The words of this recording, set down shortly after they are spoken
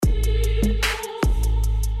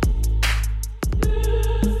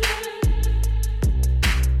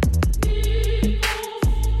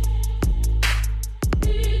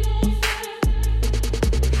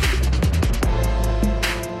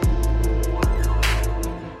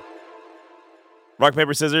Rock,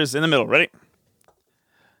 paper, scissors in the middle. Ready?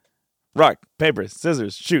 Rock, paper,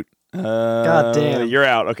 scissors, shoot. God damn. You're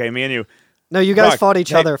out. Okay, me and you. No, you guys Rock, fought each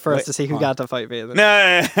paper, other first wait, to see who got to fight me.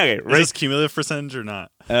 No. Okay, Is ready? this cumulative percentage or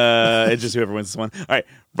not? It's just whoever wins this one. All right.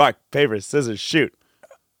 Rock, paper, scissors, shoot.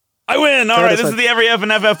 I win. All right. Curtis This is the Every F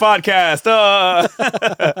and FF podcast.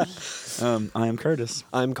 I am Curtis.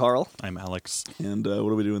 I'm Carl. I'm Alex. And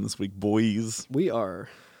what are we doing this week, boys? We are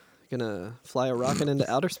gonna fly a rocket into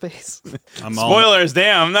outer space. I'm all Spoilers,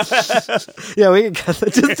 damn. Yeah, we can just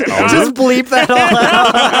bleep that all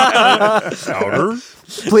out. outer.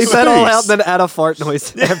 Bleep that all out, and then add a fart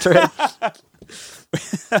noise after it.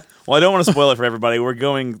 Well, I don't want to spoil it for everybody. We're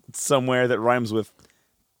going somewhere that rhymes with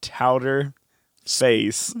touter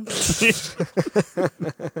face.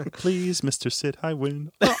 Please, Mr. Sid, I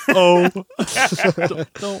win. Oh,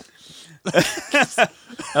 don't.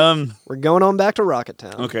 We're going on back to Rocket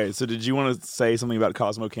Town. Okay, so did you want to say something about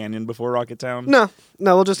Cosmo Canyon before Rocket Town? No,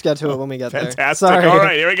 we'll just get to it when we get there. Fantastic. Sorry. All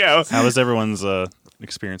right, here we go. How was everyone's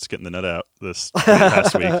experience getting the nut out this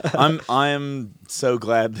past week? I'm so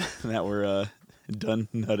glad that we're done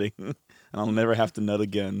nutting. And I'll never have to nut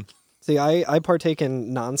again. See, I partake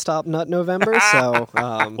in nonstop nut November, so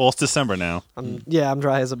Well, it's December now. I'm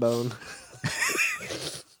dry as a bone.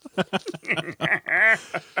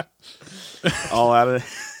 All out of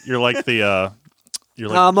You're like the.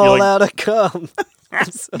 I'm all out of cum.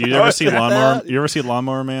 Do you ever see Lawnmower? You ever see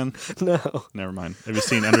Lawnmower Man? No. Never mind. Have you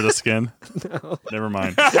seen Under the Skin? No. Never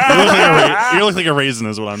mind. You look like a raisin,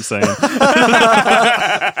 is what I'm saying. Have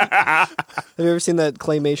you ever seen that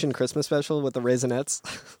claymation Christmas special with the Raisinets?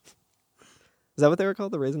 Is that what they were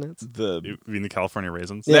called, the Raisinets? You mean the California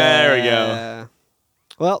raisins? Yeah. There we go.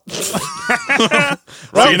 Well, See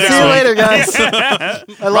see you next you week. later, guys.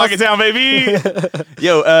 Rocket Town, baby.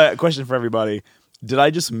 Yo, question for everybody. Did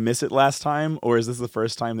I just miss it last time, or is this the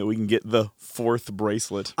first time that we can get the 4th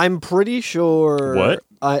bracelet? I'm pretty sure. What?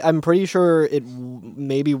 I'm pretty sure it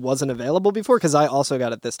maybe wasn't available before because I also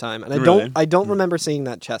got it this time, and Really? I don't remember seeing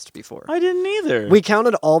that chest before. I didn't either. We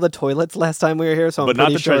counted all the toilets last time we were here, so I'm But not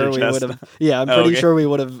pretty the sure treasure we chest. would have. Yeah, I'm Oh, pretty okay. sure we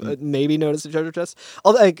would have maybe noticed the treasure chest.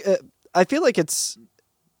 Although, I feel like it's.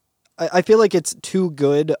 I feel like it's too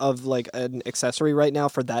good of like an accessory right now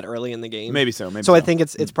for that early in the game. Maybe so. So I think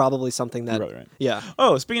it's probably something that. You're probably right. Yeah.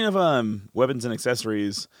 Oh, speaking of weapons and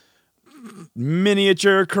accessories,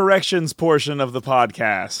 miniature corrections portion of the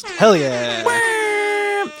podcast. Hell yeah.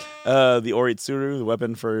 The Oritsuru, the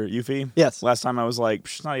weapon for Yuffie. Yes. Last time I was like,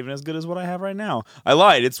 it's not even as good as what I have right now. I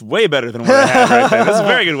lied. It's way better than what I have right there. This is a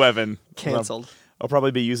very good weapon. Canceled. I'll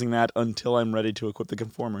probably be using that until I'm ready to equip the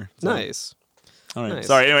Conformer. So, Nice. All right. Nice.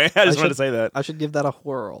 Sorry. Anyway, I just wanted should- to say that. I should give that a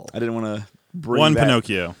whirl. I didn't want to bring One that.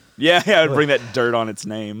 Pinocchio. Yeah, I'd bring that dirt on its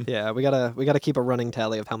name. Yeah, we gotta keep a running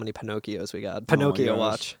tally of how many Pinocchios we got. Pinocchio gosh.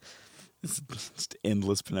 watch. It's just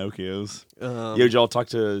endless Pinocchios. Um, Yo, did y'all talk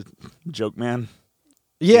to Joke Man?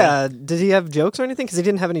 yeah, did he have jokes or anything? Because he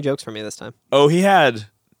didn't have any jokes for me this time. Oh, he had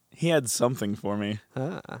something for me.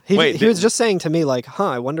 He Wait, was just saying to me like,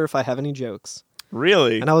 I wonder if I have any jokes.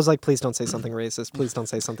 Really? And I was like, please don't say something racist. Please don't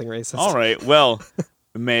say something racist. All right. Well,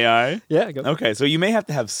 may I? Yeah, go. Okay, so you may have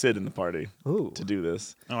to have Sid in the party Ooh. to do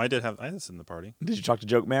this. Oh, I had this in the party. Did you talk to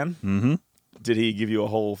Joke Man? Mm-hmm. Did he give you a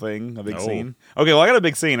whole thing, a big No. scene? Okay, well, I got a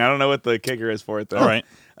big scene. I don't know what the kicker is for it, though. All right.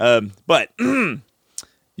 But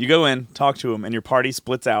you go in, talk to him, and your party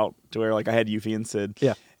splits out to where, like, I had Yuffie and Sid.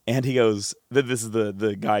 Yeah. And he goes, this is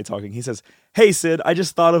the guy talking. He says, "Hey, Sid, I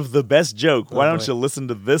just thought of the best joke. Why don't boy. you listen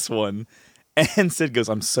to this one?" And Sid goes,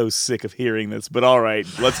 "I'm so sick of hearing this, but all right,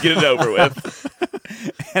 let's get it over with."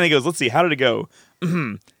 And he goes, "Let's see, how did it go?"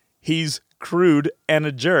 "He's crude and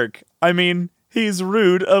a jerk. I mean, he's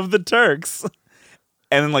rude of the Turks."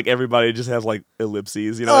 And then, like, everybody just has, like,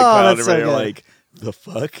 ellipses, you know, like, Oh, crowd, that's so everybody are good. like, "The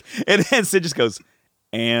fuck?" And then Sid just goes,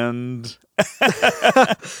 "And..."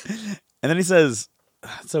 And then he says,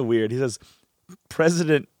 it's so weird. He says,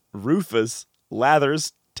 "President Rufus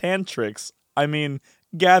lathers tantrics. I mean,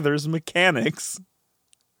 gathers mechanics."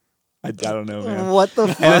 I don't know, man. What the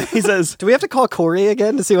And fuck? then he says, Do we have to call Corey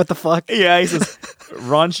again to see what the fuck? yeah, he says,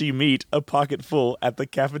 "Raunchy meat, a pocket full at the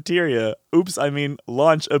cafeteria. Oops, I mean,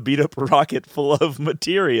 launch a beat up rocket full of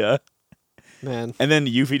materia." Man. And then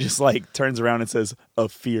Yuffie just, like, turns around and says, "A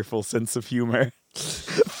fearful sense of humor."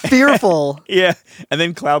 Fearful. Yeah. And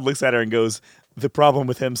then Cloud looks at her and goes, "The problem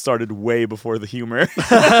with him started way before the humor."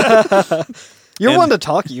 You're And- one to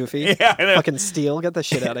talk, Yuffie. Yeah, I know. Fucking steal. Get the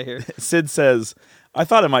shit out of here. Sid says, I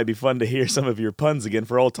thought it might be fun to hear some of your puns again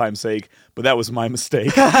for old time's sake, but that was my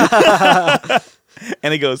mistake.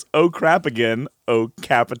 And he goes, oh crap again, oh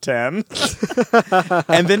Capitan.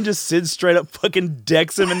 And then just Sid straight up fucking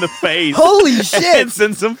decks him in the face. Holy shit! And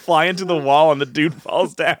sends him flying to the wall, and the dude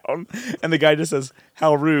falls down. And the guy just says,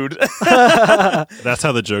 how rude. That's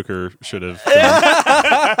how the Joker should have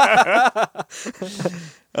done.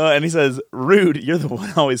 And he says, rude, you're the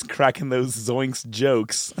one always cracking those zoinks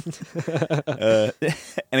jokes.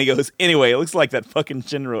 And he goes, anyway, it looks like that fucking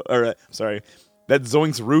that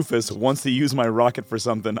Zoinks Rufus wants to use my rocket for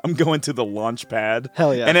something. I'm going to the launch pad.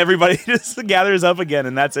 Hell yeah. And everybody just gathers up again,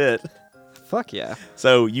 and that's it. Fuck yeah.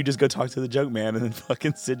 So you just go talk to the joke man, and then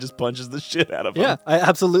fucking Sid just punches the shit out of him. Yeah, I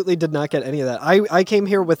absolutely did not get any of that. I came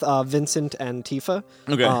here with Vincent and Tifa.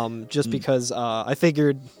 Okay. Just because I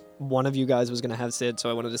figured one of you guys was going to have Sid, so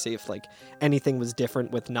I wanted to see if like anything was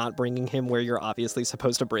different with not bringing him where you're obviously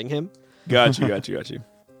supposed to bring him. Got you.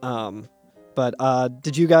 But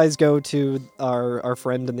did you guys go to our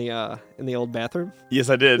friend in the old bathroom? Yes,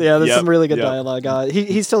 I did. Yeah, there's Yep, some really good yep. dialogue.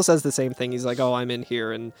 He still says the same thing. He's like, "Oh, I'm in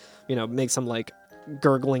here," and makes some like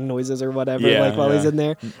gurgling noises or whatever, Yeah, like while he's yeah. in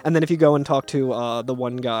there. And then if you go and talk to the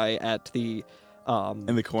one guy at the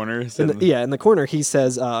In the corner. in the corner, he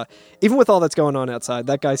says, even with all that's going on outside,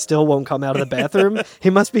 that guy still won't come out of the bathroom. He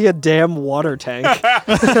must be a damn water tank.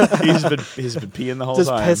 he's been peeing the whole Just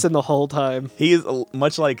time. pissing the whole time. He is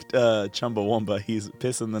much like Chumbawamba. He's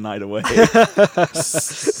pissing the night away.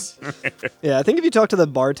 Yeah, I think if you talk to the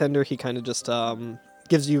bartender, he kind of just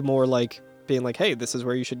gives you more like being like, hey, this is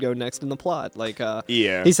where you should go next in the plot. Like,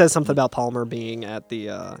 Yeah. he says something about Palmer being at the,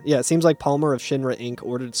 it seems like Palmer of Shinra Inc.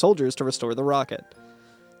 ordered soldiers to restore the rocket.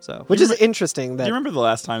 So, which is interesting Do that, you remember the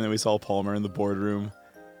last time that we saw Palmer in the boardroom?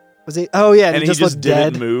 was he, oh yeah, and And he he just just looked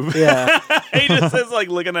didn't dead. move. Yeah, He just is like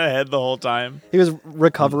looking ahead the whole time. he was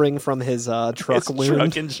recovering from his truck His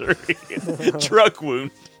wound. Truck injury. Truck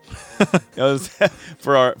wound. It was,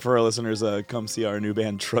 for our listeners, come see our new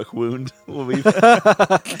band Truck Wound. We'll be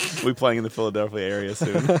playing in the Philadelphia area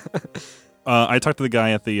soon. I talked to the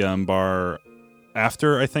guy at the bar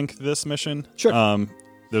after, I think, this mission. Sure.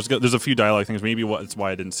 There's a few dialogue things. Maybe it's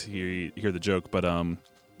why I didn't hear the joke, but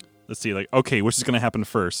let's see. Like, okay, which is going to happen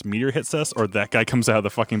first? Meteor hits us, or that guy comes out of the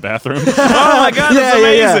fucking bathroom? Oh my god, that's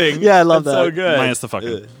amazing! Yeah, I love That's that. so good. Minus the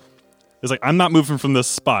fucking. It's like, I'm not moving from this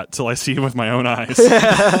spot till I see him with my own eyes.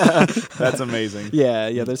 That's amazing.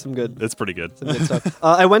 Yeah, there's some good It's pretty good. good stuff.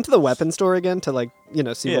 I went to the weapon store again to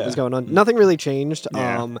see what was going on. Nothing really changed.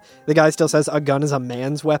 Yeah. The guy still says a gun is a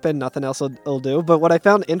man's weapon. Nothing else will do. But what I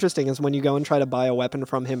found interesting is when you go and try to buy a weapon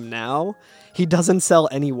from him now, he doesn't sell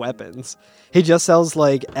any weapons. He just sells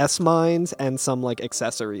like S-mines and some like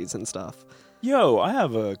accessories and stuff. Yo, I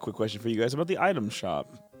have a quick question for you guys about the item shop.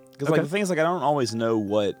 Because Okay. the thing is, I don't always know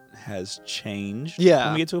what has changed Yeah.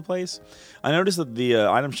 when we get to a place. I noticed that the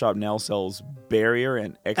item shop now sells barrier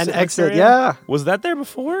and exit. And exit, criteria. yeah. Was that there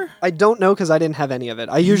before? I don't know because I didn't have any of it.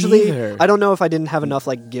 I don't know if I didn't have enough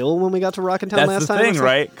like gil when we got to Rockin' Town That's last the time. thing,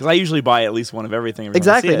 right? Because I usually buy at least one of everything. Every time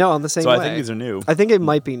I see Exactly. it. No, I'm the same so way. I think these are new, I think it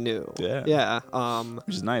might be new. Yeah. Yeah.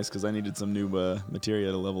 which is nice because I needed some new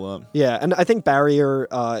materia to level up. Yeah, and I think barrier,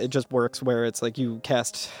 it just works where it's like you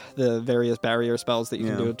cast the various barrier spells that you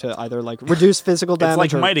can Yeah. do to either like reduce physical It's damage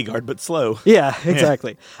like or... Mighty Guard, but slow. Yeah,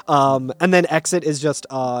 exactly. And then exit is just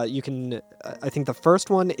you can. I think the first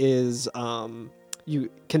one is you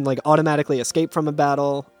can like automatically escape from a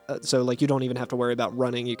battle. So like you don't even have to worry about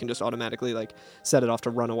running. You can just automatically like set it off to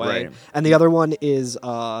run away. Right. And the other one is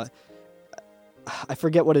I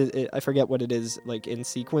forget what it is like in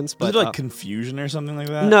sequence, Is but it like confusion or something like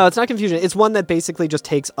that? no, it's not confusion. It's one that basically just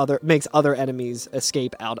makes other enemies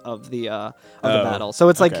escape out of the battle. So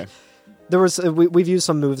it's like okay. there was we've used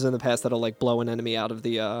some moves in the past that'll like blow an enemy out of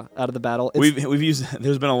the battle. It's, We've used.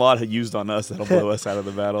 There's been a lot used on us that'll blow us out of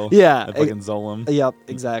the battle. Yeah, That fucking Zolom. Yep,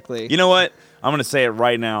 exactly. You know what? I'm gonna say it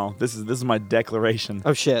right now. This is my declaration.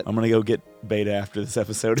 Oh shit! I'm gonna go get beta after this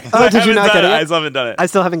episode. Oh, did you not get it? I still haven't done it. I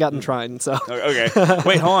still haven't gotten Trine, so Okay.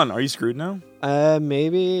 Wait, hold on. Are you screwed now?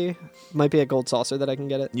 maybe might be a gold saucer that I can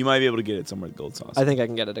get it. You might be able to get it somewhere with gold sauce. I think I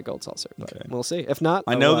can get it at gold saucer, but Okay. we'll see. If not,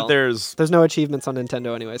 I oh know well. that there's. There's no achievements on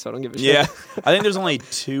Nintendo anyway, so I don't give a shit. Yeah, I think there's only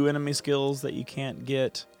 2 enemy skills that you can't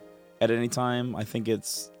get at any time. I think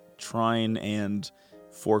it's Trine and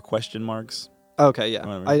 4 question marks. Okay, yeah.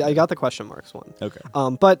 Whatever. I got the question marks one. Okay.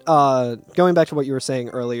 But going back to what you were saying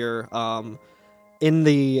earlier, in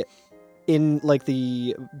the in like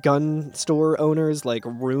the gun store owner's like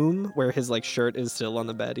room where his like shirt is still on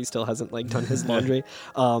the bed. He still hasn't like done his laundry.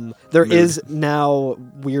 There is now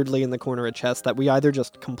weirdly in the corner a chest that we either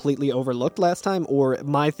just completely overlooked last time, or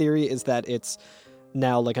my theory is that it's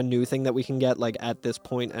now like a new thing that we can get like at this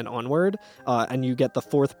point and onward. And you get the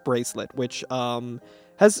 4th bracelet, which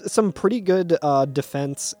has some pretty good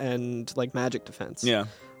defense and like magic defense. Yeah.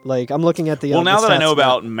 Like I'm looking at the Well, now the that I stats know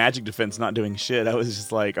about magic defense not doing shit, I was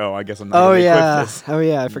just like, oh, I guess I'm not Oh going to yeah, equip this. oh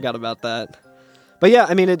yeah, I forgot about that. But yeah,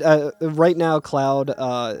 I mean, right now Cloud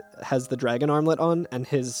has the dragon armlet on, and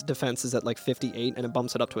his defense is at like 58, and it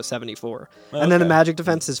bumps it up to a 74. And then the Okay. magic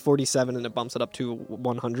defense is 47, and it bumps it up to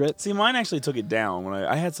 100. See, mine actually took it down when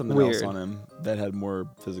I had something else Weird. on him that had more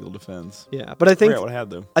physical defense. Yeah, but I think forgot what I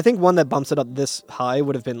had though. I think one that bumps it up this high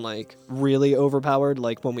would have been like really overpowered,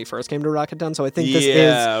 like when we first came to Rocket Town. So I think this Yeah,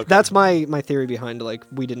 is okay. that's my theory behind like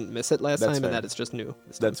we didn't miss it last That's time, fair. and that it's just new.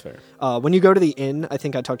 this time. That's fair. When you go to the inn, I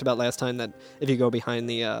think I talked about last time that if you go behind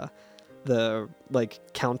the like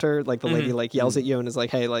counter, like the lady like yells at you and is like,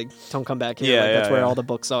 "Hey, like don't come back here." Yeah, like, that's yeah, where yeah. all the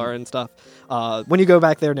books are and stuff. When you go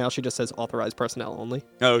back there now, she just says authorized personnel only.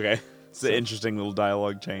 Oh, okay. It's an interesting little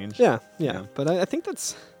dialogue change. Yeah. Yeah. But I think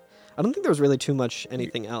that's. I don't think there was really too much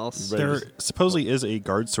anything else. Right. There supposedly is a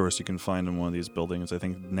guard source you can find in one of these buildings. I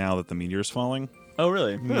think now that the meteor's falling. Oh,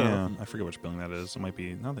 really? Yeah, I forget which building that is. It might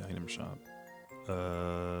be not the item shop.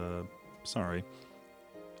 Sorry,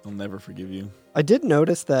 I'll never forgive you. I did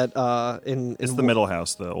notice that in it's the middle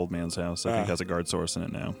house, the old man's house. I think has a guard source in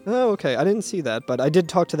it now. Oh, okay. I didn't see that, but I did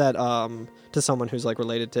talk to that to someone who's like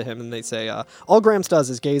related to him, and they say all Gramps does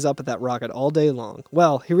is gaze up at that rocket all day long.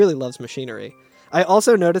 Well, he really loves machinery. I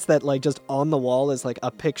also noticed that like just on the wall is like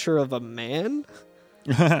a picture of a man.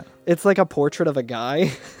 It's like a portrait of a guy,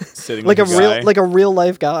 Sitting like a guy. real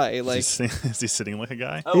life guy. Like Is he sitting like a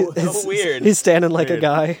guy? Oh, he's- weird. He's standing like Weird. a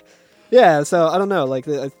guy. Yeah, so I don't know. Like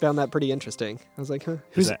I found that pretty interesting. I was like, huh,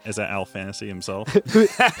 Is that Al Fantasy himself?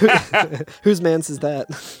 whose man's is that?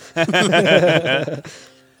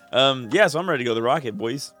 Yeah, so I'm ready to go to the rocket,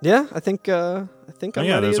 boys. Yeah, I think Oh I'm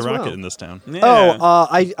yeah, ready there's as a rocket well. in this town. Yeah. Oh,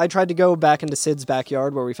 I tried to go back into Sid's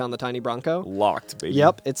backyard where we found the tiny Bronco. Locked, baby.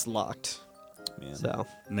 Yep, it's locked. Man. So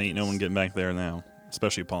And ain't no one getting back there now,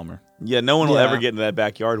 especially Palmer. Yeah, no one will Yeah. ever get into that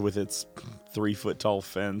backyard with its 3-foot tall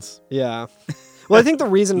fence. yeah. Well, I think the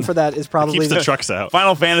reason for that is probably Keeps the trucks out.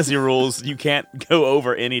 Final Fantasy rules, you can't go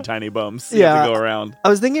over any tiny bumps. You Yeah. have to go around. I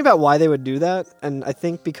was thinking about why they would do that, and I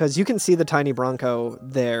think because you can see the tiny Bronco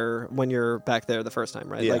there when you're back there the first time,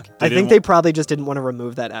 right? Yeah. Like They I didn't think they probably just didn't want to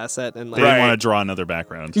remove that asset and like They didn't Right. want to draw another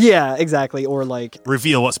background. yeah, exactly, or like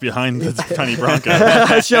Reveal what's behind the tiny Bronco.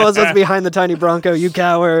 show us what's behind the tiny Bronco, you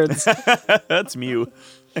cowards. That's Mew.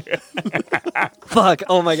 Fuck,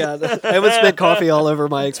 oh my god. I almost spit coffee all over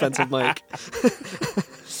my expensive mic.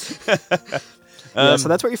 Yeah, so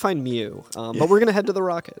that's where you find Mew. But we're going to head to the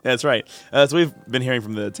rocket. That's right. So we've been hearing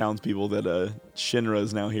from the townspeople that Shinra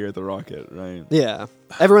is now here at the rocket, right? Yeah.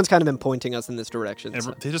 Everyone's kind of been pointing us in this direction.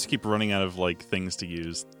 so- They just keep running out of like things to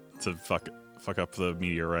use to fuck up the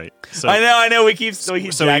meteorite. So I know. We keep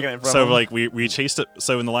jacking it from so them. like we chased it.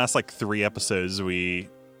 So in the last like 3 episodes, we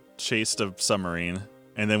chased a submarine,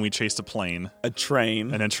 and then we chased a plane a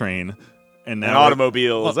train, and a train, and and now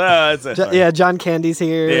automobiles. It's Yeah, John Candy's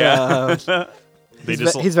here. Yeah. they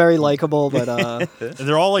just He's very likable, but and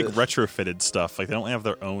they're all like retrofitted stuff. Like they don't have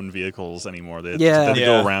their own vehicles anymore. They Yeah. they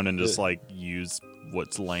Yeah. go around and just like use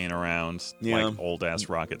what's laying around, Yeah. like old ass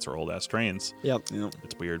rockets or old ass trains. yep. You know,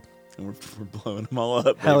 It's weird. and we're blowing them all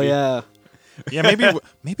up. Hell baby. yeah. Yeah, maybe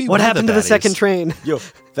What we're happened to the baddies. second train? Yo,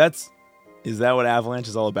 is that what Avalanche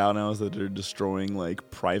is all about now? Is that they're destroying like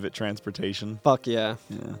private transportation? Fuck yeah.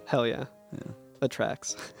 Yeah, Hell yeah. That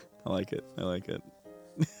tracks. I like it.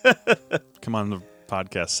 Come on the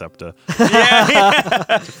podcast, SEPTA.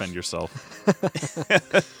 Defend yourself.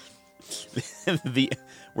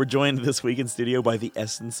 We're joined this week in studio by the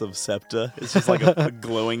essence of SEPTA. It's just like a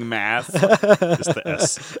glowing mass. Just the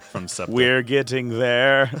S from SEPTA. We're getting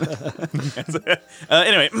there.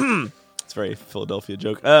 Anyway, it's a very Philadelphia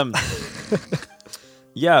joke.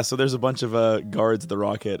 Yeah, so there's a bunch of guards at the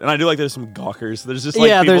rocket, and I do like there's some gawkers. There's just like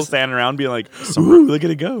Yeah, people there's- standing around being like, "Ooh, look at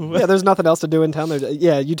it go!" Yeah, there's nothing else to do in town.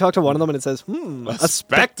 Yeah, you talk to one of them and it says, a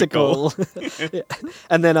spectacle. Yeah.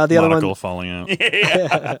 And then the other Monocle one, falling out.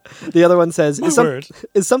 the other one says, word.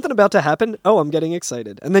 is something about to happen? Oh, I'm getting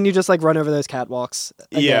excited. And then you just like run over those catwalks.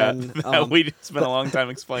 Yeah, Again. that we spent a long time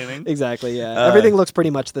explaining. Exactly. Yeah, everything looks pretty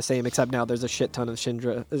much the same except now there's a shit ton of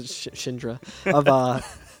Shinra of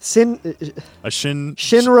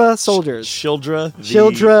Shinra soldiers. Shildra,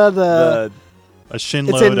 Shildra, the A shin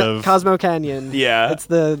It's load in of Cosmo Canyon. Yeah. It's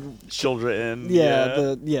the children.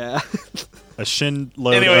 yeah. a shin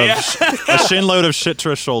load Anyway, of a shin load of shit to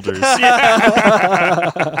her shoulders.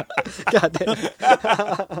 God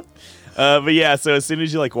damn. But yeah, so as soon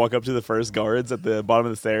as you like walk up to the first guards at the bottom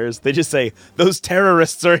of the stairs, they just say, "Those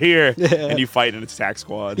terrorists are here," and you fight an attack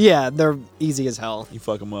squad. Yeah, they're easy as hell. You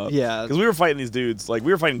fuck them up. Yeah. Because we were fighting these dudes, like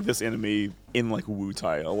we were fighting this enemy in like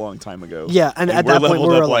Wutai a long time ago. Yeah, and at we're that point leveled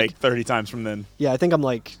we were up like 30 times from then. yeah, I think I'm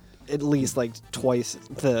like at least like twice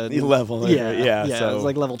the Level, yeah, I so- was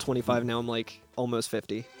like level 25 now. I'm like almost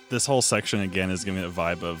 50. This whole section again is giving me the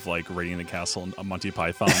vibe of like raiding the castle in Monty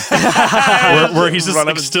Python, where he's just Run up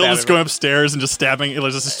like and still stab just him. going upstairs and just stabbing,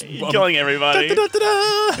 like, just Killing everybody.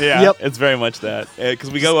 Da-da-da-da-da. Yeah, Yep. it's very much that.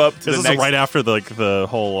 Because we go up to This the is next. right after the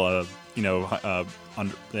whole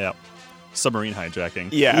submarine hijacking.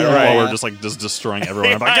 Yeah, Yeah. right. While we're just destroying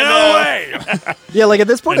everyone. I'm like, I get know. away! Yeah, like at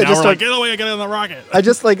this point And I now just we're like, start, get away! Get on the rocket! I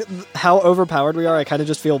just like how overpowered we are. I kind of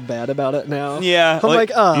just feel bad about it now. Yeah, I'm like,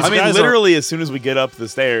 These I mean, guys literally, as soon as we get up the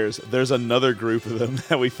stairs, there's another group of them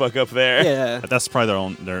that we fuck up there. yeah. That's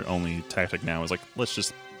probably their only tactic now. Is like, let's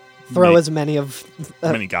just Throw make as many of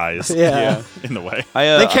many guys yeah. in the way.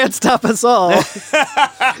 They can't stop us all.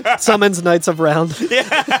 Summons Knights of Round.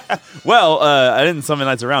 Well, I didn't summon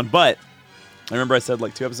Knights around, but I remember I said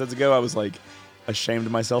like 2 episodes ago, I was like ashamed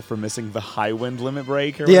of myself for missing the high wind limit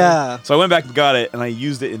break. Or Yeah. whatever. So I went back and got it, and I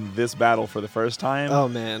used it in this battle for the first time. Oh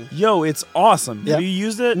man, Yo, it's awesome. Yeah. Have you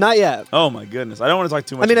used it? not yet. Oh my goodness. I don't want to talk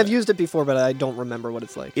too much. I mean, about I've used it before, but I don't remember what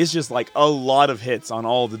it's like. It's just like a lot of hits on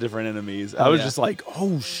all the different enemies. I Oh, was yeah. just like,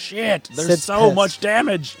 oh shit, there's Sid's so pissed. much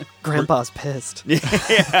damage. Grandpa's pissed.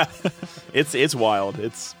 Yeah, it's wild.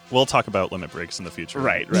 It's We'll talk about limit breaks in the future.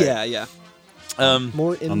 right. Yeah.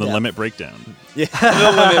 More in On the limit breakdown. Yeah,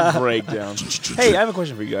 the limit breakdown. Hey, I have a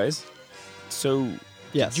question for you guys. So,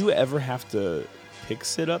 Yes. did you ever have to pick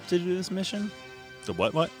Sid up to do this mission? The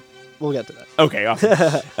what? We'll get to that. Okay,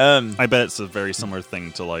 awesome. I bet it's a very similar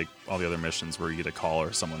thing to like all the other missions where you get a call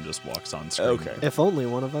or someone just walks on screen. Okay. If only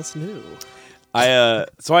one of us knew.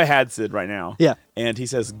 So I had Sid right now. Yeah. And he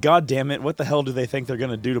says, "God damn it, what the hell do they think they're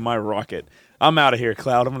gonna do to my rocket? I'm out of here,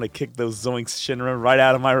 Cloud. I'm gonna kick those Zoinks Shinra right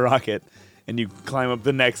out of my rocket." And you climb up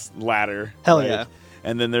the next ladder. Hell right? yeah.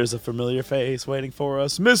 And then there's a familiar face waiting for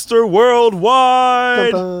us, Mr.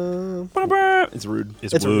 Worldwide. Dun-dun. Ba-da-ba. It's rude.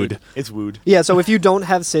 It's wooed. It's wooed. Yeah, so if you don't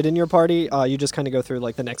have Sid in your party, you just kind of go through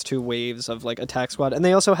like the next 2 waves of like attack squad, and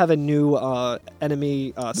they also have a new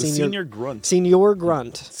enemy The senior grunt. Senior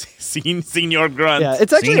Grunt. Senior grunt. Yeah,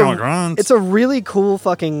 it's actually Senior Grunt. it's a really cool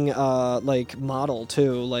fucking like model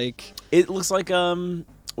too. Like It looks like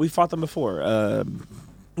we fought them before.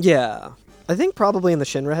 yeah, I think probably in the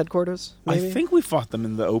Shinra headquarters. Maybe I think we fought them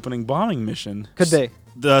in the opening bombing mission. could be.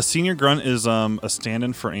 The senior grunt is a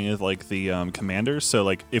stand-in for any of like the commanders. So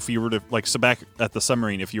like if you were to back at the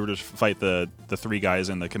submarine, if you were to fight the 3 guys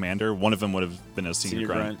and the commander, one of them would have been a senior,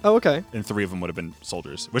 grunt, Oh, okay. and 3 of them would have been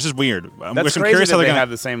soldiers, which is weird. That's I'm crazy curious that how they they're gonna. have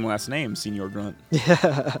the same last name, Senior Grunt.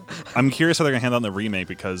 I'm curious how they're gonna handle it in the remake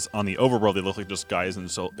because on the overworld they look like just guys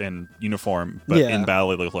in uniform, but Yeah. in battle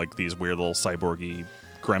they look like these weird little cyborgy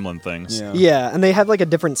gremlin things. Yeah. Yeah, and they have like a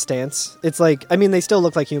different stance. It's like, I mean, they still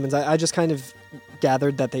look like humans. I just kind of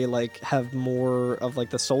gathered that they like have more of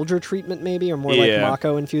like the soldier treatment maybe, or more like Yeah.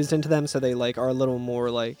 Mako infused into them, so they like are a little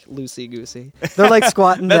more like loosey goosey. They're like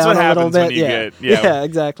squatting That's down what a little happens when bit. you Yeah. get- yeah.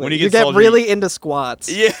 Exactly. when you you get get soldier- really into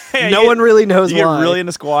squats. Yeah. No one really knows You get why. really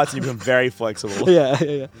into squats and you become very flexible.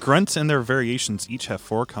 yeah. Grunts and their variations each have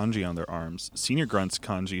 4 kanji on their arms. Senior grunts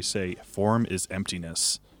kanji say, "Form is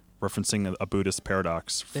emptiness," referencing a Buddhist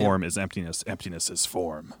paradox. Form is emptiness. Emptiness is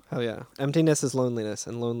form. Oh yeah. Emptiness is loneliness,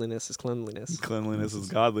 and loneliness is cleanliness. Cleanliness is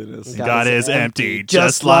godliness. God God is is empty,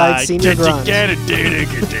 just like Senior Grunt. Senior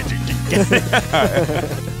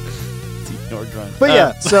Grunt. But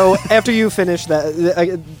yeah, so after you finish that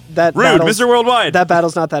Rude, battle's- Mr. Worldwide. that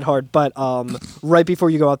battle's not that hard, but right before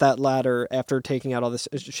you go out that ladder, after taking out all the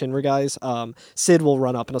Shinra guys, Sid will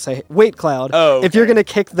run up and he'll say, "Wait, Cloud, Oh, if you're okay. gonna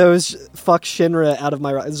kick those fuck Shinra out of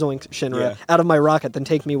my Zoink Shinra Yeah. out of my rocket, then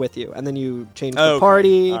take me with you." And then you change the Okay,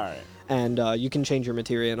 party, all right. and you can change your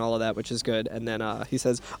materia and all of that, which is good. And then he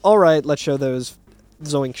says, "All right, let's show those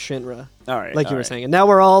Zoink Shinra," All right. like you all were right. saying. And now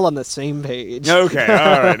we're all on the same page. Okay,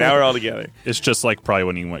 all right. Now we're all together. It's just like probably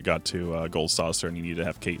when you got to Gold Saucer and you need to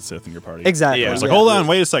have Kate Sith in your party. Exactly. Yeah. It's like, yeah. hold on,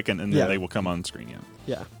 wait a second, and then Yeah. they will come on screen. Yeah.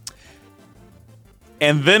 Yeah.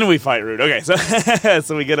 And then we fight Rude. Okay, so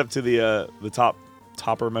so we get up to the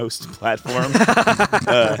toppermost platform,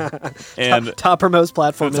 and Toppermost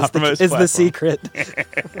platform Toppermost is the platform. secret.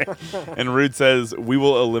 and Rude says, "We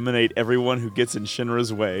will eliminate everyone who gets in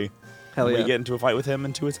Shinra's way." Hell We yeah. get into a fight with him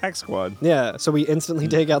and 2 attack squad. Yeah, so we instantly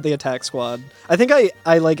take out the attack squad. I think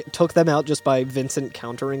I like took them out just by Vincent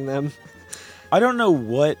countering them. I don't know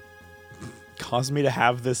what caused me to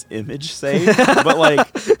have this image saved, but like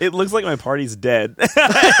it looks like my party's dead.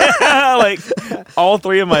 Like all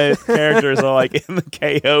 3 of my characters are like in the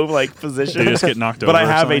KO like position. They just get knocked over. But I or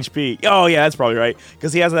have something. HP. Oh yeah, that's probably right.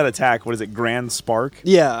 Because he has that attack. What is it? Grand Spark.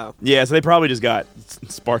 Yeah. Yeah, so they probably just got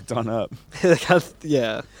sparked on up.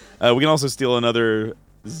 Yeah. We can also steal another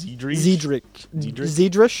Zedric.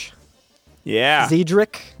 Zedrish? Yeah.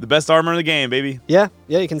 Zedric? The best armor in the game, baby. Yeah,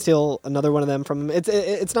 you can steal another one of them from him.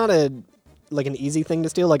 It's not an easy thing to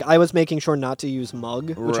steal. Like I was making sure not to use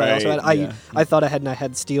Mug, which I also had. Right, yeah. I thought I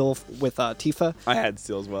had steal with Tifa, I had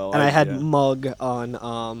steal as well. and I had yeah. Mug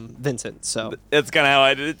on Vincent. So That's kind of how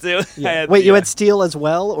I did it too. I yeah. had- Wait, you yeah. had steal as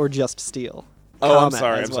well, or just steal? Oh, I'm Combat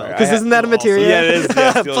sorry. as I'm well. sorry. 'Cause I had isn't that a steal also. material? Yeah, it is.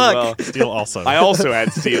 Yeah, steal as Fuck. well. Steal also. I also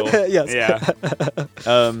had steal. Yes.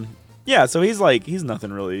 Yeah. Yeah. So he's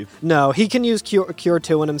nothing really. No, he can use cure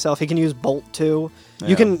 2 on himself. He can use Bolt 2. Yeah.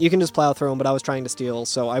 You can just plow through him, but I was trying to steal,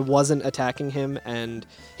 so I wasn't attacking him, and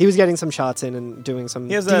he was getting some shots in and doing some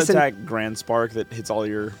He has an decent. attack Grand Spark that hits all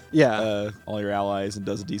your allies and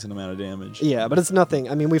does a decent amount of damage. Yeah, but it's nothing.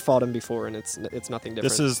 I mean, we fought him before, and it's nothing different.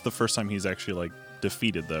 This is the first time he's actually like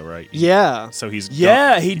defeated, though, right? Yeah. So he's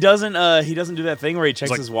Yeah, he doesn't do that thing where he checks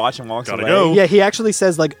like, his watch and walks "Gotta away. go." Yeah, he actually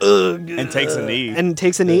says like ugh, And takes a knee. and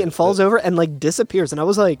takes a knee and falls over and like disappears, and I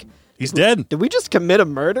was like, He's dead. did we just commit a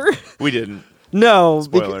murder? We didn't. No.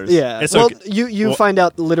 Spoilers. Yeah. It's well, okay. you Well- find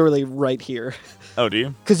out literally right here Oh, do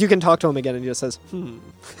you? because you can talk to him again, and he just says,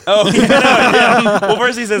 Oh, yeah. Well,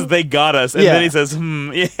 first he says they got us, and Yeah. then he says,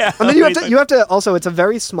 yeah. And then you have to also. It's a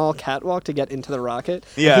very small catwalk to get into the rocket.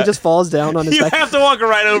 And Yeah. he just falls down on his You back. have to walk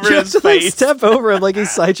right over You have his to like face. step over him like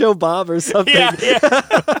he's Sideshow Bob or something. Yeah, yeah.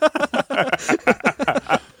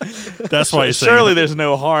 That's why he's saying Surely there's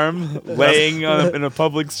no harm laying in a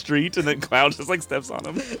public street, and then Cloud just like steps on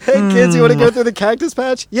him. Hey kids, you want to go through the cactus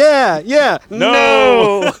patch? Yeah.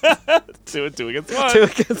 No. 2 against 1. 2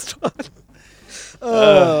 against 1.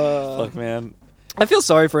 Fuck, man. I feel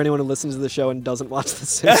sorry for anyone who listens to the show and doesn't watch The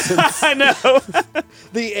Simpsons. I know.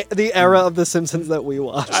 the era of The Simpsons that we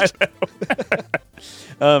watched.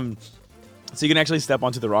 So you can actually step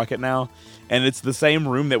onto the rocket now, and it's the same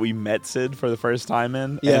room that we met Sid for the first time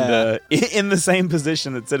in. Yeah. And in the same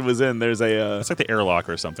position that Sid was in, there's a it's like the airlock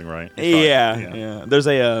or something, right? yeah. There's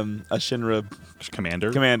a Shinra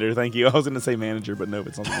Commander. commander. Thank you. I was going to say manager, but nope,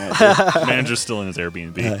 it's not the manager. Manager's still in his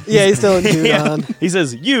Airbnb. Yeah, he's still in Yeah. Junon. He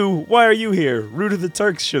says, why are you here? Root of the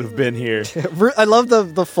Turks should have been here. I love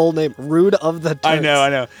the full name, Rude of the Turks. I know.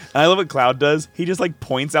 And I love what Cloud does. He just like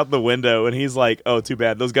points out the window, and he's like, "Oh, too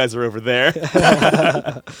bad. Those guys are over there."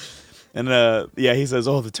 And he says,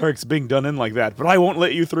 "Oh, the Turks being done in like that, but I won't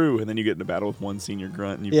let you through." And then you get in a battle with one senior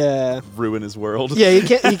grunt, and you Yeah. ruin his world. Yeah, you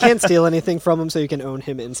can't steal anything from him, so you can own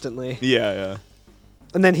him instantly. yeah.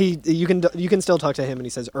 And then you can still talk to him, and he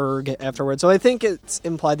says "erg" afterwards. So I think it's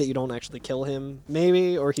implied that you don't actually kill him,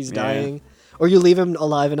 maybe, or he's Yeah. dying, or you leave him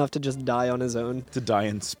alive enough to just die on his own, To die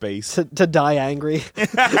in space. to die angry.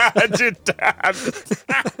 Dude, that's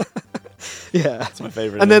Yeah. my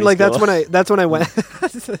favorite. And then enemy like skill. that's when I went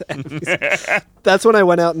that's when I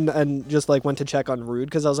went out and just like went to check on Rude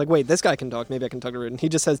because I was like, wait, this guy can talk, maybe I can talk to Rude, and he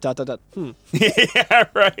just says ... Yeah,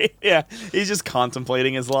 right. Yeah, he's just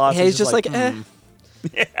contemplating his loss. Yeah, he's just like, eh.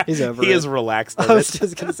 Yeah. He's over He it. is relaxed. Of I was it.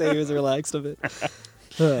 just gonna say he was relaxed of it.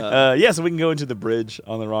 Yeah, so we can go into the bridge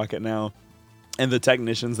on the rocket now, and the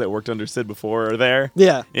technicians that worked under Sid before are there.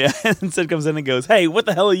 Yeah. Yeah, and Sid comes in and goes, "Hey, what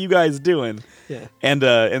the hell are you guys doing?" Yeah. And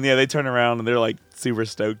yeah, they turn around and they're like super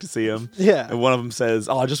stoked to see him. Yeah. And one of them says,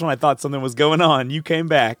 "Oh, just when I thought something was going on, you came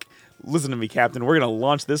back. Listen to me, Captain. We're gonna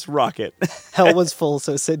launch this rocket." Hell was full,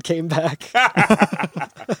 so Sid came back.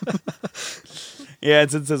 Yeah,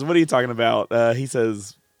 and Sid says, "What are you talking about?" He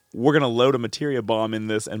says, "We're gonna load a materia bomb in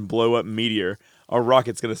this and blow up Meteor. Our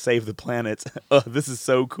rocket's gonna save the planet. This is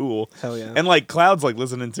so cool." Hell yeah. And like Cloud's like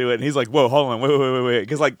listening to it, and he's like, "Whoa, hold on, wait,"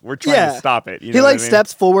 because like we're trying Yeah. to stop it. You know He what like I mean?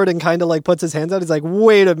 steps forward and kind of like puts his hands out. He's like,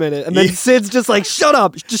 "Wait a minute," and then Yeah. Sid's just like, "Shut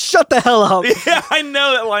up! Just shut the hell up!" Yeah, I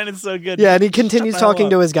know that line is so good. Yeah, and he continues the hell talking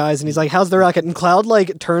up. to his guys, and he's like, "How's the rocket?" And Cloud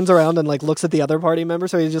like turns around and like looks at the other party member,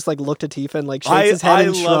 so he just like looked at Tifa and like shakes his head I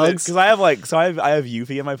and love it shrugs. because I have like I have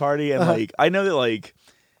Yuffie in my party, and Uh-huh. like I know that like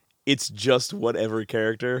it's just whatever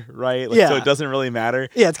character, right? Like, Yeah. so it doesn't really matter.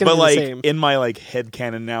 Yeah, it's gonna but be the like same. in my like head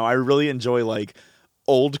canon now, I really enjoy like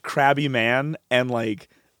old crabby man and like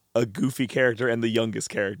a goofy character and the youngest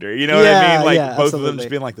character. You know what I Yeah, mean? Like yeah, both of them absolutely. just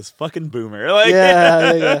being like this fucking boomer. Like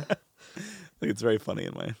Yeah. like it's very funny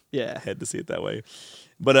in my Yeah. head to see it that way.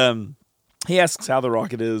 But he asks how the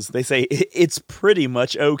rocket is. They say, it's pretty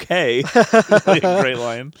much okay. Great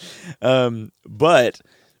line. But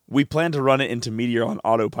we plan to run it into Meteor on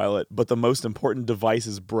autopilot, but the most important device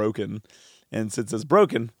is broken. And Sid says,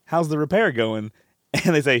 broken? How's the repair going?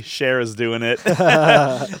 And they say, Cher is doing it.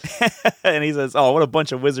 And he says, oh, what a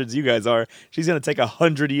bunch of wizards you guys are. She's going to take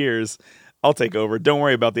 100 years. I'll take over. Don't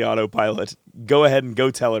worry about the autopilot. Go ahead and go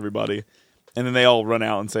tell everybody. And then they all run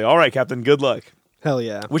out and say, all right, Captain, good luck. Hell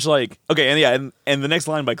yeah. Which, like, okay, and the next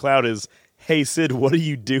line by Cloud is, hey, Sid, what are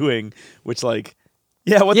you doing? Which, like,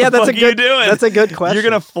 yeah, what the fuck are you doing? That's a good question. You're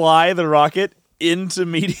going to fly the rocket into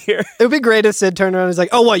Meteor? It would be great if Sid turned around and was like,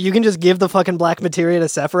 oh, what, you can just give the fucking black materia to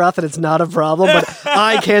Sephiroth and it's not a problem, but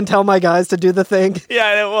I can tell my guys to do the thing. Yeah,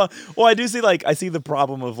 I know, well, I do see, like, I see the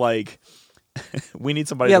problem of, like, we need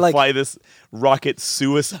somebody to fly this rocket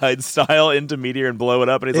suicide style into Meteor and blow it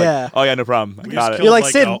up, and he's like, oh yeah, no problem, I got it. You're like,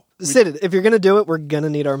 Sid, if you're gonna do it, we're gonna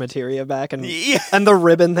need our materia back and the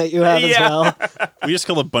ribbon that you have as well. We just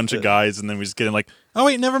killed a bunch of guys, and then we just get in like, oh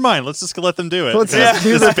wait, never mind. Let's just let them do it.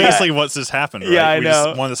 That's basically what's just happened. Right? Yeah, I we know.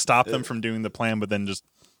 just want to stop them from doing the plan, but then just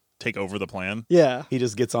take over the plan. Yeah. He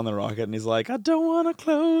just gets on the rocket and he's like, I don't want to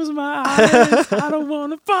close my eyes. I don't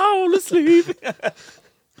want to fall asleep.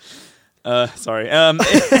 Sorry.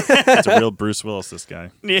 It's a real Bruce Willis, this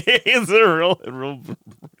guy. Yeah, he's a real Bruce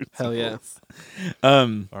Hell yeah.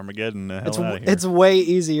 Armageddon, hell out of here. It's way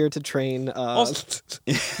easier to train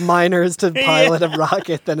miners to pilot a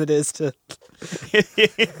rocket than it is to...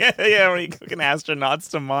 Yeah, when you cooking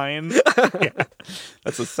astronauts to mine. Yeah.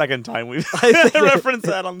 That's the second time we've referenced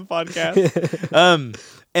that on the podcast.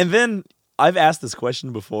 And then I've asked this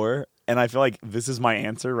question before, and I feel like this is my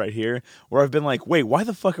answer right here, where I've been like, wait, why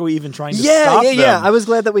the fuck are we even trying to stop them? Yeah, I was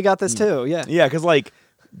glad that we got this too, yeah. Yeah, because, like,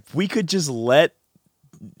 we could just let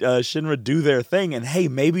Shinra do their thing, and hey,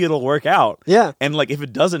 maybe it'll work out. Yeah. And, like, if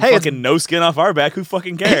it doesn't, fucking no skin off our back, who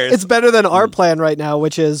fucking cares? It's better than our plan right now,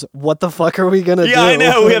 which is, what the fuck are we gonna do? Yeah, I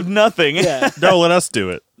know, we have nothing. Yeah. No, let us do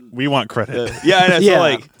it. We want credit. Yeah, I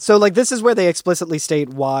know. So, like, this is where they explicitly state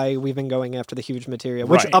why we've been going after the huge materia,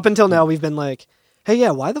 which up until now we've been like, hey,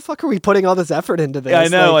 yeah, why the fuck are we putting all this effort into this? Yeah, I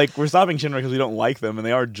know, like we're stopping Shinra because we don't like them, and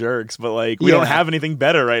they are jerks, but, like, we don't have anything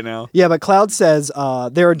better right now. Yeah, but Cloud says,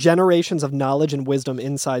 there are generations of knowledge and wisdom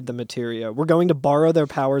inside the materia. We're going to borrow their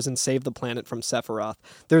powers and save the planet from Sephiroth.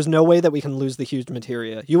 There's no way that we can lose the huge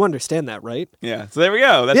materia. You understand that, right? Yeah, so there we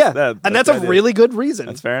go. That's a really good reason.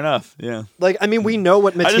 That's fair enough, yeah. Like, I mean, we know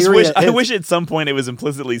what materia I wish at some point it was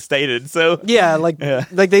implicitly stated, so... Yeah, like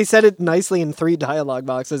they said it nicely in 3 dialogue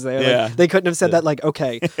boxes there. Yeah. Like, they couldn't have said that, like,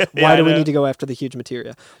 okay, why do we need to go after the huge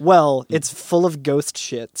materia? Well, it's full of ghost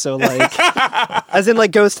shit, so, like, as in,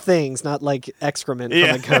 like, ghost things, not, like, excrement from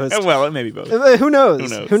a ghost. Well, it may be both. Who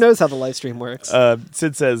knows? Who knows how the live stream works?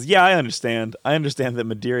 Sid says, yeah, I understand. I understand that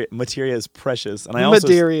materia is precious, and I also...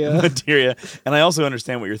 Materia. And I also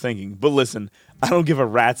understand what you're thinking. But listen, I don't give a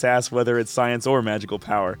rat's ass whether it's science or magical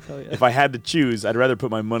power. Oh, yeah. If I had to choose, I'd rather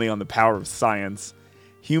put my money on the power of science.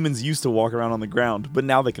 Humans used to walk around on the ground, but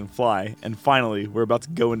now they can fly. And finally, we're about to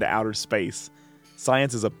go into outer space.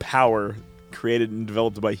 Science is a power created and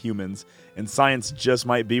developed by humans, and science just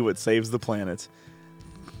might be what saves the planet.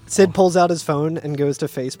 Sid pulls out his phone and goes to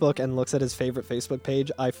Facebook and looks at his favorite Facebook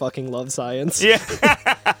page. I fucking love science. Yeah.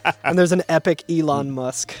 And there's an epic Elon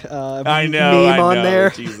Musk meme I on know. there.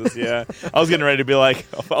 Jesus, yeah. I was getting ready to be like,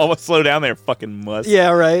 oh, slow down there, fucking Musk. Yeah,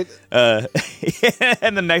 right. And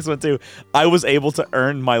the next one, too. I was able to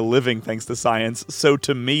earn my living thanks to science, so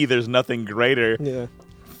to me, there's nothing greater. Yeah.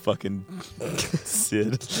 Fucking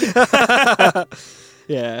Sid.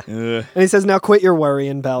 Yeah. And he says, now quit your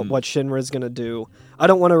worrying about what Shinra's going to do. I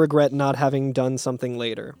don't want to regret not having done something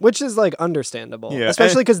later, which is, like, understandable. Yeah.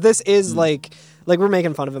 Especially because this is, like, we're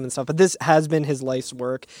making fun of him and stuff, but this has been his life's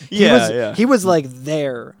work. He was, like,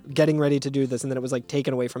 there getting ready to do this, and then it was, like,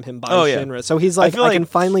 taken away from him by Shinra. So he's like, I can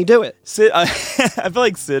finally do it. Sid, I feel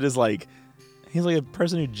like Sid is, like, he's, like, a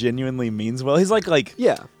person who genuinely means well. He's like,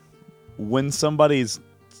 when somebody's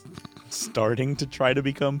starting to try to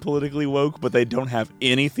become politically woke, but they don't have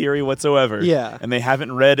any theory whatsoever. Yeah. And they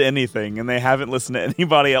haven't read anything, and they haven't listened to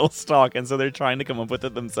anybody else talk, and so they're trying to come up with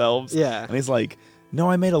it themselves. Yeah. And he's like,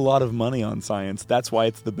 no, I made a lot of money on science. That's why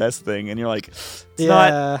it's the best thing. And you're like, it's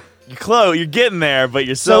not... You're getting there, but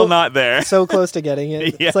you're still not there. So close to getting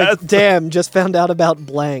it. Yes. It's like, damn, just found out about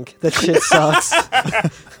blank. That shit sucks.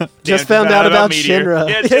 Just found out about Shinra.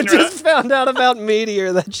 Yeah, Shinra. Just found out about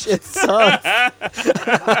Meteor. That shit sucks.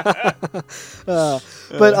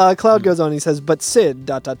 But Cloud goes on. He says, but Sid, ...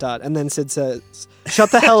 And then Sid says,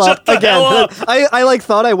 shut the hell up the again. hell up. I like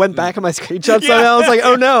thought I went back on my screenshots. Yeah. And I was like,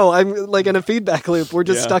 oh no, I'm like in a feedback loop. We're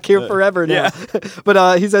just Yeah. stuck here forever now. Yeah.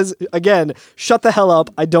 But he says again, shut the hell up.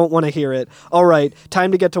 I don't want to hear it. All right,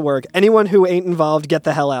 time to get to work. Anyone who ain't involved, get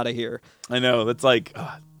the hell out of here. I know. That's like,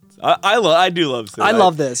 I do love Sid. I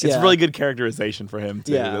love this, It's yeah. really good characterization for him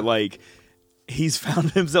too. Yeah. That, like, he's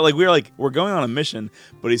found himself we're going on a mission,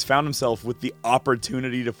 but he's found himself with the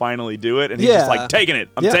opportunity to finally do it, and he's just Yeah. like taking it.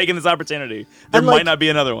 I'm Yeah. taking this opportunity. There And, might like- not be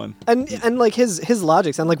another one. And like his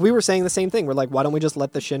logic, and like we were saying the same thing. We're like, why don't we just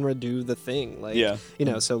let the Shinra do the thing? Like, Yeah. you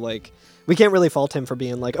know, so like we can't really fault him for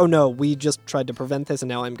being like, oh no, we just tried to prevent this, and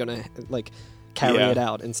now I'm gonna like carry Yeah. it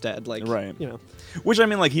out instead. Like, Right. you know, Which I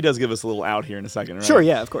mean, like, he does give us a little out here in a second, right? sure,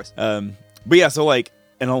 yeah, of course, But yeah, so like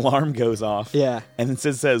an alarm goes off. yeah. And then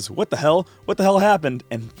Sid says, "What the hell? What the hell happened?"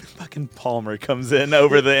 And fucking Palmer comes in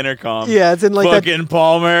over the intercom. Yeah, it's in like that. fucking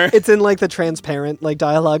Palmer. It's in like the transparent like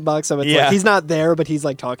dialogue box, so it's Yeah. like he's not there, but he's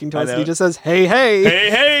like talking to I us. And know. he just says, "Hey, hey." Hey,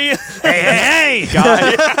 hey, Hey, hey, hey!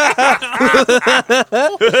 God.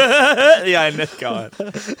 Yeah, I know. God.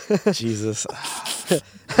 Jesus.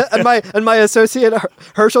 and my associate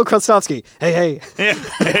Herschel Krostovsky. Hey, hey.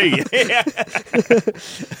 Hey.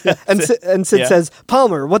 Yeah. And Sid Yeah. says,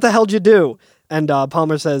 "Palmer, what the hell'd you do?" And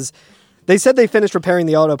Palmer says, "They said they finished repairing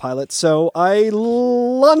the autopilot, so I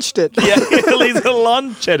launched it." Yeah. He's a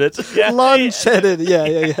lunch at it. Yeah. Launched it.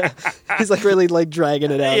 Yeah. He's like really like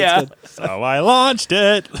dragging it out. Yeah. It's good. So I launched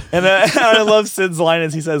it. And I love Sid's line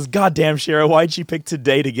as he says, "God damn, Shara, why'd she pick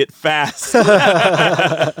today to get fast?"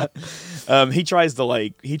 He tries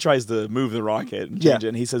to move the rocket and change Yeah. it,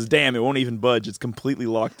 and he says, "Damn, it won't even budge. It's completely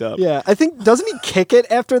locked up." Yeah, I think doesn't he kick it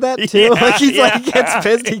after that too? Yeah, like he's yeah. like he gets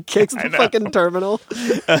pissed, he kicks the know. fucking terminal.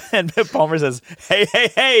 And Palmer says,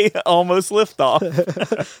 "Hey, almost liftoff."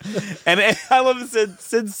 And I love it.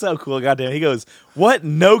 Sid's so cool. Goddamn, he goes, "What?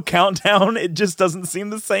 No countdown? It just doesn't seem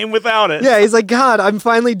the same without it." Yeah, he's like, "God, I'm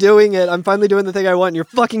finally doing it. I'm finally doing the thing I want. You're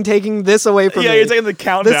fucking taking this away from Yeah, me. you're taking the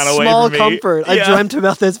countdown this away small from me. comfort. I Yeah. dreamt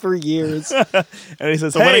about this for years." And he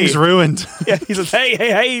says, The "Hey," wedding's ruined. yeah, he says,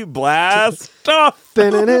 "Hey, blast off."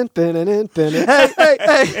 Bin-in-in, bin-in-in, bin-in.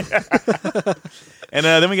 Hey. And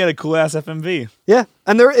then we get a cool ass FMV. Yeah,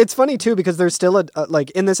 and it's funny too because there's still a like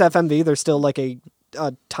in this FMV there's still like a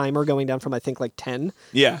timer going down from I think like 10.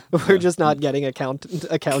 Yeah, We're just not getting a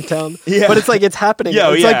countdown. Yeah. But it's like it's happening.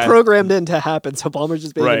 Yeah, it's yeah. like programmed in to happen. So Palmer's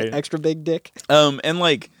just being Right. an extra big dick. and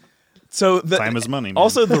like, so the Time is money, man.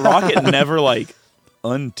 Also, the rocket never like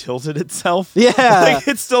untilted itself. Yeah. Like,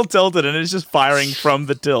 it's still tilted and it's just firing from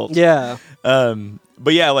the tilt. Yeah.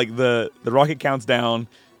 But yeah, like the rocket counts down,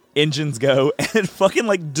 engines go, and it fucking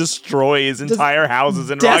like destroys entire houses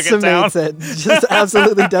in Rocket Town. Decimates it. Just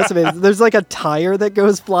absolutely decimates it. There's like a tire that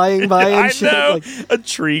goes flying by and I shit. know. Like, A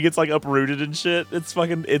tree gets like uprooted and shit. It's so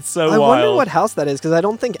I wild. wonder what house that is because I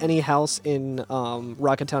don't think any house in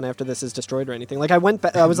Rocket Town after this is destroyed or anything. Like I went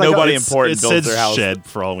back, I was like, Nobody oh, important It's builds Sid's their house. shed,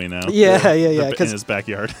 for all we know. Yeah. In Because his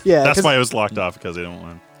backyard. Yeah, That's 'cause- why it was locked off, because they don't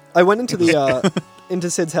want. I went into the into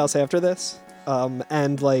Sid's house after this,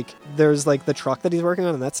 and like there's like the truck that he's working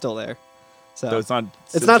on, and that's still there. So it's not.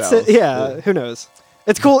 It's Sid's not. house. Who knows?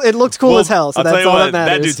 It's cool. It looks cool Well, as hell. So I'll that's tell you all what, that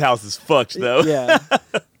matters. that dude's house is fucked though. Yeah.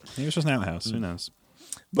 Maybe it's just an outhouse. Who knows?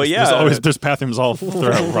 But yeah, There's bathrooms all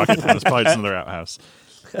throughout Rocket Town. It's probably just another outhouse.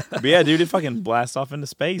 but yeah, dude, it fucking blasts off into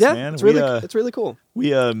space, Yeah. man. It's really cool.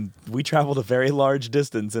 We traveled a very large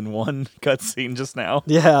distance in one cutscene just now.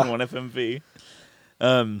 Yeah. In one FMV.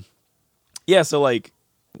 Yeah, so like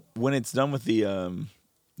when it's done with the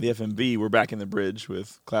FMV, we're back in the bridge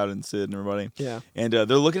with Cloud and Sid and everybody. Yeah. And they're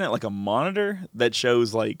looking at like a monitor that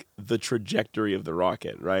shows like the trajectory of the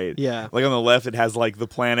rocket, right? Yeah. Like on the left, it has like the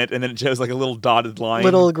planet, and then it shows like a little dotted line.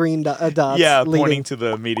 Little green dots. yeah, leading. pointing to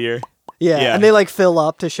the meteor. Yeah. yeah. And they like fill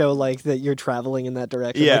up to show like that you're traveling in that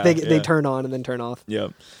direction. Yeah, Like, they yeah. turn on and then turn off.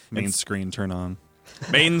 Yep. Main screen turn on.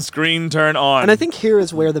 Main screen turn on. And I think here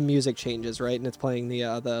is where the music changes, right? And it's playing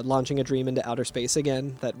the launching a dream into outer space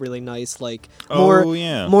again. That really nice, like Oh,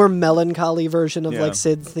 yeah. more melancholy version of Yeah. like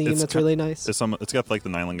Sid's theme. It's That's ki- really nice. It's got like the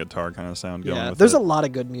nylon guitar kind of sound going. Yeah, with there's it. a lot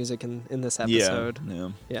of good music in this episode. Yeah.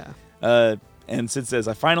 Yeah. And Sid says,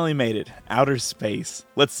 "I finally made it. Outer space.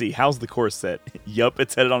 Let's see. How's the course set? Yup,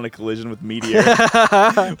 it's headed on a collision with meteor."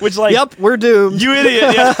 Which, like, Yep, we're doomed. you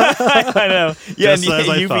idiot. Yeah, I know. Yeah, Just and as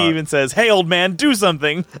I Yuffie thought. even says, "Hey, old man, do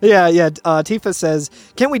something." Yeah. Tifa says,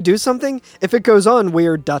 "Can't we do something? If it goes on,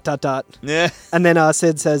 we're ... Yeah. And then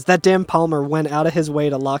Sid says, "That damn Palmer went out of his way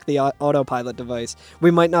to lock the autopilot device. We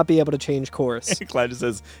might not be able to change course." Cloud just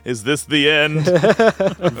says, "Is this the end?"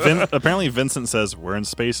 Apparently, Vincent says, "We're in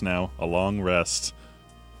space now. A long rest."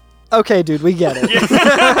 Okay, dude, we get it.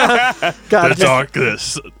 God, The just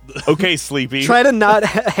darkness. Okay, Sleepy. try to not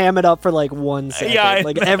ham it up for like 1 second. Yeah, I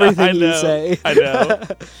like know, everything I you know, say. I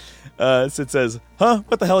know. Sid says, "Huh?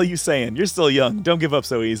 What the hell are you saying? You're still young. Don't give up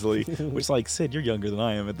so easily." Which, like, Sid, you're younger than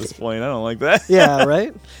I am at this point. I don't like that. Yeah,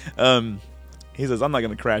 right? He says, "I'm not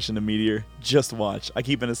going to crash into meteor. Just watch. I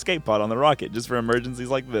keep an escape pod on the rocket just for emergencies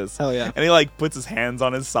like this." Hell yeah. And he, like, puts his hands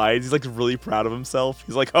on his sides. He's, like, really proud of himself.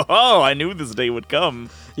 He's like, "Oh, I knew this day would come."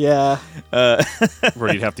 Yeah.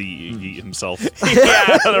 Where he'd have to eat himself.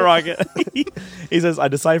 Yeah, on the rocket. He says, "I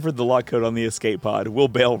deciphered the lock code on the escape pod. We'll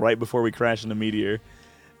bail right before we crash into meteor."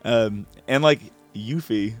 And, like,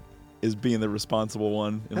 Yuffie is being the responsible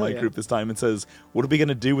one in Hell my yeah. group this time and says, "What are we going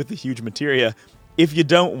to do with the huge materia? If you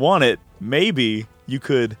don't want it, maybe you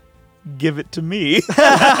could give it to me." And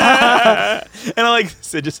I like,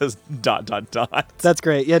 Sid just says, ... That's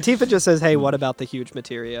great. Yeah, Tifa just says, hey, what about the huge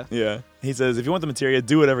materia? Yeah. He says, "If you want the materia,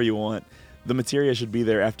 do whatever you want. The materia should be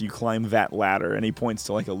there after you climb that ladder." And he points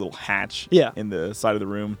to like a little hatch in the side of the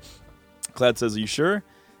room. Cloud says, "Are you sure?"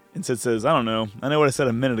 And Sid says, "I don't know. I know what I said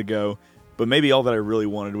a minute ago, but maybe all that I really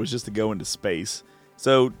wanted was just to go into space.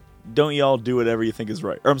 So don't y'all do whatever you think is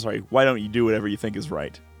right." Or I'm sorry, why don't you do whatever you think is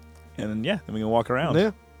right? And then, then we can walk around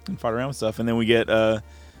and fight around with stuff. And then we get the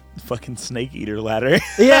fucking snake eater ladder.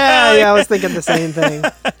 Yeah, I was thinking the same thing.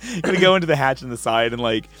 Gonna go into the hatch in the side, and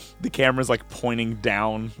like the camera's like pointing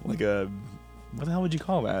down, like a, what the hell would you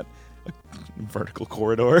call that? A vertical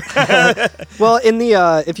corridor. Well, in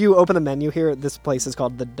the if you open the menu here, this place is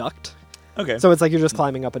called the Duct. Okay. So it's like you're just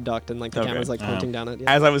climbing up a duct, and like the Okay. camera's like pointing down it.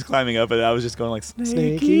 Yeah. As I was climbing up it, I was just going like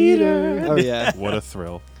Snake eater. Oh yeah. What a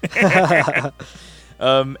thrill.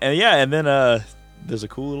 And then there's a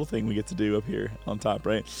cool little thing we get to do up here on top,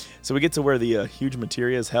 right? So we get to where the huge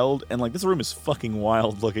materia is held, and like this room is fucking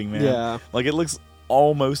wild looking, man. Yeah. Like it looks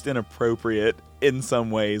almost inappropriate in some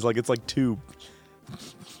ways. Like it's like too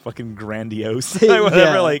fucking grandiose. Like,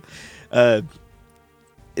 whatever. Yeah. Like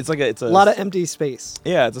it's a lot of empty space.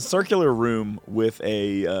 Yeah, it's a circular room with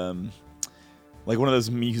a like one of those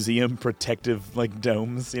museum protective like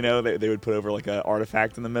domes, you know, they would put over like an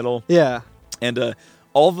artifact in the middle. Yeah. And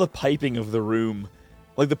all the piping of the room,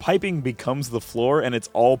 like the piping becomes the floor and it's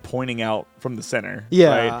all pointing out from the center.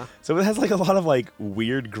 Yeah. Right? So it has like a lot of like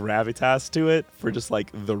weird gravitas to it for just like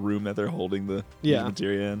the room that they're holding the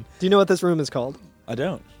materia in. Do you know what this room is called? I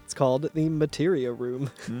don't. It's called the Materia Room.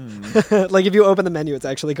 Like if you open the menu, it's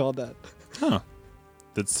actually called that. Huh.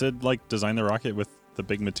 Did Sid like design the rocket with the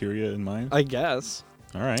big materia in mind? I guess.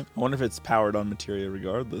 All right. I wonder if it's powered on materia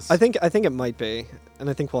regardless. I think it might be, and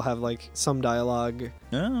I think we'll have like some dialogue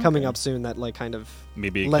coming up soon that like kind of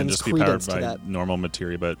Maybe it can lends just be powered credence to by that. normal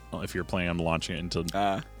materia, but if you're planning on launching it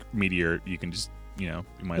into meteor, you can just, you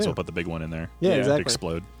might as well put the big one in there. Yeah, Yeah. exactly. To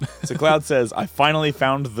explode. So Cloud says, "I finally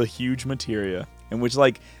found the huge materia," in which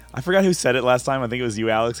like I forgot who said it last time. I think it was you,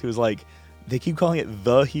 Alex, who was like, they keep calling it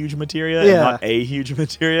the huge materia and not a huge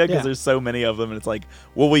materia because there's so many of them, and it's like,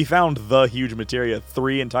 well, we found the huge materia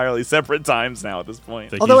 3 entirely separate times now at this point.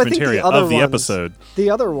 The Although huge I think the materia other of the ones- episode. The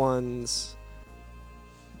other ones.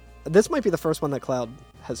 This might be the first one that Cloud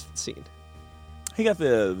has seen. He got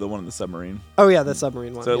the one in the submarine, Oh yeah, the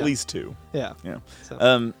submarine one. so yeah. at least 2. Yeah. Yeah.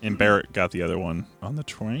 So. And Barrett got the other one on the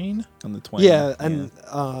train? On the 20. Yeah, and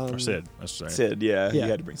Or Sid. That's right. Sid, yeah, Yeah. he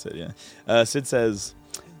had to bring Sid. Yeah, Sid says,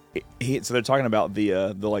 so they're talking about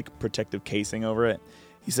the like protective casing over it.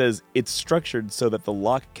 He says it's structured so that the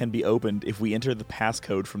lock can be opened if we enter the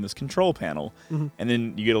passcode from this control panel, and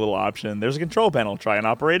then you get a little option. There's a control panel. Try and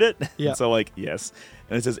operate it. Yeah. And so like yes,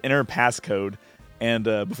 and it says enter passcode. And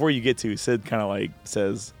before you get to, Sid kind of like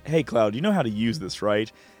says, "Hey Cloud, you know how to use this,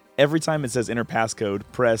 right? Every time it says enter passcode,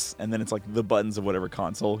 press, and then it's like the buttons of whatever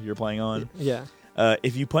console you're playing on. Yeah.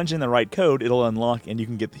 If you punch in the right code, it'll unlock and you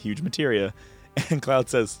can get the huge materia." And Cloud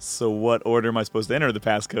says, "So what order am I supposed to enter the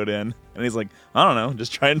passcode in?" And he's like, "I don't know,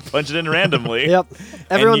 just try and punch it in randomly." Yep.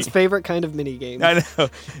 Everyone's you- favorite kind of mini game. I know.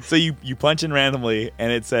 So you punch in randomly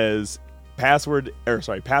and it says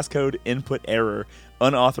passcode input error,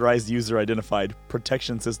 unauthorized user identified,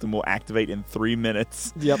 protection system will activate in 3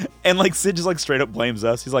 minutes. Yep. And like Sid just like straight up blames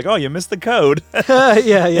us. He's like, "Oh, you missed the code."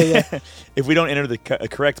 yeah. If we don't enter the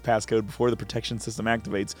correct passcode before the protection system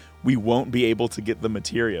activates, we won't be able to get the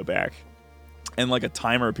materia back. And like a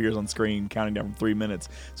timer appears on screen counting down from 3 minutes.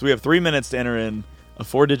 So we have 3 minutes to enter in a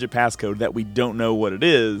 4-digit passcode that we don't know what it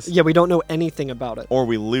is, Yeah, we don't know anything about it. or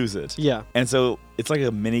we lose it. Yeah. And so it's like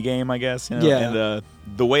a mini game, I guess. You know? Yeah. And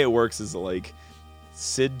the way it works is like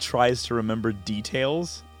Sid tries to remember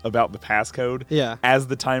details about the passcode Yeah. as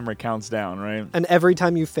the timer counts down, right? And every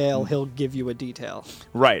time you fail, he'll give you a detail.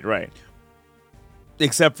 Right.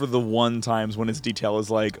 Except for the one times when his detail is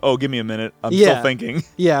like, "Oh, give me a minute, I'm Yeah. still thinking."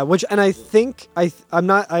 Yeah, which, and I think I'm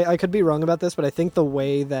not. I could be wrong about this, but I think the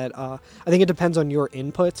way that I think it depends on your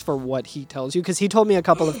inputs for what he tells you, because he told me a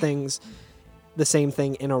couple of things, the same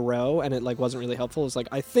thing in a row, and it like wasn't really helpful. It's like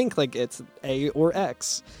I think like it's A or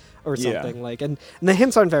X or Yeah. something like, and the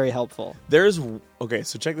hints aren't very helpful. Okay,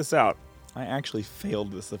 so check this out. I actually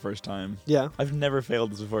failed this the first time. Yeah, I've never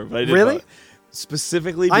failed this before, but I did. Really?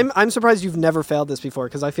 Specifically, I'm surprised you've never failed this before,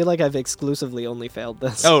 because I feel like I've exclusively only failed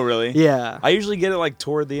this. Oh, really? Yeah. I usually get it like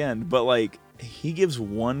toward the end, but like he gives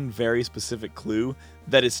one very specific clue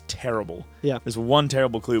that is terrible. Yeah. There's one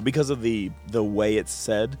terrible clue because of the way it's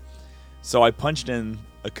said. So I punched in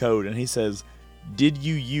a code and he says, "Did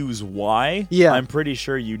you use Y?" Yeah. I'm pretty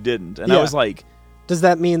sure you didn't. And I Yeah. was like, Does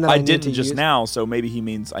that mean that I need didn't to just use... now, so maybe he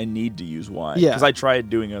means I need to use Y. Yeah. Because I tried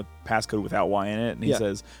doing a passcode without Y in it, and he Yeah.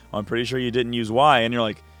 says, "I'm pretty sure you didn't use Y." And you're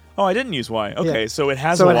like, "Oh, I didn't use Y." Okay, Yeah. so it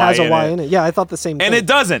has So a it Y has a in Y it. in it. Yeah, I thought the same thing. And it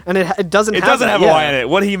doesn't. And it doesn't. It have doesn't that, have a yeah. Y in it.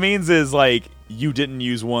 What he means is like you didn't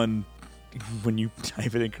use one when you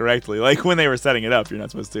type it incorrectly. Like when they were setting it up, you're not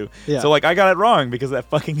supposed to. Yeah. So like I got it wrong because that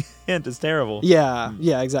fucking hint is terrible. Yeah,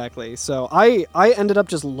 yeah, exactly. So I ended up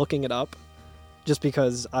just looking it up, just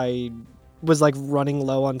because I was like running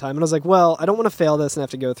low on time, and I was like, well, I don't want to fail this and have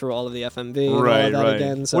to go through all of the FMV and all Right, of that right.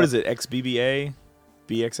 again. So What is it? XBBA?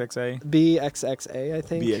 BXXA? BXXA, I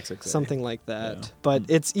think. BXXA. Something like that. Yeah. But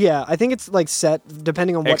it's I think it's like set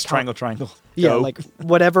depending on what X triangle triangle. Yeah, Go. like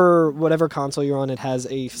whatever console you're on, it has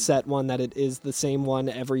a set one that it is the same one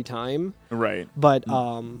every time. Right. But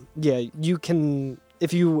yeah, you can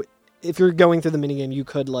if you're going through the minigame, you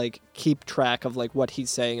could like keep track of like what he's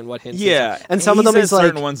saying and what hints. he's Yeah. saying. And some of he them says he's like,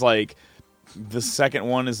 certain ones like the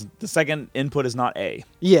second input is not A.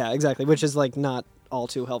 yeah, exactly, which is like not all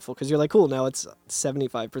too helpful, because you're like, cool, now it's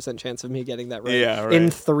 75% chance of me getting that right, Yeah, right. in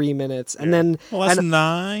 3 minutes, and then Well, that's and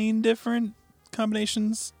 9 different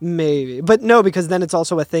combinations. maybe, but no, because then it's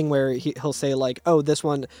also a thing where he'll say like, oh, this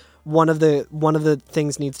one of the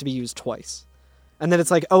things needs to be used twice, and then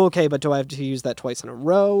it's like, oh, okay, but do I have to use that twice in a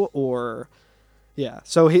row, or yeah?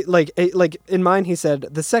 So he like in mine, he said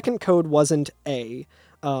the second code wasn't A.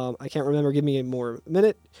 I can't remember. Give me a more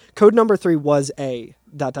minute. Code number 3 was A. ...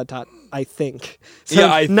 I think. So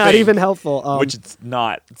Yeah, I not think, even helpful. which it's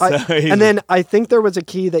not. So and then I think there was a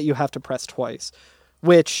key that you have to press twice,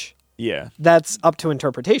 which yeah. that's up to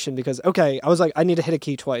interpretation, because okay, I was like, I need to hit a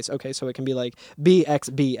key twice. Okay, so it can be like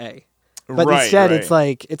BXBA. But Right, instead, right. it's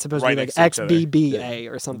like it's supposed Right to be next like to each other. XBBA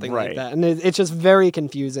or something like Right. that, and it's just very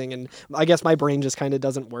confusing. And I guess my brain just kind of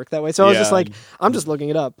doesn't work that way. So I was just Yeah. like, I'm just looking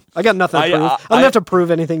it up. I got nothing to prove. I don't I- have to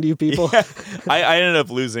prove anything to you people. I ended up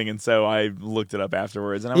losing, and so I looked it up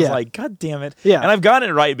afterwards, and I was Yeah. like, God damn it. Yeah. And I've gotten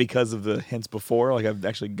it right because of the hints before. Like, I've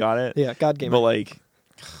actually got it. Yeah, God gamer. But, like,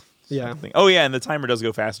 Yeah, oh, yeah, and the timer does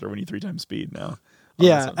go faster when you 3 times speed now.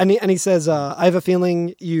 yeah, Awesome. and he says, I have a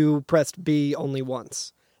feeling you pressed B only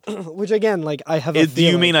once, which again, like I have. Do you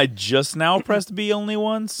feeling- mean I just now pressed B only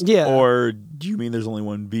once? Yeah. Or do you mean there's only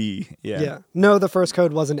one B? Yeah. Yeah. No, the first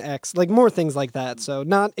code wasn't X. Like more things like that. So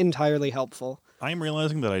not entirely helpful. I'm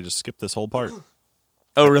realizing that I just skipped this whole part.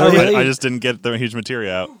 Oh, really? really? I just didn't get the huge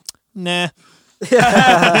materia out. Nah.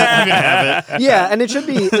 I'm gonna have it. Yeah, and it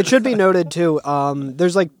should be noted too.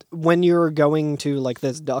 There's like when you're going to like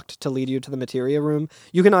this duct to lead you to the materia room,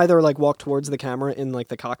 you can either like walk towards the camera in like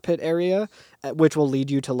the cockpit area, which will lead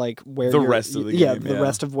you to like where The you're- rest of the yeah, game, the yeah.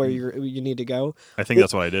 rest of where you need to go. I think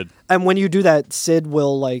that's what I did. And when you do that, Sid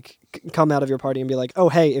will like come out of your party and be like, "Oh,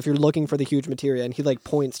 hey, if you're looking for the huge materia," and he like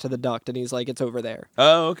points to the duct and he's like, "It's over there."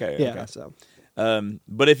 Oh, okay. Yeah. Okay. So,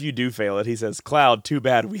 But if you do fail it, he says, Cloud, too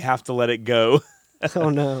bad. We have to let it go. oh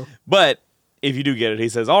no. But if you do get it, he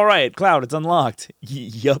says, all right, Cloud, it's unlocked.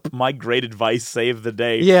 Yup, my great advice saved the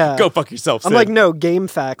day. Yeah. Go fuck yourself, I'm Sid. like, no, game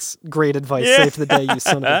facts, great advice, Yeah. save the day, you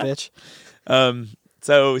son of a bitch.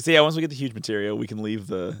 So yeah, once we get the huge material, we can leave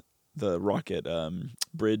the rocket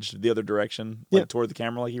bridge the other direction, like Yeah. toward the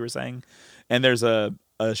camera, like you were saying. And there's a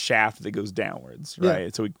shaft that goes downwards, Yeah.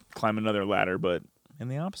 right? So we climb another ladder, but in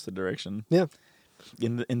the opposite direction. Yeah.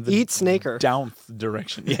 In the Eat Snaker. down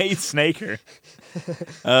direction. Yeah, eat Snaker.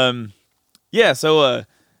 Yeah, so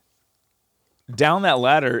down that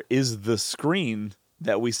ladder is the screen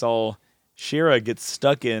that we saw Shira get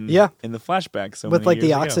stuck in Yeah. in the flashback so With many like the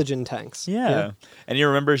years ago. oxygen tanks. Yeah. And you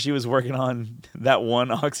remember she was working on that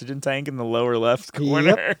one oxygen tank in the lower left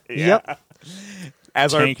corner? Yep. Yeah.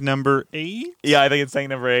 As Tank number 8? yeah, I think it's tank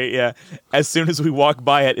number 8. Yeah. As soon as we walk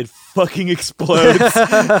by it, it fucking explodes.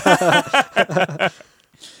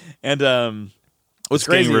 And what's It's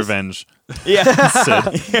getting crazy is- revenge. yeah.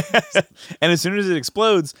 Sid. And as soon as it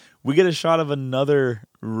explodes, we get a shot of another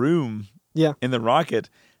room Yeah. In the rocket,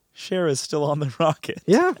 Shara's still on the rocket.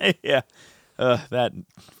 Yeah. Yeah. That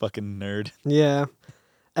fucking nerd. Yeah.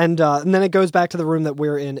 And then it goes back to the room that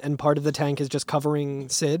we're in, and part of the tank is just covering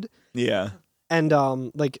Sid. Yeah. And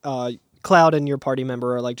Cloud and your party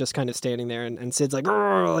member are like just kind of standing there, and Sid's like,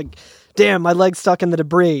 damn, my leg's stuck in the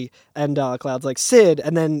debris. And Cloud's like, Sid,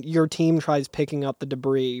 and then your team tries picking up the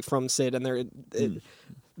debris from Sid, and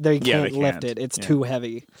they can't lift it. It's too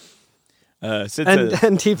heavy. Sid And says,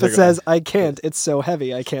 Tifa says, I can't. It's so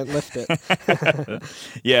heavy. I can't lift it.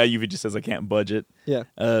 yeah, Yuffie just says, I can't budge it. Yeah.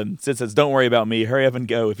 Sid says, don't worry about me. Hurry up and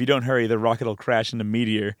go. If you don't hurry, the rocket will crash into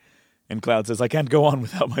meteor. And Cloud says, I can't go on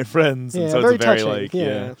without my friends. And Yeah, so very it's very touching. like,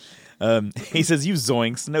 Yeah. He says, you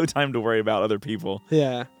zoinks. No time to worry about other people.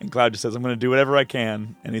 Yeah. And Cloud just says, I'm going to do whatever I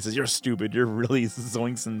can. And he says, you're stupid. You're really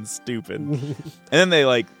zoinks and stupid. And then they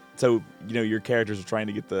like, so, your characters are trying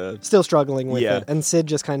to get the... Still struggling with Yeah. it. And Sid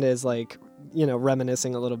just kind of is like,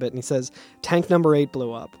 reminiscing a little bit. And he says, tank number 8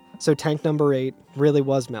 blew up. So tank number 8 really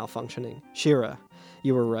was malfunctioning. Shira,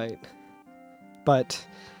 you were right. But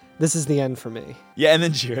this is the end for me. Yeah, and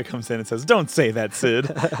then Shira comes in and says, don't say that, Sid.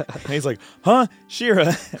 And he's like, huh,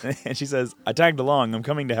 Shira? And she says, I tagged along. I'm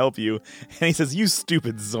coming to help you. And he says, you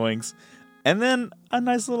stupid zoinks. And then a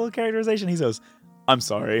nice little characterization. He says, I'm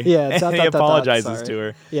sorry. Yeah, and he apologizes sorry. to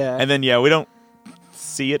her. Yeah. And then, we don't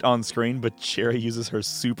see it on screen, but Shira uses her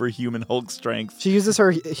superhuman Hulk strength. She uses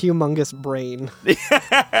her humongous brain.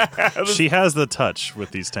 She has the touch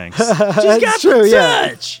with these tanks. She's got true, the yeah.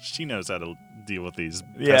 touch. She knows how to deal with these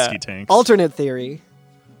Yeah. pesky tanks. Alternate theory.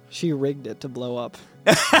 She rigged it to blow up.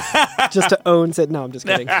 Just to own it. No, I'm just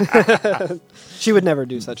kidding. She would never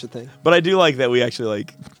do such a thing. But I do like that we actually,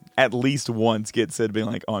 at least once get Sid being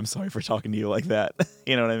like, oh, I'm sorry for talking to you like that.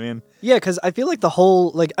 You know what I mean? Yeah, because I feel like the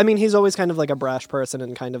whole, he's always kind of like a brash person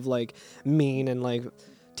and kind of like mean and like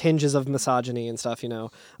tinges of misogyny and stuff,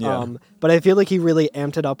 Yeah. But I feel like he really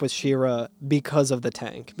amped it up with Shira because of the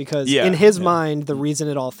tank. Because Yeah, in his yeah. mind, the reason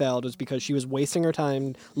it all failed was because she was wasting her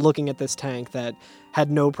time looking at this tank that had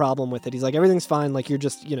no problem with it. He's like, everything's fine. Like, you're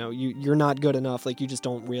just, you're not good enough. Like, you just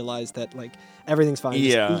don't realize that, like, everything's fine.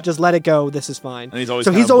 Yeah. Just let it go. This is fine. And he's always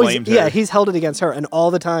so kind he's of always, blamed yeah, her. he's held it against her. And all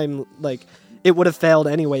the time, like, it would have failed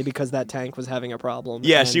anyway because that tank was having a problem.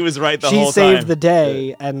 Yeah, And she was right the she whole time. saved the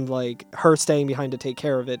day, and like her staying behind to take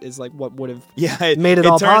care of it is like what would have Yeah, made it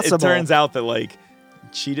all possible. It turns out that like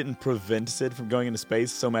she didn't prevent Sid from going into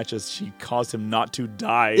space so much as she caused him not to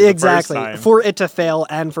die. exactly The first time. for it to fail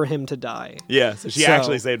and for him to die. Yeah, so she So-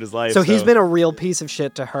 actually saved his life. So he's been a real piece of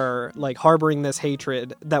shit to her, like harboring this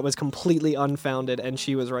hatred that was completely unfounded, and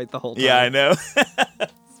she was right the whole time. Yeah, I know.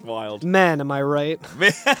 It's wild. Man, am I right?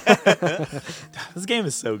 This game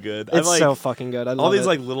is so good. It's I like so fucking good. I love all these it.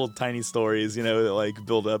 like little tiny stories, that like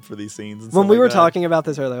build up for these scenes. And When stuff we like were that. talking about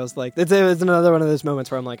this earlier, I was like, it was another one of those moments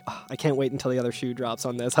where I'm like, oh, I can't wait until the other shoe drops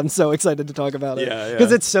on this. I'm so excited to talk about it. Yeah, yeah.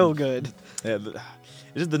 Because it's so good. Yeah, it's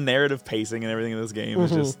just the narrative pacing and everything in this game is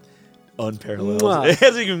just unparalleled. Mwah. It's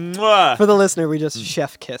like, mwah. For the listener, we just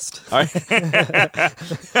chef kissed. All right.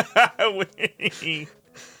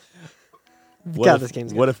 God, this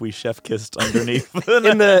game's good. What if we chef kissed underneath?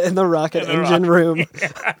 in the rocket In the engine rocket. room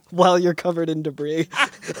while you're covered in debris.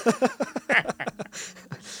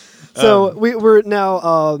 So we're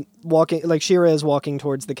now walking, like Shira is walking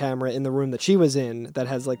towards the camera in the room that she was in that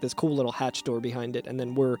has like this cool little hatch door behind it, and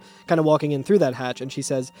then we're kind of walking in through that hatch, and she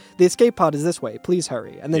says, the escape pod is this way, please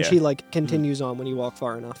hurry. And then Yeah. she like continues on when you walk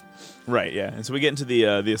far enough. Right, yeah. And so we get into the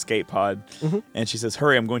escape pod, and she says,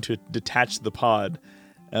 "Hurry! I'm going to detach the pod."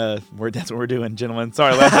 That's what we're doing, gentlemen.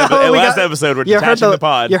 Sorry, last episode we're detaching the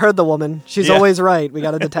pod. You heard the woman. She's Yeah. always right. We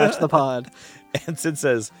got to detach the pod. And Sid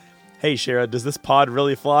says, "Hey, Shira, does this pod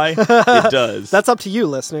really fly?" It does. That's up to you,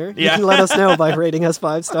 listener. You Yeah. can let us know by rating us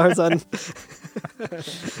 5 stars on.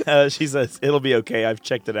 She says, "It'll be okay. I've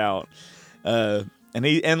checked it out."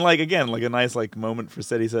 And like again, like a nice like moment for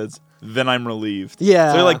Sid. He says, "Then I'm relieved."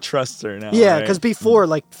 Yeah. So he like trusts her now. Yeah, right? because before,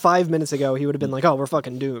 like 5 minutes ago, he would have been like, "Oh, we're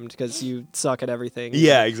fucking doomed because you suck at everything."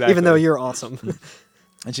 Yeah, exactly. Even though you're awesome.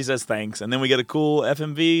 And she says thanks, and then we get a cool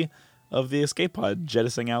FMV of the escape pod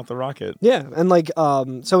jettisoning out the rocket. Yeah, and like,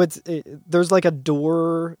 so there's like a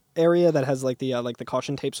door area that has like the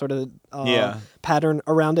caution tape sort of Yeah. pattern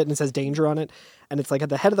around it, and it says danger on it, and it's like at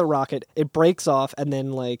the head of the rocket. It breaks off, and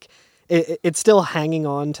then like. It's still hanging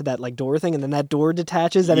on to that like door thing, and then that door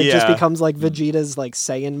detaches, and it just Yeah. becomes like Vegeta's like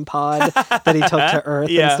Saiyan pod that he took to Earth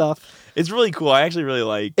and Yeah. stuff. It's really cool. I actually really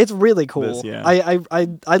like. It's really cool. This, yeah.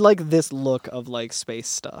 I like this look of like space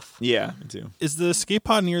stuff. Yeah, me too. Is the escape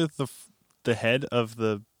pod near the head of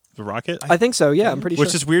the rocket? I think so. Yeah, I'm pretty Which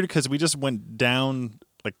sure. is weird because we just went down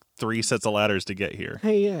like 3 sets of ladders to get here.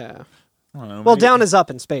 Hey, yeah. I don't know, Well, maybe- down is up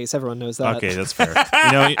in space. Everyone knows that. Okay, that's fair.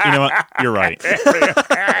 You know what? You're right.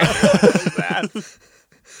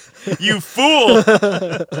 You fool.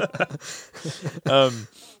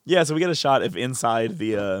 Yeah, so we get a shot of inside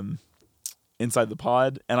the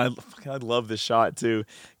pod, and I love this shot too,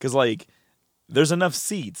 because like there's enough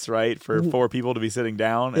seats, right, for 4 people to be sitting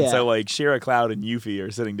down, and Yeah. so like Shira, Cloud, and Yuffie are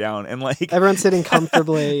sitting down, and like Everyone's sitting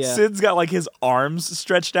comfortably. Yeah. Sid's got like his arms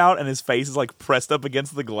stretched out and his face is like pressed up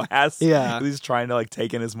against the glass. Yeah. He's trying to like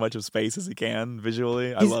take in as much of space as he can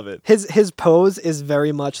visually. I love it. His pose is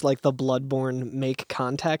very much like the Bloodborne make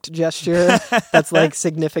contact gesture that's like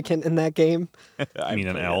significant in that game. I mean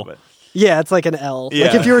an forget, L? but- Yeah, it's like an L. Like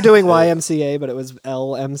Yeah. if you were doing YMCA, but it was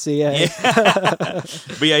LMCA.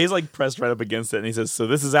 But yeah, he's like pressed right up against it, and he says, "So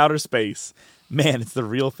this is outer space, man. It's the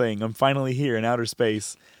real thing. I'm finally here in outer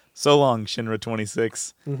space. So long, Shinra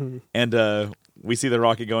 26." Mm-hmm. And we see the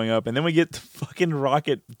rocket going up, and then we get the fucking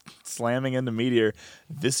rocket slamming into Meteor.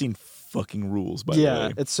 This scene fucking rules, by the Yeah,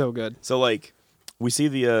 way. it's so good. So like, we see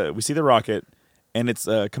the rocket, and it's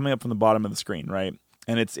coming up from the bottom of the screen, right?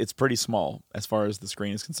 And it's pretty small as far as the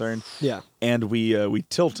screen is concerned. Yeah. And we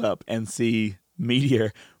tilt up and see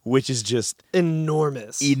Meteor, which is just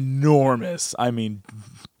Enormous. enormous. I mean,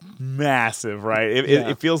 massive, right? Yeah.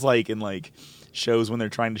 It feels like in like shows when they're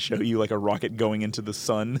trying to show you like a rocket going into the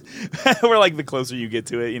sun, where like the closer you get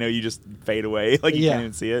to it, you just fade away, like you Yeah. can't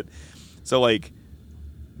even see it. So like,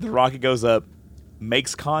 the rocket goes up,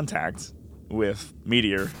 makes contact with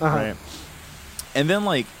Meteor, right? And then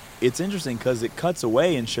like, it's interesting because it cuts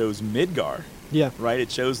away and shows Midgar, Yeah. right?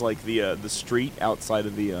 It shows like the street outside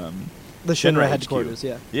of the Shinra HQ. headquarters,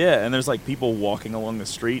 yeah. Yeah, and there's like people walking along the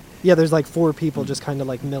street. Yeah, there's like 4 people just kind of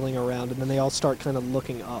like milling around, and then they all start kind of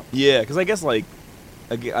looking up. Yeah, because I guess like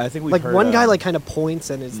I think we've Like heard, one guy like kind of points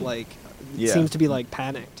and is like Yeah. seems to be like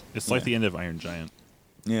panicked. It's like the end of Iron Giant.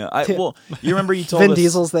 Yeah, well, you remember you told Vin us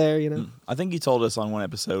Diesel's there, you know. I think you told us on one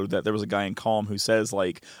episode that there was a guy in Calm who says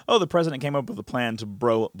like, "Oh, the president came up with a plan to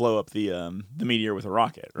blow up the meteor with a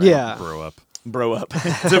rocket." Right? Yeah. Grow up. bro up,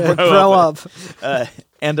 to Grow up.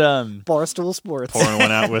 and Barstool Sports. Pouring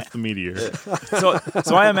one out with the meteor.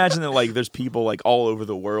 so I imagine that like there's people like all over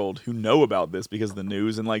the world who know about this because of the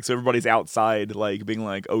news, and like so everybody's outside like being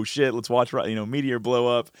like, "Oh shit, let's watch meteor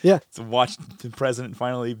blow up." Yeah. So watch the president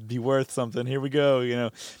finally be worth something. Here we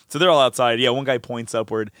go. So they're all outside. Yeah, one guy points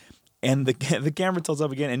upward, and the camera tilts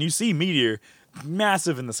up again, and you see meteor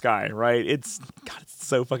massive in the sky. Right? It's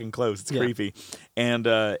so fucking close. It's Yeah. creepy, and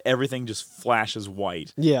everything just flashes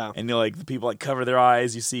white. Yeah. And the people like cover their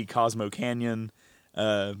eyes. You see Cosmo Canyon.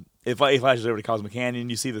 It flashes over to Cosmo Canyon.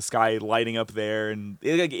 You see the sky lighting up there, and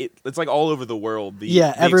it's like all over the world. The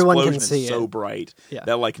everyone can explosion see is so it. bright Yeah.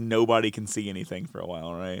 that like nobody can see anything for a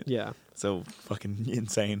while, right? Yeah. So fucking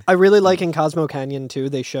insane. I really like in Cosmo Canyon too.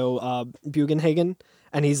 They show Bugenhagen,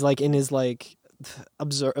 and he's like in his like what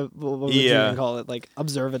would you Yeah. even call it? Like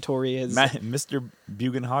observatory. His Mr.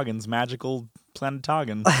 Bugenhagen's magical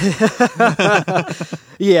planetogen.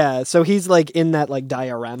 yeah. So he's like in that like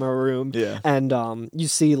diorama room. Yeah. And you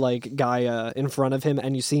see like Gaia in front of him,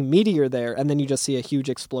 and you see Meteor there, and then you just see a huge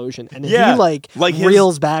explosion, and Yeah, he like his-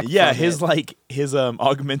 reels back. Yeah, from it. his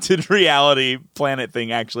augmented reality planet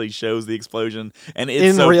thing actually shows the explosion, and it's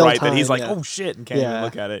In so real bright that he's time, like, yeah. "Oh shit!" and can't even Yeah.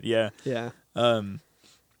 look at it. Yeah. Yeah. Um,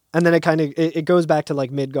 And then it kind of it goes back to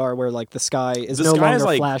like Midgar, where like the sky is The no sky longer is,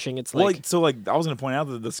 like- flashing. It's Well, like I was going to point out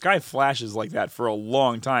that the sky flashes like that for a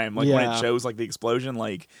long time. Like when Yeah. it shows like the explosion,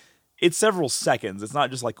 like it's several seconds. It's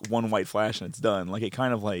not just like one white flash and it's done. Like it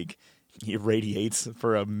kind of like irradiates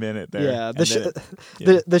for a minute there. yeah. and The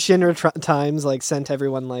then it- the Shinra Times like sent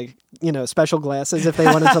everyone like special glasses if they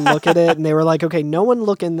wanted to look at it, and they were like, okay, no one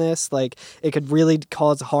look in this. Like it could really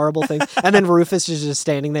cause horrible things. And then Rufus is just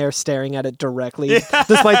standing there staring at it directly,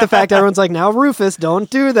 despite the fact everyone's like, now Rufus, don't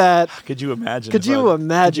do that. Could you imagine? Could if you a-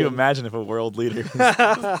 imagine? Could you imagine if a world leader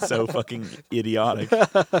was so fucking idiotic?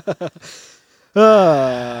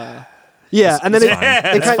 Yeah, and then It's fine.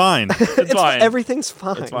 it It's kind- fine. It's fine. Everything's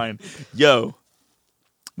fine. It's fine. Yo,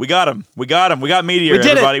 we got him. We got him. We got Meteor. We did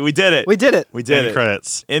it. Everybody, we did it. We did it. We did End it.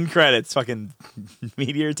 credits. In credits, fucking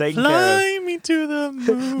Meteor taken care of. Fly me to the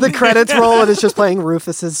moon. The credits roll, and it's just playing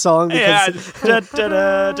Rufus's song because Yeah.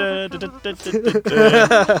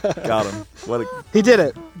 Got him. What? he did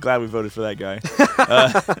it. Glad we voted for that guy.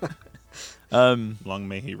 Long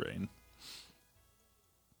may he reign.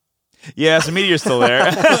 Yeah, so Meteor's still there.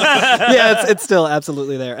 Yeah, it's still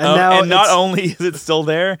absolutely there. And now and not it's- only is it still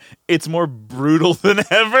there, it's more brutal than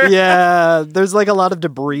ever. yeah, there's like a lot of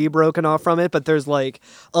debris broken off from it, but there's like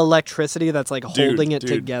electricity that's like holding it dude.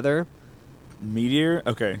 together. Meteor?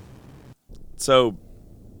 Okay. So,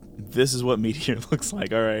 this is what meteor looks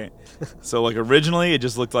like. All right. So like originally it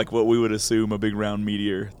just looked like what we would assume a big round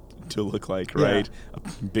meteor to look like, right? A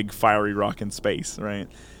big fiery rock in space, right?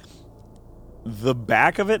 The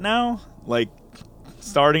back of it now, like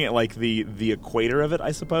starting at like the equator of it,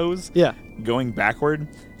 I suppose. Yeah. Going backward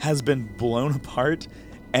has been blown apart,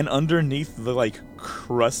 and underneath the like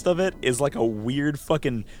crust of it is like a weird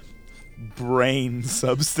fucking brain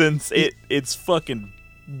substance. It's fucking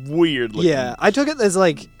weird looking. Yeah, I took it as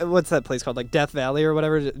like, what's that place called? Like Death Valley or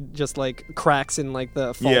whatever, just like cracks in like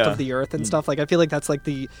the fault Yeah. of the earth and stuff. Like I feel like that's like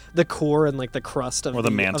the core and like the crust of Or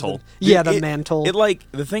the mantle. the It- mantle. It like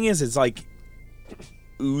the thing is, it's like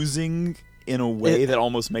oozing in a way that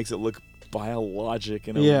almost makes it look biologic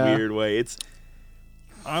in a Yeah. weird way. It's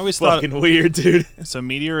I always thought fucking weird, dude. so.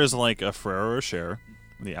 Meteor is like a Ferrero Rocher.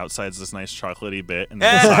 The outside's this nice chocolatey bit, and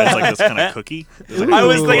the inside's like this kind of cookie. It's like, I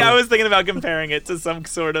was Ooh. thinking about comparing it to some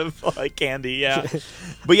sort of like candy, yeah.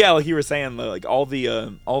 But yeah, like you were saying, like all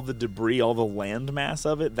the debris, all the land mass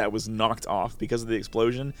of it that was knocked off because of the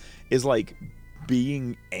explosion is like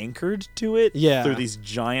being anchored to it Yeah. through these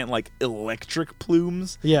giant like electric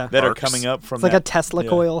plumes Yeah. that are Arcs. coming up from It's like that, a Tesla yeah.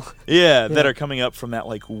 coil. Yeah, that Yeah. are coming up from that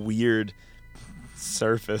like weird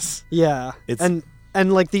surface. Yeah. It's-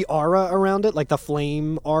 And like the aura around it, like the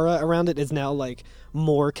flame aura around it is now like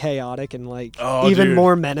more chaotic and like Oh, even dude.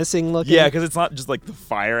 more menacing looking. Yeah, because it's not just like the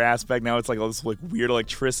fire aspect. Now it's like all this like weird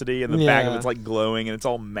electricity, and the back of Yeah. it's like glowing, and it's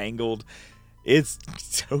all mangled. It's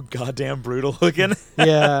so goddamn brutal looking.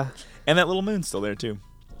 Yeah. And that little moon's still there too.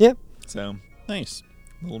 Yeah. So nice.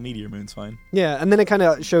 little meteor moon's fine. Yeah, and then it kind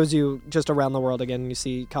of shows you just around the world again. You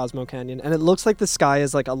see Cosmo Canyon, and it looks like the sky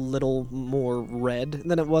is like a little more red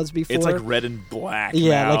than it was before. It's like red and black.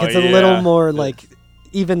 yeah, now. like it's a Yeah. little more like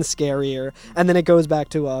even scarier. And then it goes back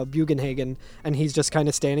to Bugenhagen, and he's just kind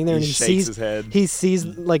of standing there, He and he shakes sees his head. he sees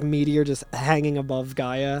like meteor just hanging above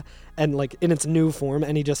Gaia, and like in its new form,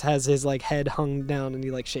 and he just has his like head hung down, and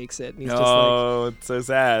he like shakes it, and he's just like, Oh, it's so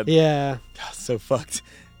sad. yeah, God, so fucked.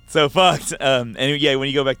 So fucked. And yeah, when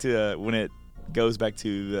you go back to when it goes back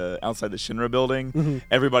to the outside the Shinra building,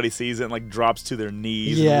 everybody sees it and like drops to their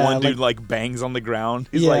knees. Yeah, and one dude like bangs on the ground.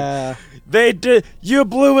 He's yeah. like, "They did. You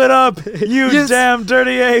blew it up. You Yes. damn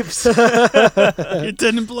dirty apes." You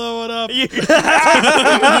didn't blow it up. You did.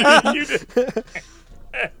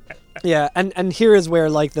 Yeah, and here is where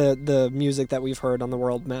like the music that we've heard on the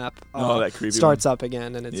world map That creepy starts up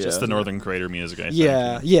again, and it's Yeah. just The Northern Crater music, I think.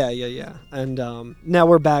 yeah. And now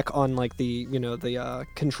we're back on like the the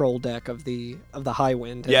control deck of the High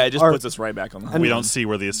Wind. Yeah, and it just our- puts us right back on the. And We High don't see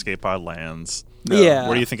where the escape pod lands. No. Yeah.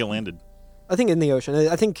 Where do you think it landed? I think in the ocean.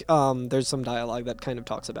 I think there's some dialogue that kind of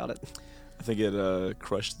talks about it. I think it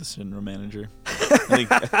crushed the Shinra manager. I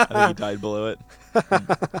think he died below it.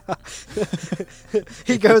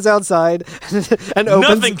 He goes outside and opens.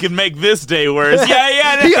 Nothing can make this day worse.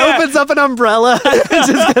 Yeah. He opens up an umbrella and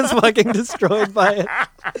just gets fucking destroyed by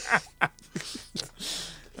it.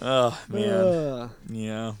 Oh man.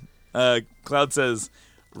 Yeah. Cloud says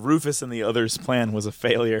Rufus and the others' plan was a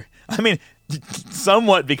failure. I mean,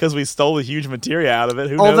 somewhat because we stole the huge materia out of it.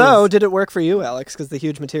 Who Although, knows? did it work for you, Alex? Because the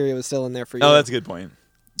huge material was still in there for you. Oh, that's a good point.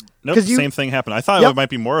 Nope, 'Cause you- same thing happened. I thought Yep. it might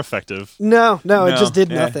be more effective. No, it just did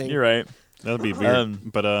yeah, nothing. You're right. That'd be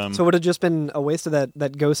weird. But So it would have just been a waste of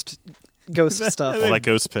that ghost stuff. all that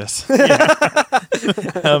ghost piss.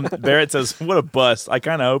 Barrett says, "What a bust! I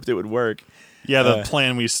kind of hoped it would work." Yeah, the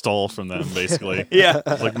plan we stole from them, basically. Yeah.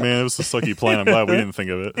 It's like, man, it was a sucky plan. I'm glad we didn't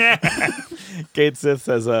think of it. Kate Sith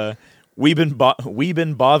says, "We've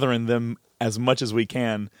been bothering them as much as we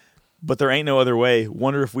can, but there ain't no other way.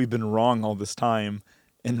 Wonder if we've been wrong all this time."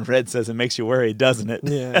 And Red says, "It makes you worry, doesn't it?"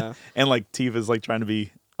 Yeah. And like Tifa's like trying to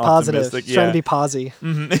be Positive. optimistic. She's trying to be posy.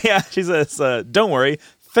 Mhm. Yeah, she says, "Don't worry,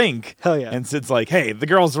 think." Hell yeah. And Sid's like, "Hey, the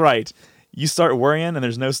girl's right. You start worrying, and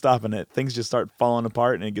there's no stopping it. Things just start falling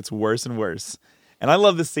apart, and it gets worse and worse." And I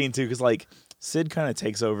love this scene too, because like Sid kind of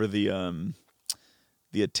takes over the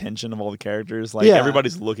attention of all the characters. Like Yeah.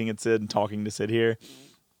 everybody's looking at Sid and talking to Sid here.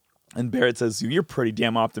 And Barrett says, "You're pretty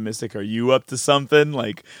damn optimistic. Are you up to something?"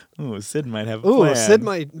 Like, "Oh, Sid might have a Ooh, plan." Sid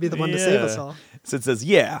might be the one to save us Yeah. all. Sid says,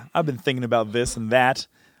 "Yeah, I've been thinking about this and that.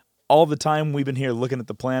 All the time we've been here looking at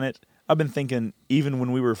the planet, I've been thinking even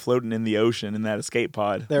when we were floating in the ocean in that escape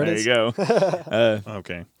pod." There it is. you go.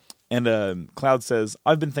 Okay. And Cloud says,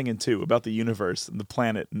 "I've been thinking too about the universe and the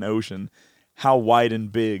planet and ocean, how wide and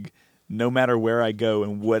big. No matter where I go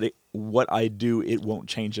and what I do, it won't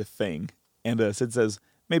change a thing." And Sid says,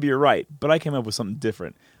 "Maybe you're right, but I came up with something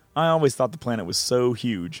different. I always thought the planet was so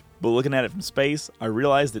huge, but looking at it from space, I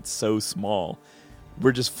realized it's so small.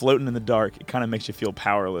 We're just floating in the dark. It kind of makes you feel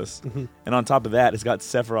powerless. And on top of that, it's got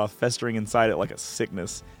Sephiroth festering inside it like a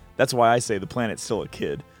sickness. That's why I say the planet's still a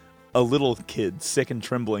kid. A little kid, sick and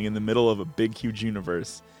trembling in the middle of a big, huge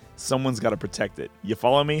universe. Someone's got to protect it. You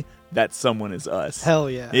follow me? That someone is us. Hell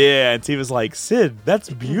yeah. Yeah, and Tifa's like, Sid,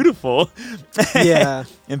 that's beautiful. Yeah.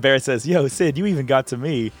 And Barrett says, yo, Sid, you even got to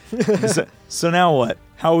me. So now what?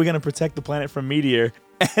 How are we going to protect the planet from Meteor?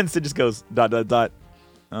 And Sid just goes, ...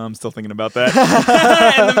 I'm still thinking about that.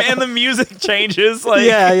 and the music changes. Like,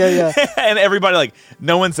 Yeah. And everybody, like,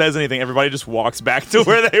 no one says anything. Everybody just walks back to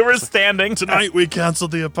where they were standing. Tonight we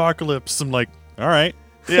canceled the apocalypse. I'm like, all right.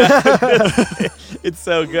 Yeah, it's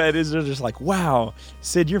so good. It's just like, wow,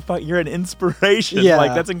 Sid, you're an inspiration. Yeah.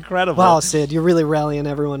 Like, that's incredible. Wow, Sid, you're really rallying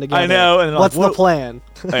everyone together. I know. And what's like, the plan?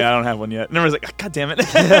 Hey, I don't have one yet. And everyone's like, God damn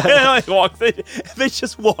it. And like, they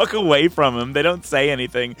just walk away from him. They don't say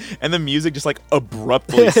anything. And the music just like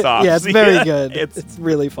abruptly stops. Yeah, it's very good. It's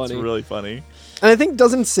really funny. It's really funny. And I think,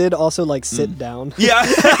 doesn't Sid also like sit down? Yeah.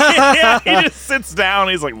 Yeah, he just sits down.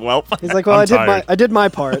 He's like, well. He's like, well, I did my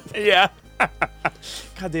part. Yeah.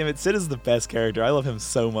 God damn it, Sid is the best character. I love him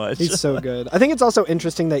so much. He's so good. I think it's also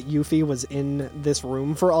interesting that Yuffie was in this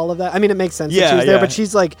room for all of that. I mean, it makes sense that Yeah, she was there, yeah. but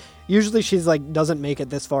she's like, usually she's like, doesn't make it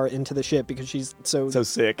this far into the ship because she's so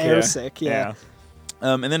sick. airsick. Yeah.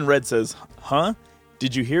 And then Red says, huh?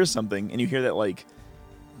 Did you hear something? And you hear that like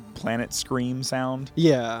planet scream sound.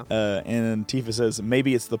 Yeah. And Tifa says,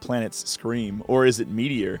 maybe it's the planet's scream, or is it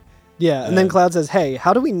Meteor? Yeah, and then Cloud says, hey,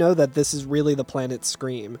 how do we know that this is really the planet's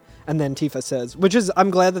scream? And then Tifa says, which is, I'm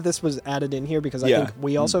glad that this was added in here because I think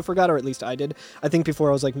we also forgot, or at least I did. I think before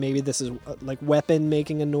I was like, maybe this is like weapon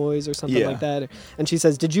making a noise or something like that. And she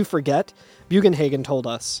says, did you forget? Bugenhagen told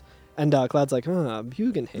us. And Cloud's like,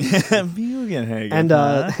 Bugenhagen.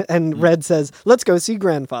 Bugenhagen. And Red says, let's go see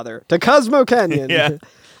Grandfather to Cosmo Canyon. Yeah.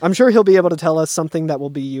 I'm sure he'll be able to tell us something that will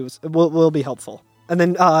be helpful. And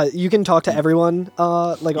then you can talk to everyone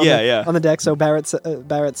on the deck. So Barrett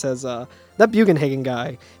says, that Bugenhagen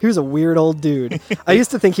guy, he was a weird old dude. I used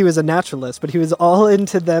to think he was a naturalist, but he was all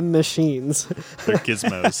into them machines. They're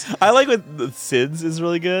gizmos. I like what the Sid's is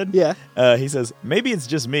really good. Yeah. He says, maybe it's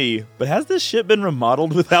just me, but has this ship been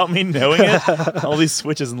remodeled without me knowing it? All these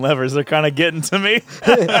switches and levers are kind of getting to me.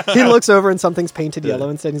 He looks over and something's painted yellow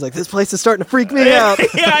instead. He's like, this place is starting to freak me out.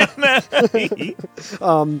 Yeah, I know.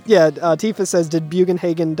 Tifa says, did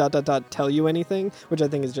Bugenhagen ... tell you anything? Which I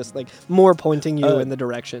think is just like more pointing you in the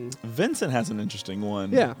direction. Vincent has an interesting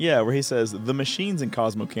one. Yeah. Yeah, where he says, the machines in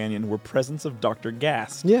Cosmo Canyon were presents of Dr.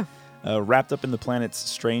 Gast. Yeah. Wrapped up in the planet's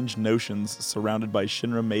strange notions, surrounded by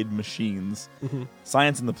Shinra-made machines. Mm-hmm.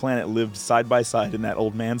 Science and the planet lived side by side in that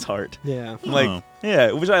old man's heart. Yeah. Like,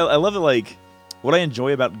 yeah, which I love it. Like, what I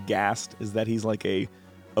enjoy about Gast is that he's like a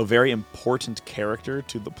very important character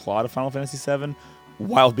to the plot of Final Fantasy VII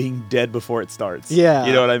while being dead before it starts. Yeah.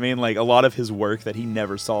 You know what I mean? Like, a lot of his work that he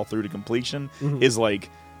never saw through to completion is like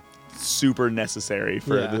super necessary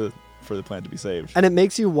for the planet to be saved. And it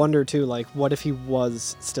makes you wonder too, like, what if he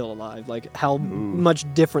was still alive? Like, how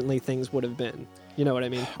much differently things would have been. You know what I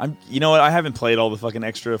mean? You know what? I haven't played all the fucking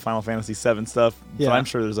extra Final Fantasy VII stuff, Yeah. but I'm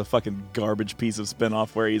sure there's a fucking garbage piece of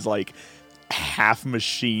spinoff where he's like half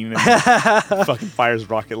machine and fucking fires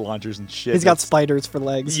rocket launchers and shit. He's got spiders for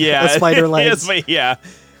legs. Yeah, Spider legs. Yeah,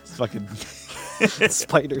 it's fucking.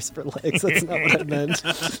 Spiders for legs. That's not what I meant.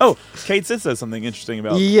 Oh, Kate Sid says something interesting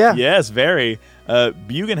about. Yeah. Yes, very.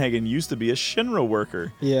 Bugenhagen used to be a Shinra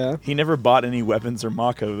worker. Yeah. He never bought any weapons or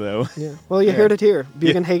Mako though. Yeah. Well, you heard it here.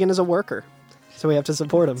 Bugenhagen is a worker, so we have to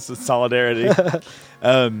support him. It's solidarity.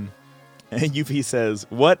 And Yuffie says,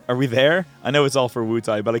 "What? Are we there? I know it's all for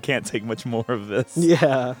Wutai, but I can't take much more of this."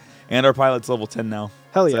 Yeah. And our pilot's level 10 now.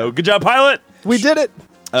 Hell yeah. So good job, pilot. We did it.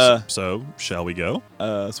 So, shall we go?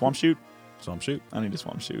 Swamp shoot. Swamp shoot. I need a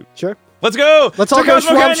swamp shoot. Sure. Let's go. Let's all to go Cosmo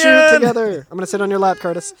swamp shoot Canyon! together. I'm gonna sit on your lap,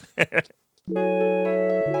 Curtis.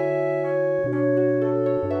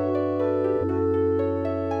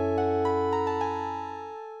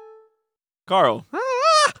 Carl.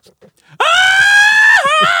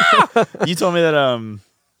 You told me that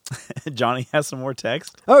Johnny has some more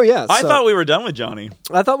text. Oh yeah. I thought we were done with Johnny.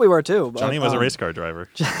 I thought we were too. But, Johnny was a race car driver.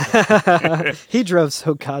 He drove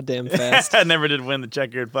so goddamn fast. I never did win the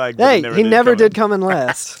checkered flag. But Hey, he never did come come in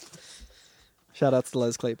last. Shout outs to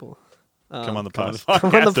Les Claypool. Come on the on the podcast.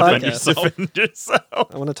 Come on the Defend podcast. yourself. Defend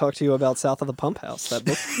yourself. I want to talk to you about South of the Pump House, that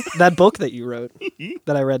book, that book that you wrote,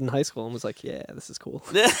 that I read in high school and was like, yeah, this is cool.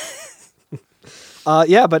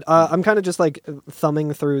 But I'm kind of just like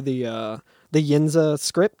thumbing through the the Yinza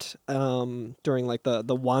script during like the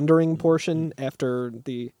wandering portion after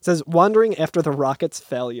it says wandering after the rocket's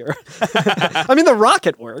failure. I mean, the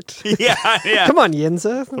rocket worked. Yeah. Come on,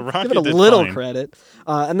 Yinza. rocket Give it a did little fine. credit.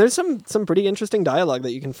 And there's some pretty interesting dialogue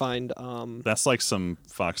that you can find. That's like some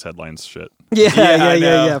Fox headlines shit. I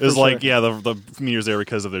know. Yeah. It was for like, sure. yeah, the meteor's there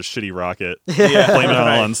because of their shitty rocket. Yeah. Blame it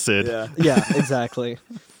Right. all on Sid. Yeah. Yeah, exactly.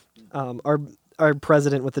 Our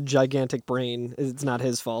president with the gigantic brain, it's not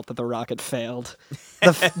his fault that the rocket failed.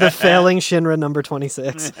 The failing Shinra number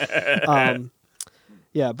 26.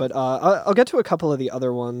 Yeah, but I'll get to a couple of the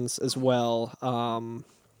other ones as well.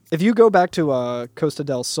 If you go back to Costa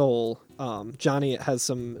del Sol, Johnny has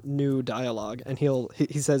some new dialogue, and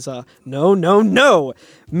he says, no,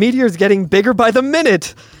 Meteor's getting bigger by the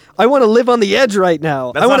minute. I want to live on the edge right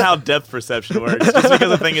now. That's not how depth perception works. Just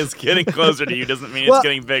because a thing is getting closer to you doesn't mean it's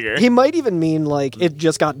getting bigger. He might even mean like it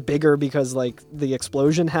just got bigger because like the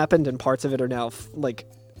explosion happened and parts of it are now like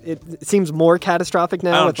it seems more catastrophic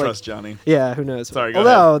now. I don't It's, like- trust Johnny. Yeah, who knows? Sorry, go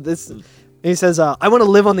Although he says, I want to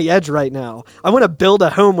live on the edge right now. I want to build a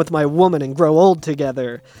home with my woman and grow old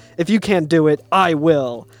together. If you can't do it, I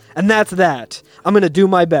will. And that's that. I'm going to do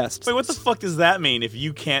my best. Wait, what the fuck does that mean? If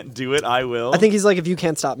you can't do it, I will? I think he's like, if you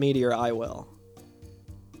can't stop Meteor, I will.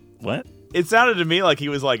 What? It sounded to me like he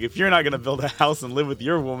was like, if you're not going to build a house and live with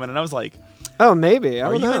your woman. And I was like, Oh, maybe. I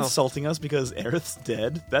are don't you know. insulting us because Aerith's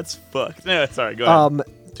dead? That's fucked. No, sorry, go ahead.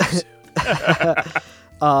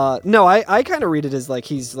 No, I kind of read it as like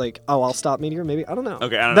he's like, oh, I'll stop Meteor. Maybe I don't know.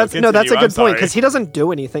 Okay, I don't That's know. that's a Continue. good I'm point sorry. because he doesn't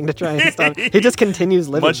do anything to try and stop. He just continues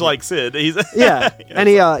living. Much like Sid. He's yeah, and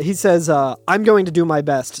he says, I'm going to do my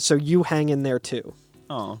best, so you hang in there too.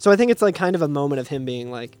 Oh. So I think it's like kind of a moment of him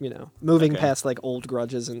being like, moving Okay. past like old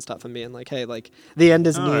grudges and stuff and being like, hey, like the end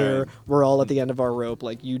is All near. right. We're all at the end of our rope.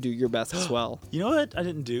 Like you do your best as well. You know what I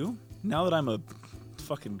didn't do? Now that I'm a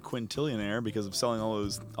fucking quintillionaire because of selling all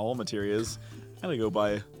those all materials, I gotta go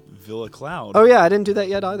buy Villa Cloud. Oh yeah, I didn't do that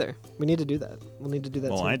yet either. We need to do that. We'll need to do that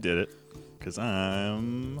Well, soon. I did it because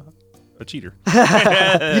I'm a cheater.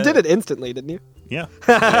 You did it instantly, didn't you? Yeah.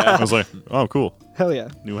 I was like, oh, cool. Hell yeah.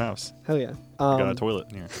 New house. Hell yeah. Got a toilet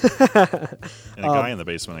in here. And a guy in the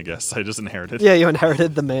basement, I guess. I just inherited. Yeah, you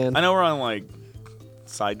inherited the man. I know we're on like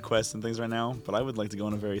side quests and things right now, but I would like to go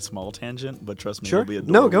on a very small tangent. But trust me, Sure. it'll be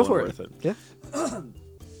adorable No, go and for worth it. Yeah.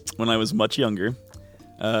 When I was much younger,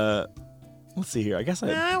 let's see here. I guess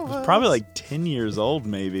I was probably like 10 years old,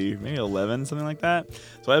 maybe 11, something like that.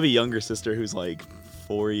 So I have a younger sister who's like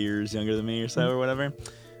 4 years younger than me or so or whatever.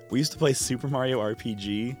 We used to play Super Mario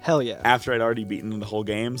RPG Hell yeah. after I'd already beaten the whole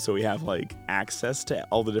game, so we have like access to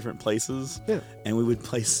all the different places. Yeah. And we would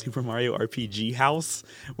play Super Mario RPG House,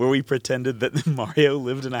 where we pretended that Mario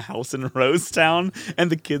lived in a house in Rose Town, and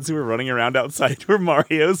the kids who were running around outside were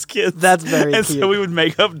Mario's kids. That's very And cute. so we would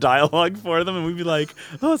make up dialogue for them, and we'd be like,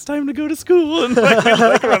 "Oh, it's time to go to school," and like, we'd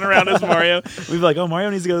like run around as Mario. We'd be like, "Oh, Mario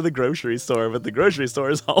needs to go to the grocery store," but the grocery store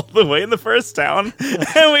is all the way in the first town,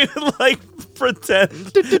 and we would like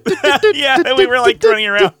pretend. Yeah, and we were like running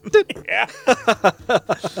around. Yeah.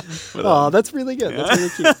 Oh, that's really good.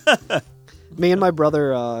 That's really cute. Me and my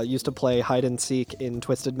brother used to play hide and seek in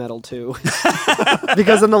Twisted Metal 2.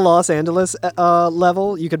 Because in the Los Angeles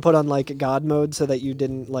level, you could put on like God mode so that you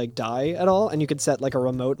didn't like die at all, and you could set like a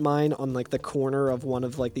remote mine on like the corner of one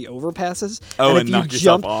of like the overpasses. Oh, if and you knock yourself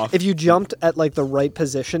jumped, off. If you jumped at like the right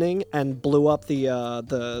positioning and blew up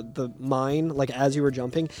the mine like as you were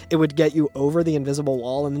jumping, it would get you over the invisible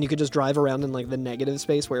wall, and then you could just drive around in like the negative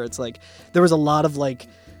space where it's like there was a lot of like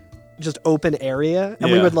just open area, and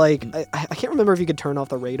we Yeah. would like I can't remember if you could turn off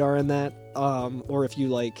the radar in that or if you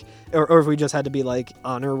like or if we just had to be like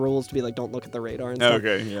honor rules to be like don't look at the radar and stuff.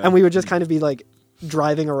 Okay, yeah. And we would just kind of be like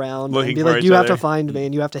driving around Looking and be for like, each you have to other. find me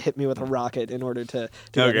and you have to hit me with a rocket in order to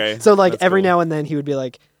do Okay, it. So like that's every cool. now and then he would be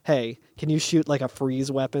like, hey, can you shoot like a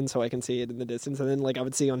freeze weapon so I can see it in the distance? And then like I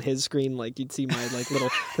would see on his screen like you'd see my like little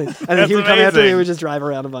thing. And then That's he would come after me amazing. and we would just drive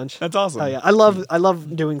around a bunch. That's awesome. Oh yeah, I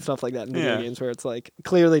love doing stuff like that in video Yeah. games where it's like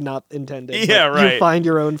clearly not intended. Yeah, but You right. find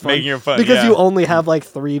your own fun Making your fun, because yeah. you only have like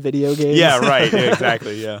 3 video games. Yeah, right. Yeah,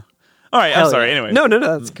 exactly. Yeah. All right. Hell I'm sorry. yeah. Anyway. No,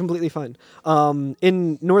 that's completely fine.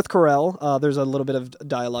 In North Corel, there's a little bit of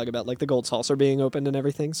dialogue about like the gold saucer being opened and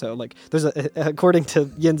everything. So like, there's according to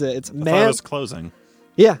Yinza, it's I thought it man. was closing.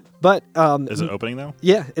 Yeah, but Is it opening now?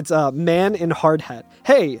 yeah, it's man in hard hat.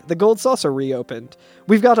 Hey, the gold saucer reopened.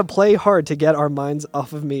 We've got to play hard to get our minds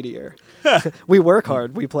off of Meteor. We work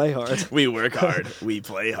hard. We play hard. We work hard. We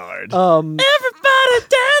play hard. Um, Everybody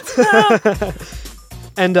dance now.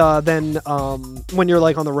 And then when you're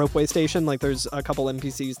like on the ropeway station, like there's a couple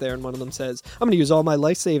NPCs there, and one of them says, "I'm going to use all my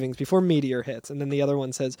life savings before meteor hits." And then the other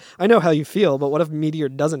one says, "I know how you feel, but what if meteor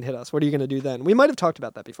doesn't hit us? What are you going to do then?" We might have talked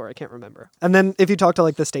about that before. I can't remember. And then if you talk to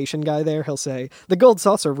like the station guy there, he'll say, "The gold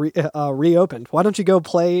saucer reopened. Why don't you go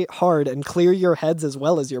play hard and clear your heads as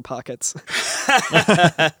well as your pockets?"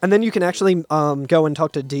 And then you can actually go and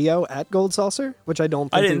talk to Dio at Gold Saucer, which I don't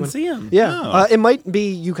think I didn't see him. Yeah, Oh. it might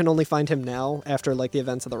be you can only find him now after like the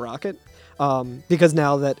events of the rocket, because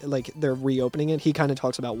now that like they're reopening it, he kind of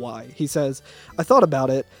talks about why. He says, "I thought about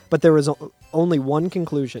it, but there was only one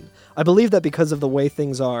conclusion. I believe that because of the way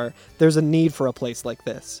things are, there's a need for a place like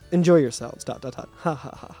this. Enjoy yourselves. ... Ha ha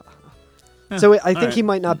ha ha." So I think he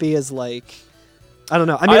might not be as like. I don't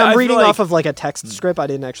know. I mean, I I'm feel reading like- off of like a text script. I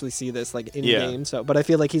didn't actually see this like in game, so but I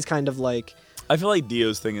feel like he's kind of like. I feel like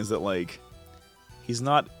Dio's thing is that like he's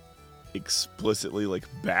not explicitly like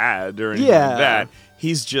bad or anything Yeah. like that.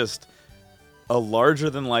 He's just a larger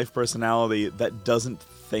than life personality that doesn't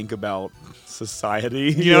think about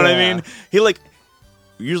society. You know what I Yeah. mean? He like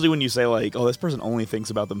usually when you say like, "Oh, this person only thinks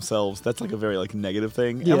about themselves," that's like a very like negative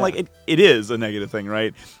thing. Yeah. And like it is a negative thing,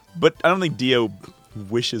 right? But I don't think Dio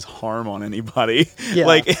wishes harm on anybody. Yeah.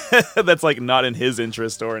 Like that's like not in his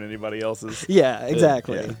interest or in anybody else's. Yeah,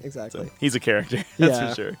 exactly, Yeah. exactly. So, he's a character, that's Yeah.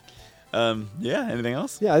 for sure. Yeah. Anything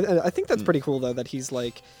else? Yeah, I think that's pretty cool though that he's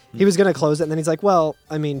like he was gonna close it and then he's like, well,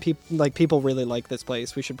 I mean, people really like this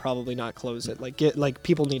place. We should probably not close it. Like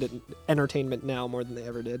people need entertainment now more than they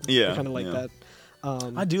ever did. Yeah, kind of like yeah.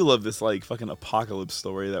 that. I do love this like fucking apocalypse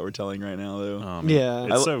story that we're telling right now, though.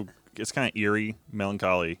 Yeah. It's kind of eerie,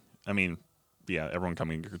 melancholy. I mean, yeah, everyone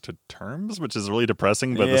coming to terms, which is really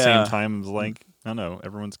depressing, but at the Yeah. same time, it's like, I don't know,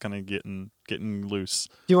 everyone's kind of getting loose.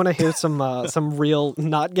 Do you want to hear some real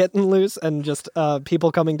not getting loose and just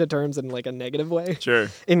people coming to terms in like a negative way? Sure.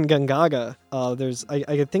 In Gungaga, there's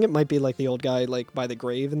I think it might be like the old guy like by the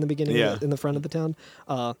grave in the beginning, Yeah. in the front of the town.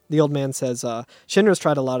 The old man says, "Shinra's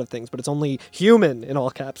tried a lot of things, but it's only human," in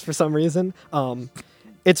all caps for some reason.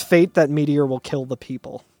 It's fate that meteor will kill the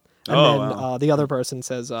people. And Oh, then wow. the other person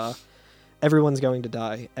says, "Everyone's going to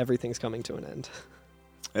die. Everything's coming to an end."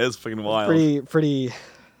 It's fucking wild. Pretty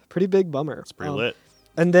big bummer. It's pretty lit.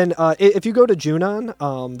 And then if you go to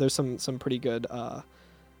Junon, there's some pretty good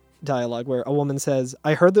dialogue where a woman says,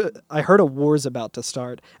 I heard a war's about to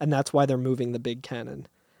start, and that's why they're moving the big cannon."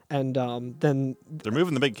 And then They're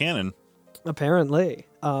moving the big cannon. apparently,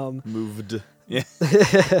 Moved. Yeah.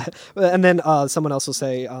 and then someone else will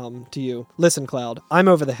say to you, "Listen, Cloud, I'm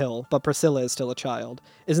over the hill, but Priscilla is still a child.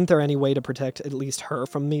 Isn't there any way to protect at least her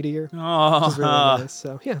from Meteor?" Which is really nice.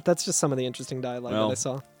 So yeah, that's just some of the interesting dialogue Well, that I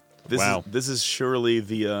saw. Wow. This is surely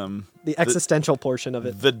the Existential portion of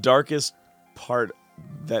it. the darkest part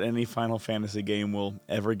that any Final Fantasy game will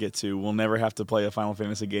ever get to. We'll never have to play a Final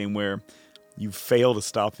Fantasy game where you fail to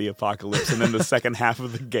stop the apocalypse, and then the second half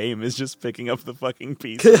of the game is just picking up the fucking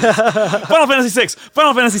pieces. Final Fantasy VI!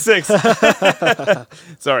 Final Fantasy VI!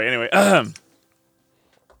 Sorry, anyway.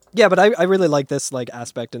 Yeah, but I really like this like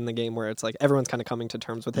aspect in the game where it's like everyone's kind of coming to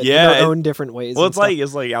terms with it Yeah, in their it- own different ways. Well, and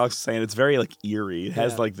it's like Alex was saying, it's very like eerie. It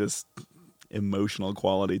has Yeah. like this emotional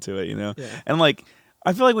quality to it, you know? Yeah. And like,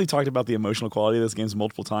 I feel like we've talked about the emotional quality of this game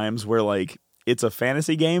multiple times where like, it's a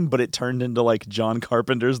fantasy game, but it turned into like John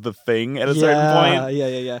Carpenter's The Thing at a certain point.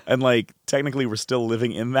 Yeah. And like, technically we're still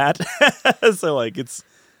living in that. So like, it's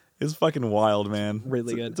fucking wild, man.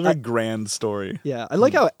 Really good. It's a very grand story. Yeah, I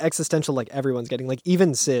like how existential like everyone's getting. Like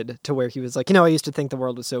even Sid, to where he was like, I used to think the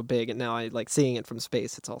world was so big, and now I like seeing it from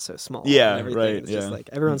space. It's all so small. Yeah, and everything. right, It's just yeah. like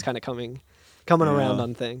everyone's kind of coming around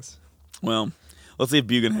on things. Well, let's see if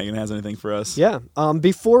Bugenhagen has anything for us. Yeah.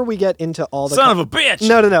 Before we get into all the Son of a bitch!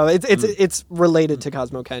 No. It's related to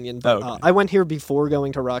Cosmo Canyon. But, Oh, okay. I went here before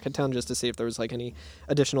going to Rocket Town just to see if there was like any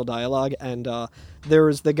additional dialogue, and there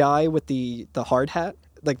was the guy with the hard hat,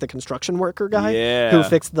 like the construction worker guy, Yeah. who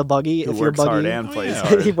fixed the buggy. Who if your works buggy, hard and plays yeah.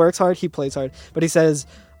 hard. he works hard, he plays hard. But he says,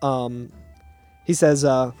 I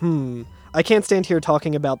can't stand here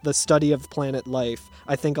talking about the study of planet life.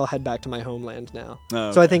 I think I'll head back to my homeland now.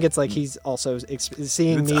 Oh, So I okay. think it's like he's also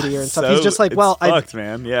seeing It's Meteor and stuff. so- He's just like, it's well, fucked,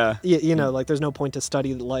 man. Yeah. like there's no point to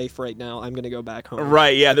study life right now. I'm going to go back home.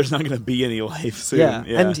 Right, yeah, there's not going to be any life soon. Yeah.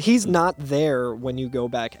 Yeah. And he's not there when you go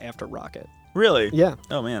back after Rocket. Really? Yeah.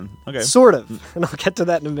 Oh, man. Okay. Sort of. And I'll get to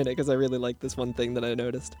that in a minute because I really like this one thing that I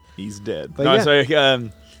noticed. He's dead. But no, yeah.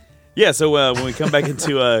 sorry. Yeah, so when we come back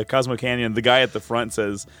into Cosmo Canyon, the guy at the front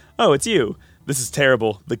says, "Oh, it's you. This is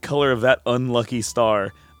terrible. The color of that unlucky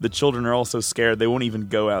star. The children are all so scared they won't even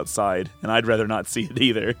go outside, and I'd rather not see it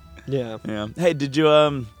either." Yeah. Yeah. Hey, did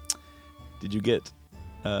you get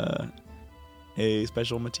a a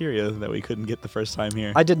special materia that we couldn't get the first time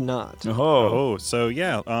here. I did not. Oh. Oh, so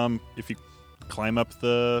yeah, if you climb up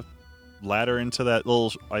the ladder into that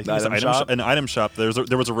little Item shop? an item shop, there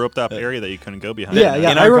was a roped up area that you couldn't go behind. Yeah, In yeah.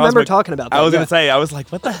 our I remember Cosmic- talking about that. I was yeah. gonna say, I was like,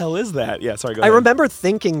 what the hell is that? Yeah, sorry, go I ahead. remember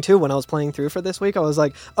thinking too when I was playing through for this week. I was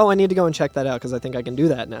like, "Oh, I need to go and check that out because I think I can do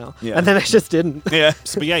that now." Yeah. And then I just didn't. Yeah.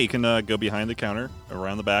 So, but yeah, you can go behind the counter,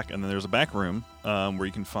 around the back, and then there's a back room where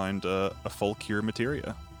you can find a full cure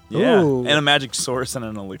materia. Yeah. Ooh. And a magic source and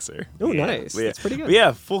an elixir. Oh, Yeah. nice. But yeah. That's pretty good. But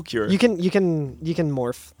yeah, full cure. You can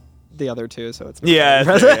morph the other two, so it's not Yeah,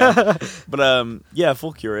 bad. that's fair, yeah. But yeah,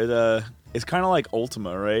 full cure. It's kind of like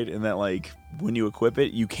Ultima, right? In that like when you equip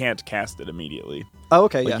it, you can't cast it immediately. Oh,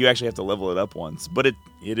 okay, Like yeah. you actually have to level it up once. But it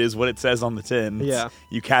is what it says on the tin. Yeah.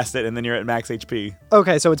 You cast it and then you're at max HP.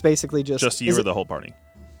 Okay, so it's basically just You is or it- the whole party.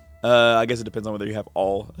 I guess it depends on whether you have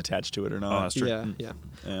all attached to it or Oh, not. that's true. Yeah, yeah.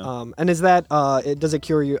 Yeah. And is that does it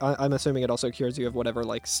cure you? I'm assuming it also cures you of whatever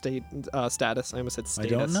like status. I almost said I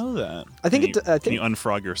status. don't know that. I think Can I you think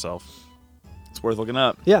unfrog yourself? It's worth looking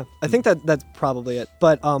up. yeah. I think that's probably it.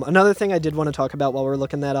 But another thing I did want to talk about while we're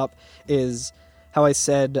looking that up is how I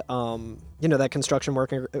said that construction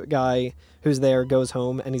worker guy who's there goes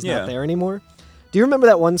home and he's Yeah. not there anymore. Do you remember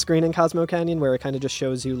that one screen in Cosmo Canyon where it kind of just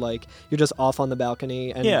shows you like you're just off on the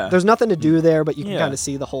balcony and Yeah. there's nothing to do there, but you can Yeah. kind of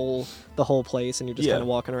see the whole place and you're just Yeah. kind of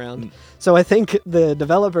walking around. So I think the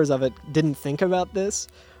developers of it didn't think about this,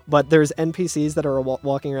 but there's NPCs that are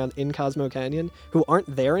walking around in Cosmo Canyon who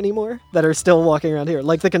aren't there anymore that are still walking around here,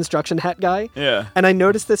 like the construction hat guy. Yeah. And I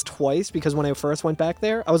noticed this twice because when I first went back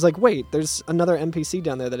there, I was like, wait, there's another NPC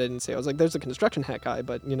down there that I didn't see. I was like, there's a construction hat guy,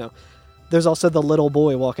 but there's also the little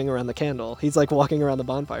boy walking around the candle. He's like walking around the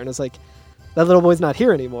bonfire, and it's like, that little boy's not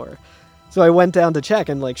here anymore. So I went down to check,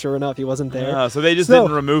 and like, sure enough, he wasn't there. So they just So-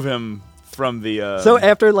 didn't remove him from the. So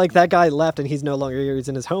after like that guy left and he's no longer here, he's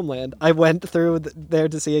in his homeland. I went through there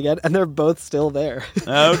to see again, and they're both still there.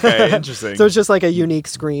 Okay, interesting. So it's just like a unique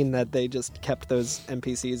screen that they just kept those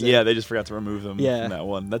NPCs in. yeah, they just forgot to remove them Yeah. from that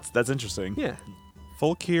one. That's interesting. Yeah.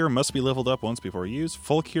 Full cure must be leveled up once before use.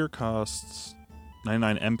 Full cure costs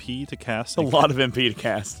 99 MP to cast. A lot of MP to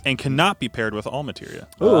cast. and cannot be paired with all materia.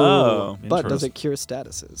 Ooh, Oh, but does interesting. it cure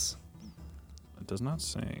statuses? It does not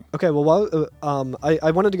say. Okay, well,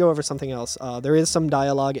 I wanted to go over something else. There is some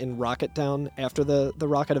dialogue in Rocket Town after the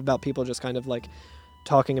rocket about people just kind of like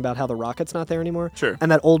talking about how the rocket's not there anymore. Sure.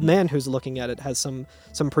 And that old man who's looking at it has some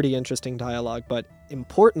pretty interesting dialogue. But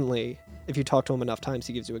importantly, if you talk to him enough times,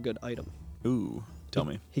 he gives you a good item. Ooh, tell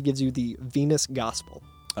me. He gives you the Venus Gospel.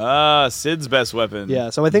 Sid's best weapon. Yeah,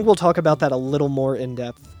 so I think we'll talk about that a little more in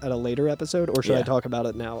depth at a later episode, or should I Yeah. talk about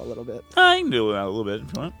it now a little bit? I can do that a little bit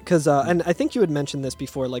if you want. Because, and I think you had mentioned this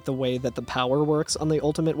before, like the way that the power works on the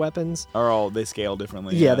ultimate weapons. They scale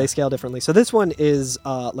differently. Yeah, they scale differently. So this one is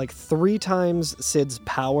like 3 times Sid's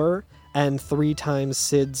power and 3 times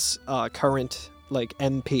Sid's current like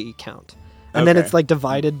MP count. And then Okay. it's like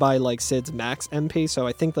divided by like Sid's max MP. So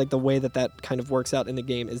I think like the way that kind of works out in the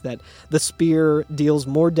game is that the spear deals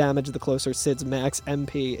more damage the closer Sid's max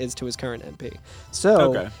MP is to his current MP.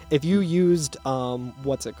 So Okay. if you used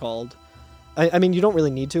what's it called? I mean, you don't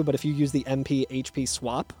really need to, but if you use the MP HP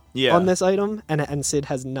swap Yeah. on this item, and Sid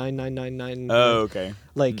has 9999, Oh, okay.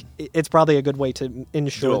 like it's probably a good way to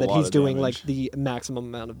ensure Do a that lot he's of doing damage. like the maximum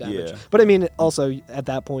amount of damage. Yeah. But I mean, also at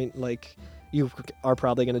that point, like you are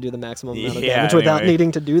probably going to do the maximum amount of Yeah, damage without anyway.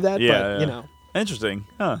 needing to do that. Yeah, but yeah. you know, Interesting.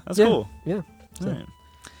 Huh, that's yeah, cool. Yeah. All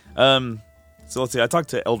right. So let's see. I talked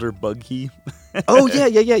to Elder Bugkey. Oh yeah.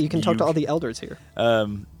 You can talk to You- all the elders here.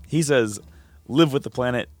 He says, live with the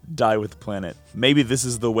planet, die with the planet. Maybe this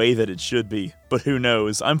is the way that it should be, but who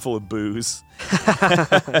knows? I'm full of booze.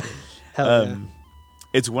 Hell yeah.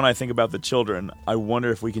 It's when I think about the children, I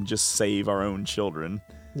wonder if we can just save our own children.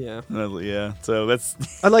 Yeah. And I was like, yeah, so that's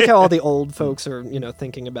I like how all the old folks are,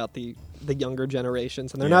 thinking about the younger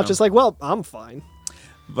generations, and they're not Yeah. just like, well, I'm fine.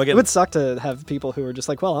 like It would suck to have people who are just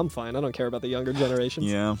like, well, I'm fine. I don't care about the younger generations.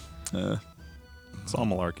 yeah. It's all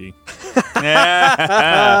malarkey.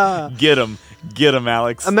 Get him,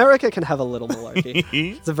 Alex. America can have a little malarkey.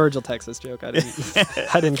 It's a Virgil, Texas joke. I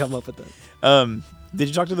didn't come up with that. Did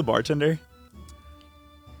you talk to the bartender?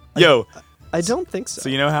 Yo, I don't think so. so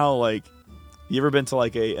you know how like you ever been to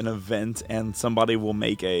like an event and somebody will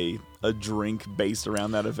make a drink based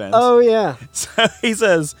around that event? Oh yeah, So he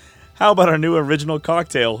says, how about our new original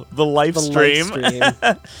cocktail, the life the stream? live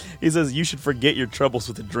stream. He says, you should forget your troubles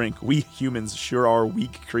with a drink. We humans sure are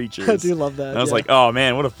weak creatures. I do love that. And I was yeah. like, oh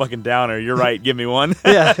man, what a fucking downer. You're right. Give me one.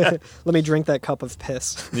 yeah. Let me drink that cup of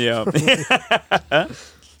piss. Yeah.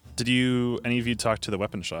 Did any of you talk to the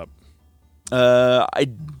weapon shop? I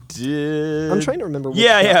did. I'm trying to remember. Which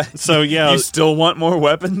Yeah. So yeah, You still want more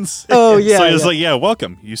weapons? Oh yeah. so it's yeah. like, yeah,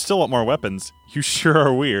 welcome. You still want more weapons? You sure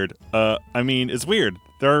are weird. I mean, it's weird.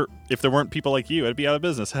 If there weren't people like you, I'd be out of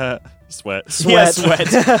business. Sweat. Yeah, Sweat.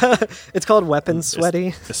 sweat. It's called Weapons Sweaty.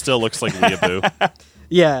 It still looks like Weeaboo.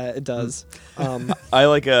 Yeah, it does. I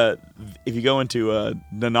like if you go into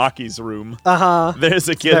Nanaki's room, there's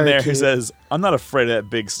a kid very there who cute. says, "I'm not afraid of that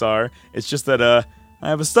big star. It's just that I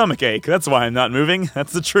have a stomach ache. That's why I'm not moving.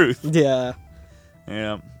 That's the truth." Yeah.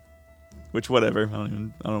 Yeah. Which whatever. I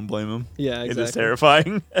don't blame him. Yeah, It is exactly.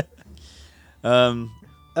 terrifying.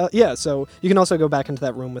 Yeah, so you can also go back into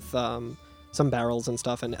that room with some barrels and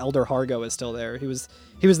stuff, and Elder Hargo is still there. He was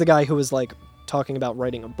the guy who was like talking about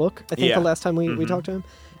writing a book, I think, Yeah. the last time we talked to him.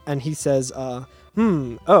 And he says,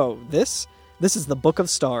 this is the Book of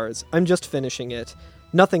Stars. I'm just finishing it.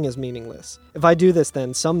 Nothing is meaningless. If I do this,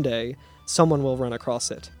 then someday someone will run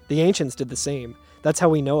across it. The ancients did the same. That's how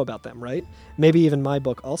we know about them, right? Maybe even my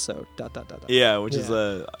book also. ... Yeah, which is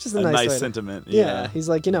Yeah. Just a a nice nice way to- sentiment. Yeah, he's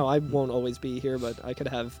like, I won't always be here, but I could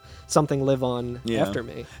have something live on Yeah. after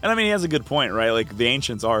me. And I mean, he has a good point, right? Like, the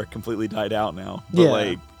ancients are completely died out now. But, Yeah.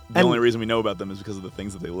 like, the And- only reason we know about them is because of the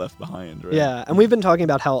things that they left behind, right? Yeah, and we've been talking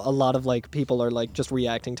about how a lot of like people are like just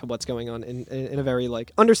reacting to what's going on in a very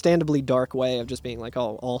like understandably dark way of just being like,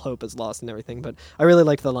 oh, all hope is lost and everything. But I really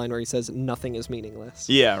like the line where he says, "Nothing is meaningless."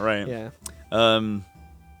 Yeah, right. Yeah.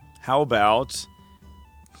 How about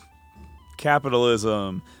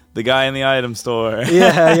capitalism? The guy in the item store.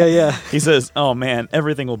 Yeah. He says, "Oh man,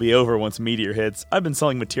 everything will be over once Meteor hits. I've been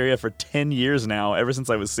selling materia for 10 years now, ever since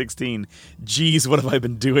I was 16. Geez, what have I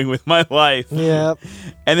been doing with my life?" Yeah.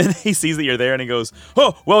 And then he sees that you're there and he goes,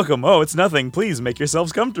 "Oh, welcome. Oh, it's nothing. Please make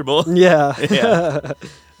yourselves comfortable." Yeah. Yeah.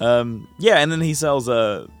 And then he sells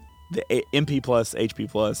the MP plus, HP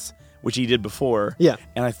plus, which he did before. Yeah.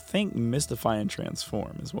 And I think Mystify and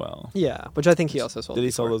Transform as well. Yeah, which I think he also sold. Did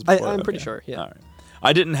he sell before. those before? I'm pretty Okay. sure. Yeah. All right.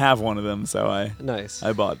 I didn't have one of them, so Nice.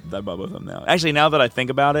 I bought both of them now. Actually, now that I think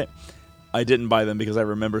about it, I didn't buy them because I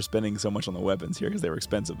remember spending so much on the weapons here because they were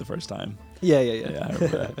expensive the first time. Yeah. Yeah, I remember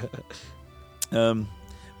that.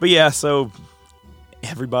 But yeah, so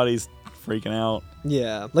everybody's freaking out.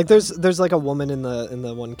 Yeah. Like there's like a woman in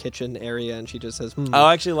the one kitchen area, and she just says,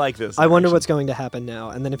 I actually like this. I wonder actually. what's going to happen now."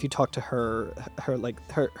 And then if you talk to her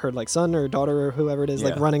son or daughter or whoever it is,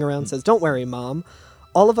 like Yeah. running around, says, "Don't worry, Mom.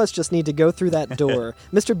 All of us just need to go through that door.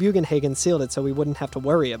 Mr. Bugenhagen sealed it so we wouldn't have to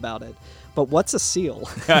worry about it. But what's a seal?"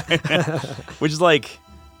 Which is like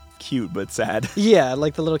cute but sad. Yeah,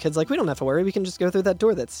 like the little kid's like, "We don't have to worry. We can just go through that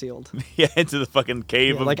door that's sealed." Yeah, into the fucking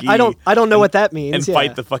cave Yeah, of like Gi I don't know what that means. and yeah.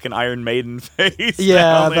 fight the fucking Iron Maiden face.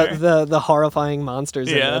 yeah, down there. the horrifying monsters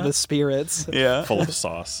in Yeah. there, the spirits. Yeah. Full of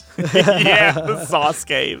sauce. Yeah, the sauce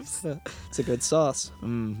caves. It's a good sauce.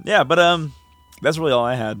 Yeah, but that's really all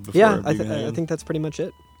I had before. Yeah, I Bugenhagen. think that's pretty much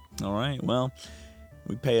it. All right. Well,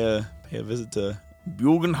 we pay a visit to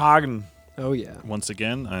Bugenhagen. Oh yeah. Once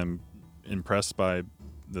again, I'm impressed by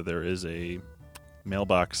that there is a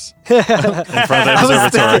mailbox I in front of the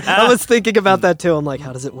observatory. I was thinking about that too. I'm like,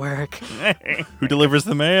 how does it work? Who delivers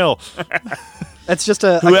the mail? It's just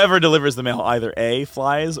a Whoever delivers the mail either A,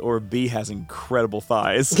 flies, or B, has incredible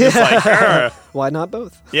thighs. It's like, "Grr." why not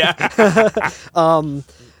both? Yeah.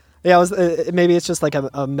 Yeah, maybe it's just like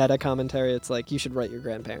a meta commentary. It's like you should write your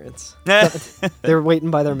grandparents. They're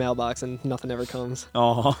waiting by their mailbox and nothing ever comes.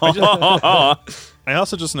 Oh. I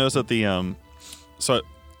also just noticed that the so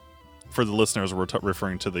for the listeners, we're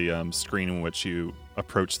referring to the screen in which you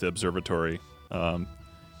approach the observatory.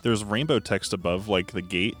 There's rainbow text above, like the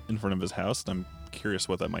gate in front of his house. And I'm curious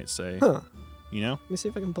what that might say. Huh. You know? Let me see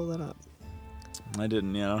if I can pull that up. I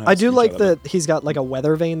didn't. Yeah, I do like that he's got like a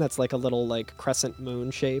weather vane that's like a little like crescent moon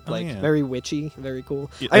shape, Oh, like yeah. very witchy, very cool.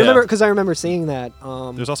 Yeah. I remember because I remember seeing that.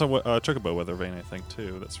 There's also a chocobo weather vane, I think,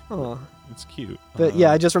 too. It's cute. But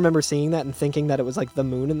yeah, I just remember seeing that and thinking that it was like the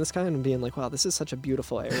moon in the sky and being like, wow, this is such a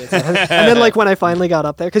beautiful area. And then like when I finally got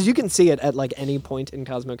up there, because you can see it at like any point in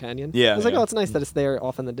Cosmo Canyon. Yeah, I was like, yeah. oh, it's nice that it's there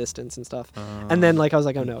off in the distance and stuff. And then like I was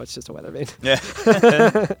like, oh no, it's just a weather vane. Yeah.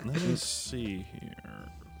 Let me see here.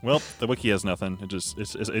 Well, the wiki has nothing.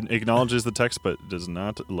 It acknowledges the text, but it is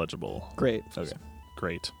not legible. Great. Okay.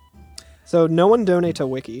 Great. So no one donate to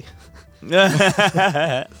Wiki.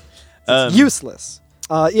 Um, It's useless.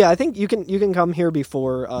 Yeah, I think you can come here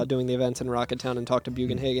before doing the events in Rocket Town and talk to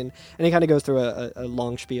Bugenhagen, and he kind of goes through a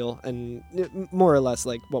long spiel and more or less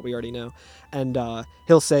like what we already know, and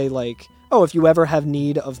he'll say like, "Oh, if you ever have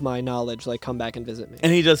need of my knowledge, like come back and visit me."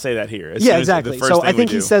 And he does say that here. As Yeah, soon as exactly. the first So thing I we think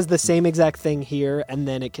he do. says the same exact thing here, and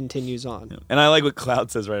then it continues on. And I like what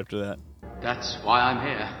Cloud says right after that. That's why I'm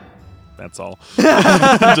here. That's all. Just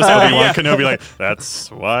Obi-Wan Kenobi like,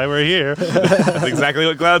 that's why we're here. That's exactly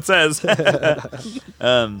what Cloud says.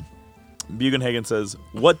 Bugenhagen says,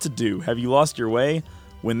 what to do? Have you lost your way?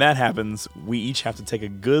 When that happens, we each have to take a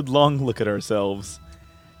good long look at ourselves.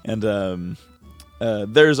 And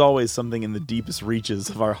there's always something in the deepest reaches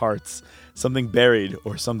of our hearts. Something buried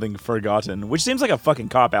or something forgotten. Which seems like a fucking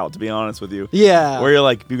cop-out, to be honest with you. Yeah. Where you're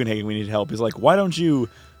like, Bugenhagen, we need help. He's like, why don't you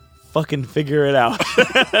fucking figure it out?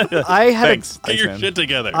 Get your man. shit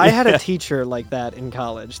together. I had a teacher like that in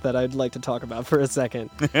college that I'd like to talk about for a second.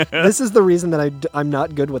 This is the reason that I'm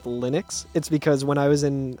not good with Linux. It's because when I was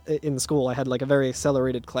in school, I had like a very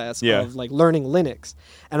accelerated class of like learning Linux.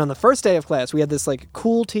 And on the first day of class, we had this like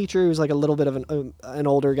cool teacher who was like a little bit of an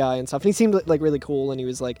older guy and stuff. And he seemed like really cool, and he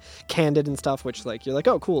was like candid and stuff, which like you're like,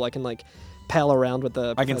 oh, cool, I can like pal around with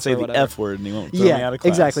the I can say the F word and he won't throw me out of class.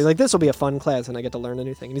 Exactly. Like, this will be a fun class and I get to learn a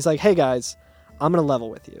new thing. And he's like, hey guys, I'm going to level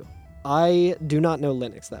with you. I do not know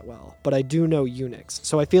Linux that well, but I do know Unix.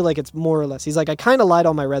 So I feel like it's more or less, he's like, I kind of lied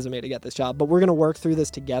on my resume to get this job, but we're going to work through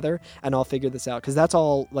this together and I'll figure this out. Because that's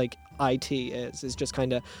all like IT is just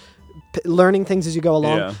kind of learning things as you go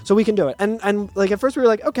along. Yeah. So we can do it. And like at first we were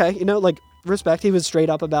like, okay, you know, like respect. He was straight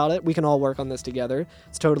up about it. We can all work on this together.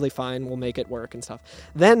 It's totally fine. We'll make it work and stuff.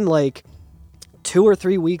 Then like 2 or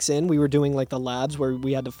 3 weeks in, we were doing like the labs where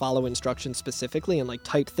we had to follow instructions specifically and like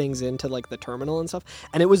type things into like the terminal and stuff.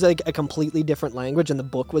 And it was like a completely different language and the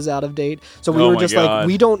book was out of date. So we were just like,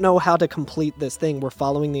 we don't know how to complete this thing. We're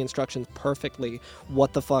following the instructions perfectly.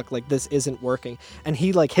 What the fuck? Like, this isn't working. And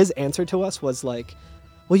he like, his answer to us was like,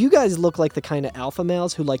 well, you guys look like the kind of alpha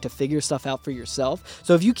males who like to figure stuff out for yourself.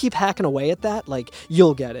 So if you keep hacking away at that, like,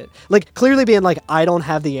 you'll get it. Like, clearly being like, I don't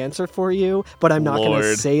have the answer for you, but I'm not going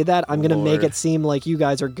to say that. I'm going to make it seem like you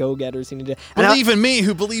guys are go-getters. And believe in me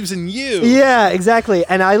who believes in you. Yeah, exactly.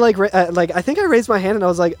 And I I think I raised my hand and I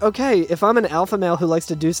was like, okay, if I'm an alpha male who likes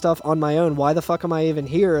to do stuff on my own, why the fuck am I even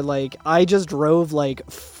here? Like, I just drove like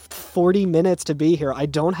 40 minutes to be here. I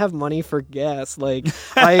don't have money for gas.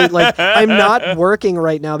 I'm not working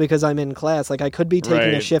right now because I'm in class. Like, I could be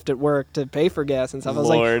taking a shift at work to pay for gas and stuff. I was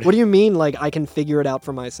like, what do you mean? Like, I can figure it out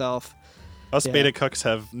for myself. Us beta cucks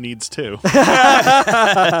have needs too.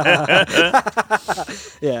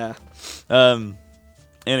 Yeah.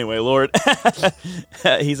 Anyway, Lord,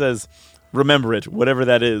 he says, remember it, whatever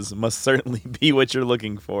that is, must certainly be what you're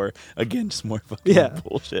looking for. Again, just more fucking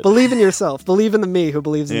bullshit. Believe in yourself. Believe in the me who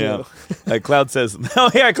believes in you. Cloud says,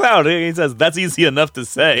 oh yeah, Cloud. He says, that's easy enough to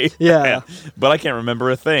say. Yeah. But I can't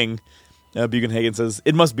remember a thing. Bugenhagen says,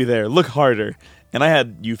 it must be there. Look harder. And I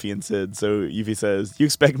had Yuffie and Sid, so Yuffie says, you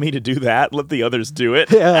expect me to do that? Let the others do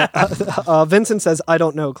it. Yeah. Vincent says, I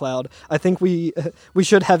don't know, Cloud. I think we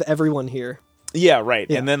should have everyone here. Yeah, right.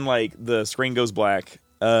 Yeah. And then, like, the screen goes black.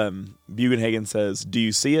 Bugenhagen says, do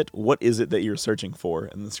you see it? What is it that you're searching for?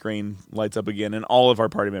 And the screen lights up again, and all of our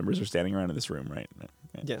party members are standing around in this room, right?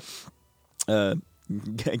 Yeah.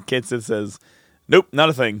 Kid Sid says, nope, not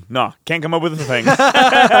a thing. Nah, can't come up with a thing.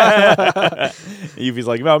 Yuffie's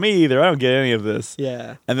like, about me either. I don't get any of this.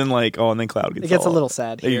 Yeah. And then, like, and then Cloud gets It gets a little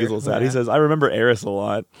sad here. He gets a little sad. He says, I remember Aerith a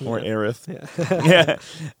lot. Or Aerith.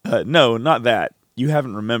 Yeah. No, not that. You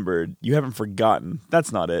haven't remembered. You haven't forgotten.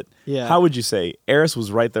 That's not it. Yeah. How would you say? Eris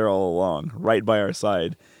was right there all along, right by our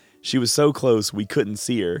side. She was so close we couldn't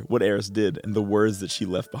see her, what Eris did, and the words that she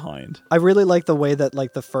left behind. I really like the way that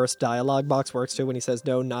like the first dialogue box works too when he says,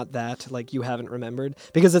 no, not that, like you haven't remembered.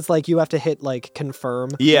 Because it's like you have to hit like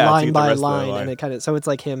confirm line by line. And it kind of, so it's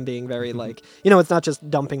like him being very like, it's not just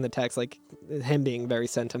dumping the text, like him being very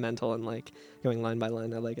sentimental and like going line by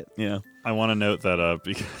line. I like it. Yeah. I want to note that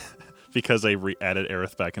because I added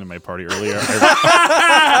Aerith back into my party earlier,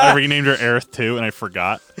 I renamed her Aerith 2 and I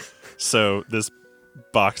forgot. So this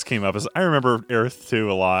box came up as I remember Aerith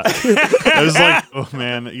 2 a lot. I was like, oh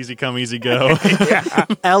man, easy come, easy go.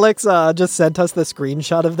 Alex just sent us the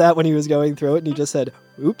screenshot of that when he was going through it and he just said,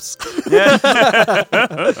 oops.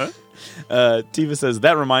 Tiva says,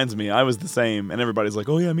 that reminds me, I was the same. And everybody's like,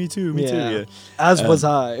 oh yeah, me too, me too. Yeah. As was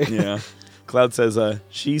I. Yeah. Cloud says,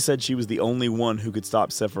 she said she was the only one who could stop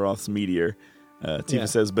Sephiroth's meteor. Tiva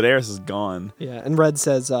says, but Aerith is gone. Yeah, and Red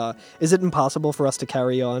says, is it impossible for us to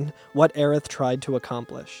carry on what Aerith tried to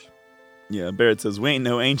accomplish? Yeah, Barrett says, we ain't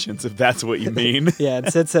no ancients if that's what you mean. Yeah,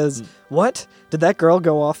 and Sid says, what? Did that girl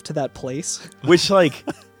go off to that place? Which, like,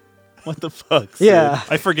 what the fuck? Sid? Yeah.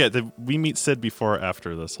 I forget. Did we meet Sid before or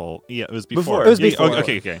after this whole... Yeah, it was before. It was before.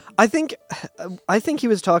 Okay. I think he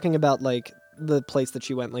was talking about, like, the place that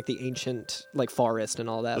she went, like the ancient like forest and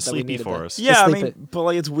all that. The that we sleepy needed to- forest. the Yeah, I sleepy- mean, but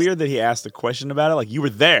like it's weird that he asked a question about it. Like you were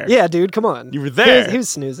there. Yeah, dude, come on. You were there. He was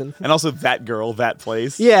snoozing. And also that girl, that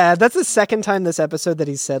place. Yeah, that's the second time this episode that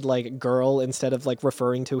he said like girl instead of like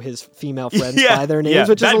referring to his female friends Yeah, by their names, yeah,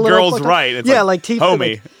 which is that a little girl's fucked up. right. It's yeah, like, Tifa, homie.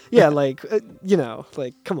 like, yeah, like you know,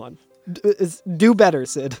 like come on, do better,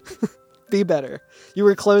 Sid. Be better. You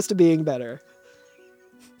were close to being better.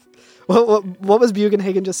 What was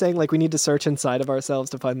Bugenhagen just saying? Like we need to search inside of ourselves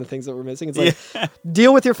to find the things that we're missing. It's like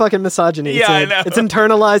deal with your fucking misogyny. Yeah, I Sid. know. It's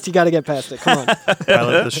internalized. You got to get past it. Come on.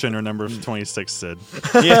 Pilot the Shinra number 26, Sid.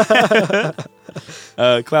 Yeah.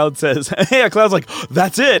 Cloud says, yeah, Cloud's like,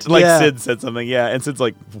 that's it. Like Yeah. Sid said something. Yeah. And Sid's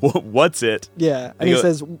like, what's it? Yeah, and you he go-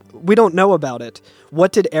 says, "We don't know about it.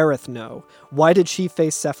 What did Aerith know? Why did she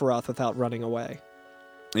face Sephiroth without running away?"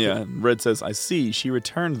 Yeah. And Red says, I see. She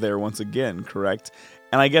returned there once again, correct?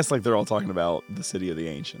 And I guess like they're all talking about the city of the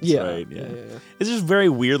ancients, Yeah, right? yeah. It's just very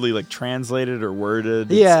weirdly like translated or worded.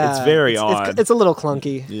 Yeah, It's very odd. It's a little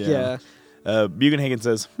clunky. Yeah. Yeah. Bugenhagen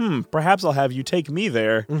says, perhaps I'll have you take me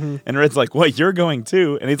there. Mm-hmm. And Red's like, what, you're going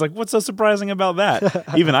too? And he's like, what's so surprising about that?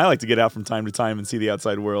 Even I like to get out from time to time and see the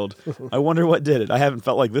outside world. I wonder what did it. I haven't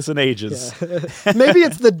felt like this in ages. Maybe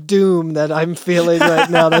it's the doom that I'm feeling right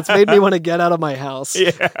now that's made me want to get out of my house.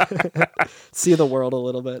 See the world a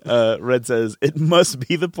little bit. Red says, it must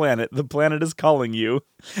be the planet. The planet is calling you.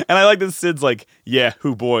 And I like that Sid's like, yeah,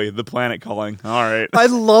 hoo boy, the planet calling. All right. I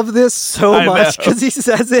love this so I much know. because he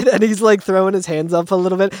says it and he's like throwing his hands up a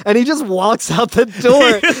little bit and he just walks out the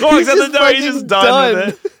door. He just walks He's out the door. He's fucking just done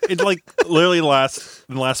with it. It's like literally in the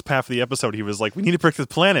last half of the episode, he was like, "We need to protect this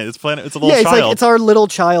planet. It's a little Yeah, it's child." like it's our little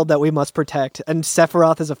child that we must protect, and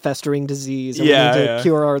Sephiroth is a festering disease, and Yeah, we need to yeah.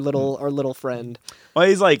 cure our little friend. Well,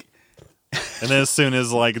 he's like, and then as soon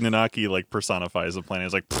as like Nanaki like personifies the planet,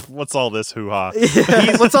 it's like, "Pfft, what's all this hoo ha?"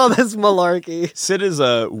 What's all this malarkey? Sid is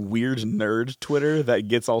a weird nerd Twitter that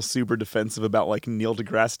gets all super defensive about like Neil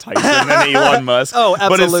deGrasse Tyson and Elon Musk. Oh, But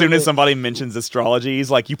as soon absolutely. as somebody mentions astrology, he's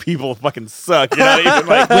like, you people fucking suck. You're not even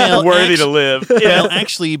like Well, worthy to live. Well,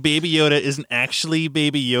 actually, Baby Yoda isn't actually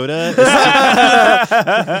Baby Yoda.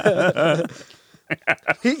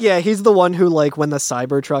 He's the one who like when the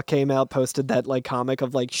Cybertruck came out, posted that like comic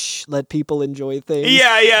of like, shh, let people enjoy things.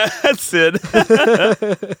 Yeah, that's Sid.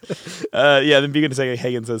 Then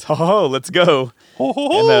Bugenhagen says, ho, let's go.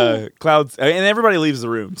 And Clouds, and everybody leaves the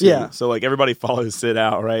room too. Yeah. So like everybody follows Sid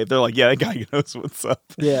out, right? They're like, yeah, that guy knows what's up.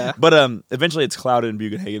 Yeah. But eventually it's Cloud and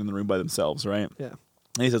Bugenhagen in the room by themselves, right? Yeah.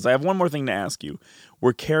 And he says, I have one more thing to ask you.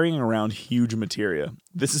 We're carrying around huge materia.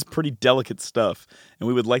 This is pretty delicate stuff, and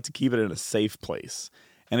we would like to keep it in a safe place.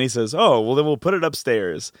 And he says, oh, well, then we'll put it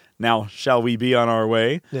upstairs. Now, shall we be on our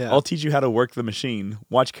way? Yeah. I'll teach you how to work the machine.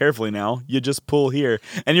 Watch carefully now. You just pull here.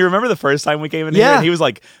 And you remember the first time we came in here, Yeah. and he was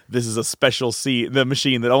like, this is a special the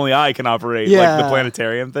machine that only I can operate, Yeah. like the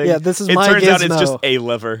planetarium thing. Yeah, this is it my turns out it's gizmo. just a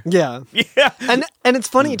lever. Yeah. Yeah. And it's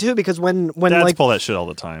funny too because when Dads like pull that shit all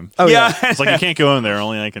the time. oh yeah. It's like you can't go in there.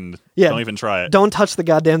 Only I can. Yeah. Don't even try it. Don't touch the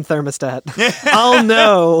goddamn thermostat. I'll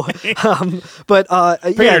know.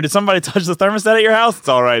 Peter, Yeah, did somebody touch the thermostat at your house? It's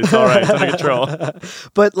all right. It's all right. It's under control.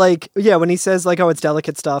 but like, yeah, when he says like, oh, it's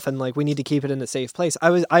delicate stuff and like we need to keep it in a safe place,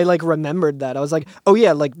 I like remembered that. I was like, oh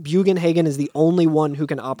yeah, like Bugenhagen is the only one who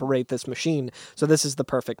can operate this machine, so this is the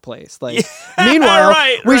perfect place. Like, meanwhile,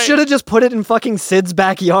 right, we right. should have just put it in fucking Sid's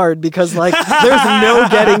backyard because like there's no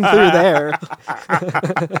getting through there.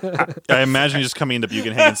 I imagine you just coming into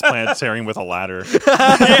Bugenhagen's planetarium with a ladder.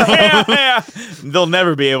 yeah. They'll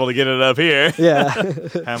never be able to get it up here. Yeah,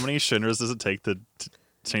 How many Shinras does it take to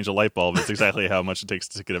change a light bulb? It's exactly how much it takes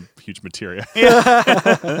to get a huge materia.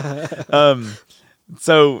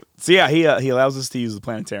 So yeah, he allows us to use the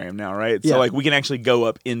planetarium now, right? So Yeah. like we can actually go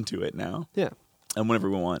up into it now. yeah. And whenever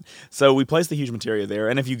we want. So we place the huge materia there,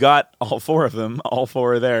 and if you got all four of them, all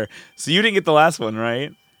four are there. So you didn't get the last one,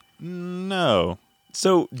 right? No.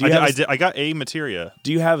 So do you have I got a materia.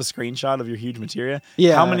 do you have a screenshot of your huge materia?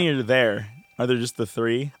 Yeah. How many are there? Are there just the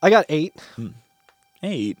 3? I got 8.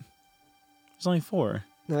 8. There's only 4.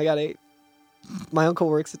 No, I got 8. My uncle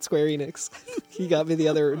works at Square Enix. He got me the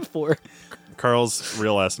other 4. Carl's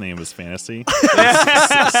real last name is Fantasy.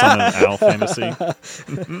 Son of Al Fantasy.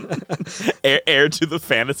 Heir to the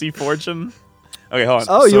fantasy fortune. Okay, hold on.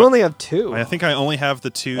 Oh, you So- only have 2. I think I only have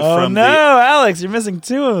the 2 Oh from no, the. Alex, you're missing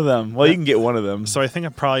 2 of them. Well, you can get one of them. So I think I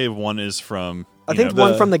probably one is from. I you think know,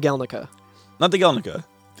 one the- from the Gelnica. Not the Gelnica,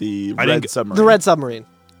 the I didn't red get- submarine. The Red Submarine.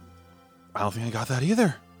 I don't think I got that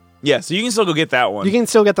either. Yeah, so you can still go get that one. You can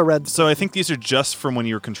still get the red. So I think these are just from when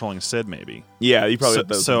you were controlling Sid, maybe. Yeah, you probably So, got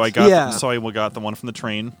those. so I ones. got Yeah. so I got the one from the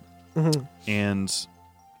train, Mhm. and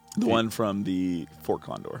The one from the Fort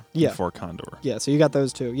Condor. Yeah. For Condor. Yeah, so you got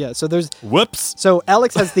those two. Yeah, so there's Whoops. so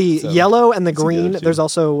Alex has the So, yellow and the that's a good green. too. There's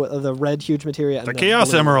also the red huge materia and The Chaos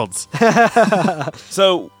blue. Emeralds.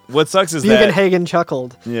 So what sucks is that... Bugenhagen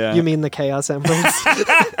chuckled. Yeah. You mean the Chaos Emeralds?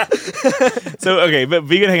 So, okay, but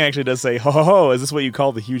Vegan actually does say, ho, ho, ho, is this what you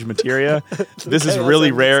call the huge materia? This is Chaos really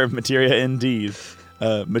Emeralds. rare materia indeed.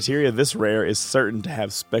 Materia this rare is certain to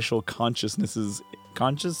have special consciousness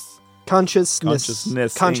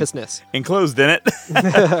Consciousness. enclosed in it.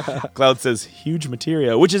 Cloud says huge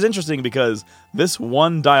materia, which is interesting because this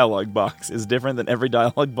one dialogue box is different than every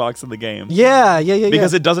dialogue box in the game. Yeah.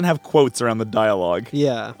 Because it doesn't have quotes around the dialogue.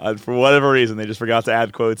 Yeah. For whatever reason, they just forgot to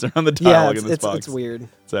add quotes around the dialogue in this box. It's weird.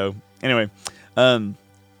 So, anyway. And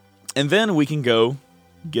then we can go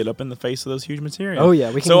get up in the face of those huge materia. Oh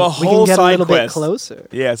yeah, we can, so a we whole can get a side little bit quest. closer.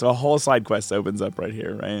 Yeah, so a whole side quest opens up right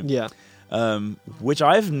here, right? Yeah. Which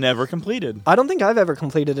I've never completed. I don't think I've ever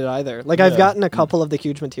completed it either. Like I've Yeah. gotten a couple of the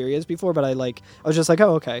huge materias before, but I was just like,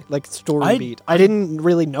 oh okay, like story I- beat. I didn't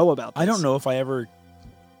really know about this. I don't know if I ever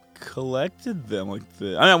collected them. I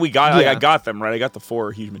got them, right? I got the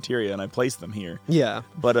 4 huge materia and I placed them here. Yeah.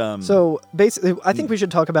 But So basically, I think we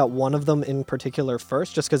should talk about one of them in particular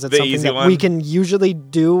first, just because it's The something easy that one? we can usually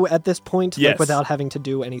do at this point, Yes. like without having to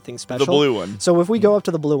do anything special. the blue one. So if we go up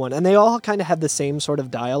to the blue one, and they all kind of have the same sort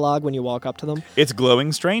of dialogue when you walk up to them. It's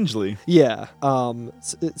glowing strangely. Yeah.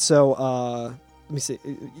 Let me see.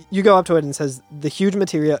 You go up to it and it says the huge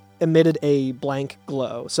materia emitted a blank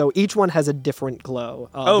glow. So each one has a different glow.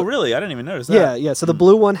 Oh, really? I didn't even notice that. Yeah, yeah. So the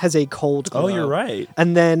blue one has a cold glow. Oh, you're right.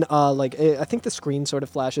 And then, I think the screen sort of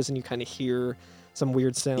flashes and you kind of hear some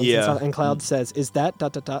weird sounds. Yeah. And, stuff, and Cloud says, "Is that ...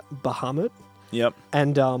 Bahamut?" Yep.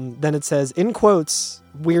 And then it says, in quotes,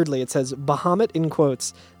 weirdly, it says Bahamut in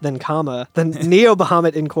quotes, then comma, then Neo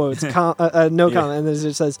Bahamut in quotes, no comma, and then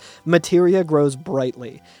it says materia grows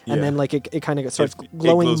brightly, and Yeah. then like it kind of starts It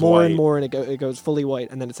glowing glows more and white. more, and it goes fully white,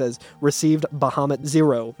 and then it says received Bahamut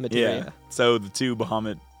 0 materia. Yeah. So the 2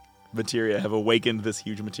 Bahamut materia have awakened this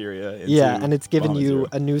huge materia. Into Yeah, and it's given Bahamut you 0.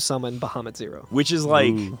 a new summon, Bahamut 0. Which is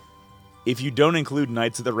like, Ooh. if you don't include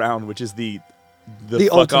Knights of the Round, which is the The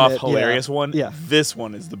fuck off ultimate, hilarious yeah. one, Yeah. this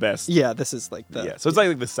one is the best. Yeah, this is like the... Yeah, so it's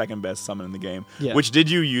like the second best summon in the game. Yeah. Which, did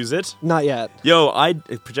you use it? Not yet. Yo,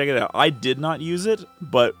 check it out. I did not use it,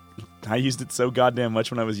 but I used it so goddamn much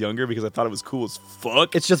when I was younger because I thought it was cool as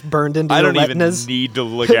fuck. It's just burned into I your don't even retinas. need to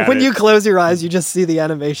look at When it. you close your eyes, you just see the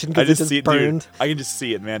animation I because it's just see just it, burned. dude. I can just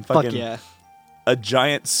see it, man. Fuck Fucking yeah. a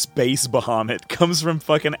giant space Bahamut comes from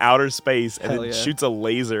fucking outer space and Hell it yeah. shoots a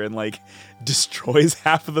laser and like destroys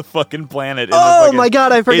half of the fucking planet. in the Oh fucking- my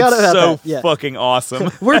god, I forgot it's about so that. Yeah. fucking awesome.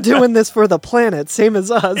 We're doing this for the planet, same as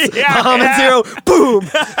us. Yeah. Bahamut 0, boom!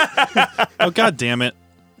 Oh, god damn it.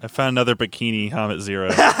 I found another bikini Hamet Zero.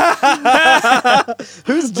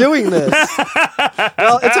 Who's doing this?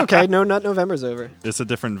 Well, it's okay. No, not November's over. It's a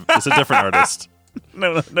different artist.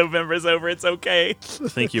 No, November's over. It's okay.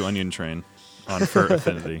 Thank you, Onion Train, on Fur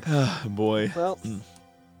Affinity. Boy. Well,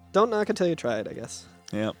 don't knock until you try it, I guess.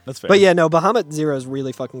 Yeah, that's fair. But yeah, no, Bahamut 0 is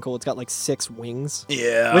really fucking cool. It's got like 6 wings,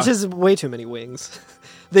 Yeah. which is way too many wings.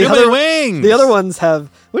 Too many wings! The other ones have.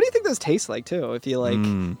 What do you think those taste like too? If you like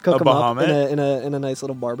cook A them up Bahamut? in a nice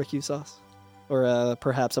little barbecue sauce, or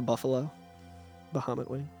perhaps a buffalo Bahamut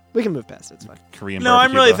wing. We can move past it. It's fine. Korean No,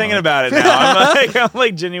 I'm barbecue really Bahamut. thinking about it now. I'm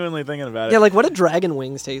like genuinely thinking about it. Yeah, like what do dragon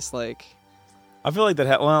wings taste like? I feel like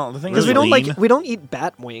that. Well, the thing Because is, we don't lean. we don't eat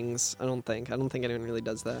bat wings. I don't think anyone really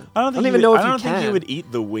does that. I don't think even you would, know if I don't you think can. you would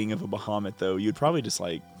eat the wing of a Bahamut though. You'd probably just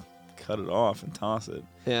like cut it off and toss it.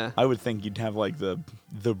 Yeah. I would think you'd have like the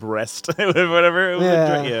breast, whatever.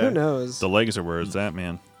 Yeah. Yeah. Who knows? The legs are where it's at,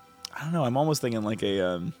 man. I don't know. I'm almost thinking like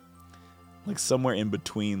a like somewhere in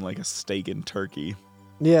between like a steak and turkey.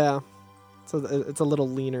 Yeah. So it's a little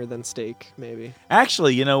leaner than steak, maybe.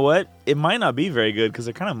 Actually, you know what? It might not be very good because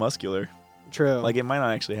they're kind of muscular. True. Like it might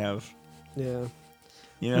not actually have. yeah.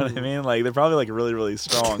 You know what I mean? Like they're probably like really really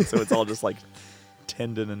strong, so it's all just like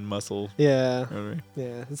tendon and muscle. Yeah. Whatever.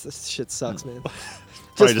 Yeah. This shit sucks, man.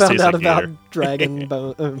 Probably Just just found tastes out like about gator.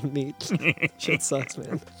 dragon meat. Shit sucks,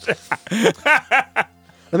 man.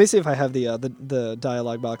 Let me see if I have the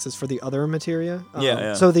dialogue boxes for the other materia.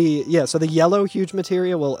 Yeah. So the yellow huge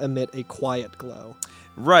materia will emit a quiet glow.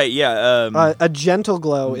 Right. Yeah. A gentle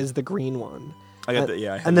glow is the green one. I got that.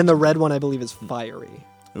 Yeah. I have And then that the red one I believe is fiery.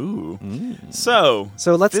 Ooh. Mm. So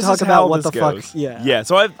let's this talk is about how what this the fuck. goes. Yeah. Yeah.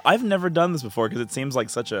 So I've never done this before because it seems like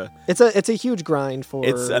such a It's a huge grind for.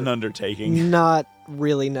 it's an undertaking. not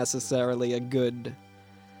really necessarily a good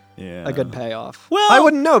Yeah. a good payoff. Well- I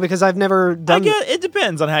wouldn't know because I've never I done. guess it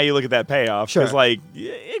depends on how you look at that payoff. Sure. Because like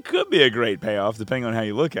it could be a great payoff depending on how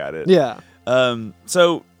you look at it. Yeah.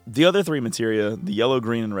 So the other three materia, the yellow,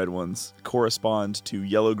 green, and red ones, correspond to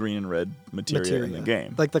yellow, green, and red materia in the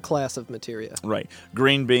game. Like the class of materia. Right.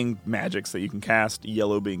 Green being magics that you can cast,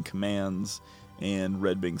 yellow being commands, and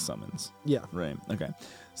red being summons. Yeah. Right. Okay.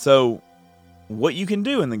 So what you can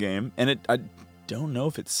do in the game, and I don't know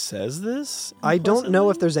if it says this. I don't know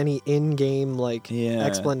if implicitly, there's any in-game Yeah.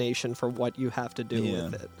 explanation for what you have to do Yeah.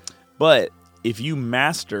 with it. but if you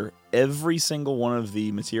master every single one of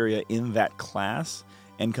the materia in that class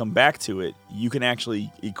and come back to it, you can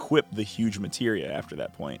actually equip the huge materia after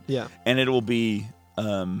that point. Yeah. And it will be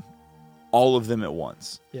all of them at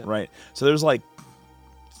once. Yeah. Right? So there's like,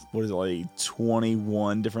 what is it, like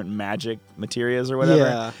 21 different magic materias or whatever.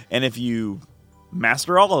 Yeah. And if you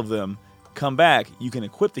master all of them, come back, you can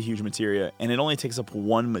equip the huge materia, and it only takes up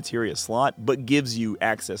one materia slot, but gives you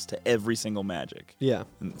access to every single magic. Yeah.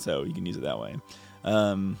 And so you can use it that way.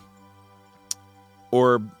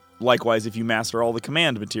 Or likewise, if you master all the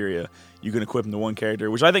command materia, you can equip them to one character,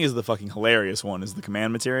 which I think is the fucking hilarious one, is the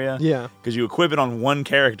command materia. Yeah. Because you equip it on one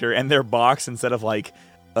character, and their box, instead of like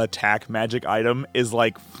attack magic item, is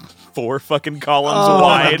like 4 fucking columns Oh my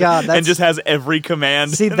wide, God, and that's- just has every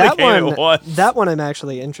command. See, in that the game one, at once. that one I'm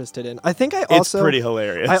actually interested in. I think I It's also pretty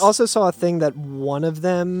hilarious. I also saw a thing that one of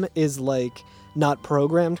them is like not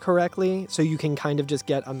programmed correctly, so you can kind of just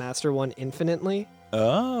get a master one infinitely.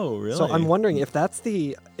 Oh, really? So I'm wondering if that's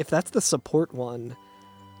the support one,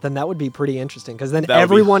 then that would be pretty interesting because then That would be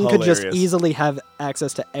everyone could just hilarious. easily have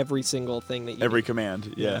access to every single thing that you Every need.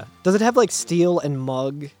 command, yeah. Does it have like steel and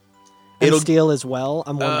mug? And It'll- steel as well.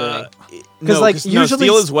 I'm wondering. No, like, 'cause usually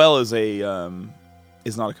steel s- as well is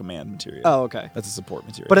is not a command material. Oh, okay. That's a support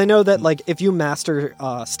material. But I know that like if you master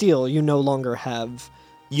steel, you no longer have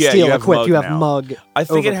yeah, steel you have equipped. mug you have now. mug. I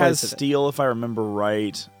think it over has place of it. steel, if I remember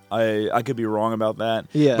right. I could be wrong about that.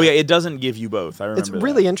 Yeah. But yeah, it doesn't give you both. I remember It's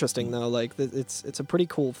really that. interesting though. Like it's a pretty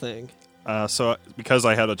cool thing. So because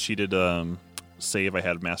I had a cheated save, I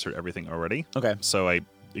had mastered everything already. Okay. So it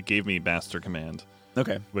gave me master command,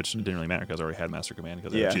 Okay. which didn't really matter because I already had master command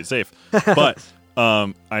because I Yeah. had a cheated save. But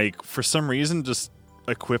I for some reason just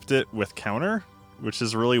equipped it with counter, which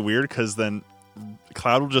is really weird because then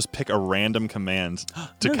Cloud will just pick a random command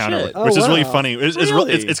to No counter shit. it, Oh, which is really wow. funny. It's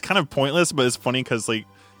Really? it's kind of pointless, but it's funny because like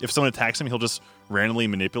if someone attacks him, he'll just randomly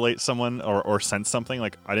manipulate someone or sense something.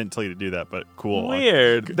 Like I didn't tell you to do that, but cool.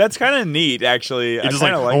 Weird. That's kind of neat, actually. It's I just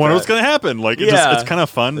like, kinda I wonder that. what's gonna happen. Like Yeah. it's kind of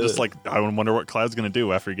fun. Just Ugh. like I wonder what Cloud's gonna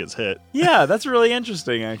do after he gets hit. Yeah, that's really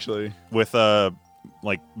interesting, actually. With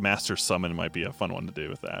like master summon might be a fun one to do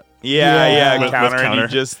with that. Yeah, Yeah. yeah, With counter, and counter. you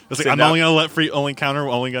just It's like send I'm out- only gonna let free only counter,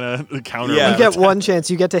 only gonna counter. Yeah. You with get attack. one chance.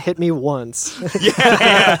 You get to hit me once.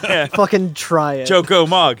 yeah. Fucking try it. Choco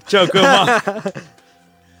Mog.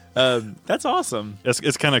 That's awesome.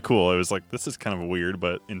 It's kind of cool. It was like this is kind of weird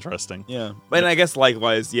but interesting. Yeah. And I guess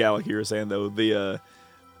likewise, yeah, like you were saying though, the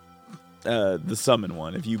summon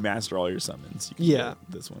one. If you master all your summons, you can Yeah. get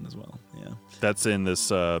this one as well. Yeah. That's in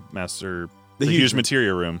this master The the huge huge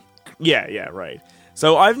materia room. Yeah, right.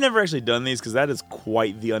 So I've never actually done these because that is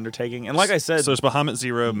quite the undertaking. And like I said, So there's Bahamut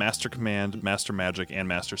Zero, Master Command, Master Magic, and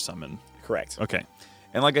Master Summon. correct. Okay.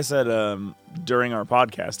 And like I said during our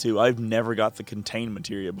podcast too, I've never got the contain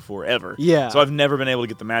materia before ever. Yeah. So I've never been able to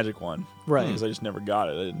get the magic one. Right. Because I just never got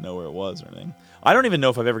it. I didn't know where it was or anything. I don't even know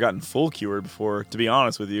if I've ever gotten full cured before, to be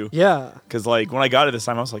honest with you. Yeah. Because like when I got it this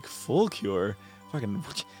time, I was like, full cure? Fucking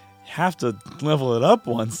have to level it up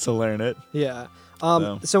once to learn it. Yeah.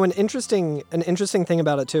 So- So an interesting thing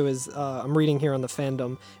about it too is I'm reading here on the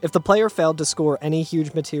fandom. If the player failed to score any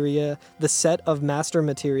huge materia, the set of master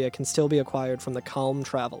materia can still be acquired from the Calm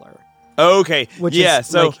Traveler. Okay. Which yeah. is,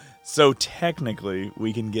 So like- so technically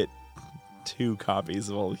we can get 2 copies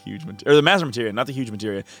of all the huge materia, or the master materia, not the huge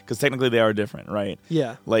materia, because technically they are different, right?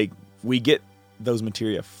 Yeah. Like we get those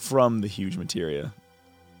materia from the huge materia,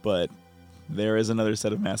 but there is another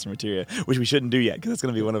set of master materia, which we shouldn't do yet because it's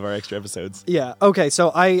going to be one of our extra episodes. Yeah. Okay.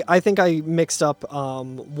 So I think I mixed up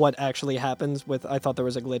what actually happens with. I thought there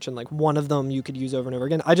was a glitch in like one of them you could use over and over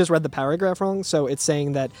again. I just read the paragraph wrong. So it's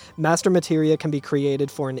saying that master materia can be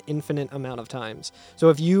created for an infinite amount of times. So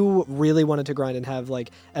if you really wanted to grind and have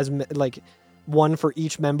like one for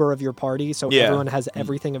each member of your party, so Yeah. everyone has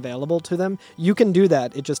everything available to them, you can do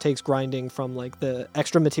that. It just takes grinding from like the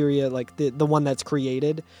extra materia, like the one that's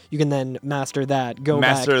created. You can then master that, go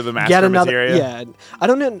Master back, the master get another. materia? Yeah, I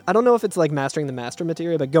don't know if it's like mastering the master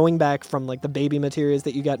materia, but going back from like the baby materials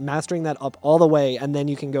that you got, mastering that up all the way, and then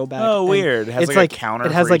you can go back. Oh, and weird. It has it's like a counter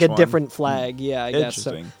It has for like each a one. different flag. Yeah, I guess.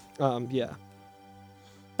 So, Interesting. yeah.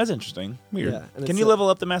 That's interesting. Weird. Yeah, and Can it's you level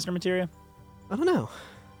up the master materia? I don't know.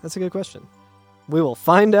 That's a good question. We will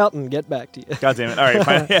find out and get back to you. God damn it! All right,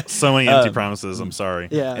 fine. Yeah. So many empty promises. I'm sorry.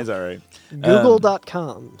 Yeah. It's all right.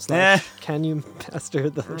 Google.com eh. / can you master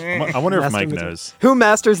the... I wonder if Master Mike materia. knows. Who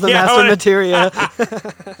masters the Yeah, I master wanna- materia?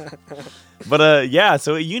 But yeah,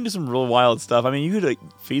 so you can do some real wild stuff. I mean, you could like,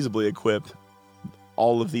 feasibly equip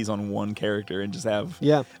all of these on one character and just have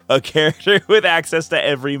Yeah. a character with access to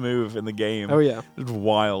every move in the game. Oh, yeah. It's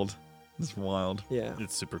wild. It's wild. Yeah.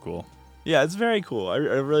 It's super cool. Yeah, it's very cool. I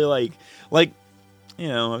really like, you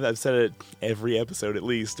know, I've said it every episode at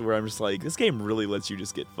least, where I'm just like, this game really lets you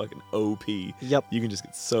just get fucking OP. Yep. You can just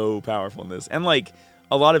get so powerful in this. And like,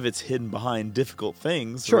 a lot of it's hidden behind difficult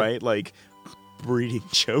things, Sure. right? Like breeding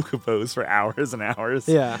chocobos for hours and hours.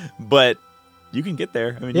 Yeah. But you can get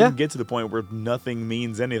there. I mean, you Yeah. can get to the point where nothing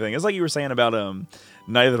means anything. It's like you were saying about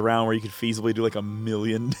Night of the Round, where you could feasibly do like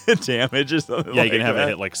 1,000,000 damage or something. Yeah, like you can have that.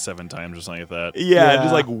 it hit like 7 times or something like that. Yeah, Yeah.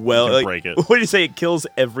 just like You can like, break it. What do you say? It kills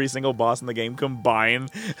every single boss in the game combined.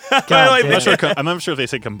 God Like, damn. I'm not sure if they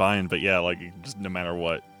say combined, but yeah, like just no matter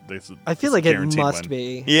what. I feel like it must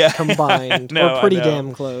be Yeah. combined No, or I pretty know.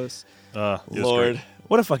 damn close. Lord,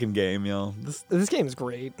 what a fucking game, yo! This game's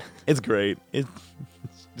great. It's great. It's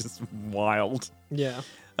just wild. Yeah.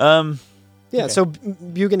 Okay. So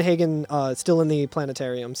Bugenhagen, still in the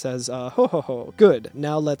planetarium, says, ho ho ho, good,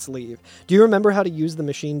 now let's leave. Do you remember how to use the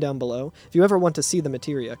machine down below? If you ever want to see the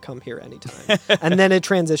materia, come here anytime. And then it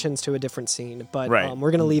transitions to a different scene, but Right.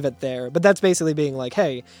 we're going to leave it there. But that's basically being like,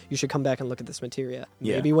 hey, you should come back and look at this materia.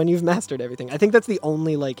 Yeah. Maybe when you've mastered everything. I think that's the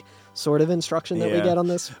only, like, sort of instruction that we Yeah. get on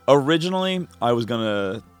this. Originally,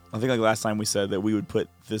 I think like last time we said that we would put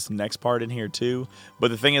this next part in here too.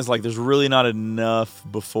 But the thing is, like, there's really not enough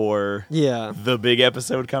before Yeah. the big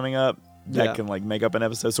episode coming up that Yeah. can like make up an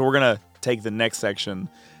episode. So we're gonna take the next section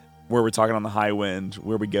where we're talking on the High Wind,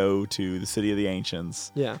 where we go to the City of the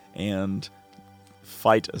Ancients Yeah. and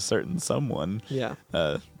fight a certain someone. Yeah.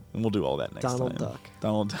 And we'll do all that next Donald time. Duck.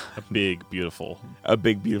 Donald, A big, beautiful, a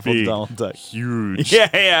big beautiful Big. Donald Duck. huge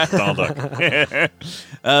Yeah. Donald Duck.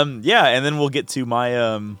 Yeah, and then we'll get to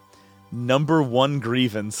my number one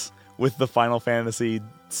grievance with the Final Fantasy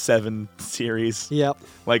VII series, Yep.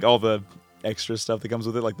 like all the extra stuff that comes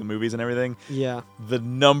with it, like the movies and everything. Yeah. The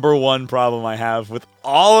number one problem I have with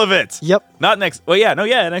all of it. Yep. Not next. Well, yeah, no,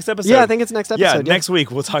 yeah, next episode. Yeah, I think it's next episode. Yeah, next week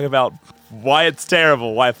we'll talk about why it's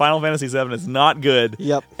terrible, why Final Fantasy VII is not good,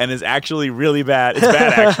 Yep. and is actually really bad. It's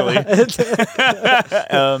bad, actually.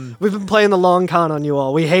 We've been playing the long con on you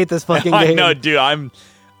all. We hate this fucking I game. know, dude. I'm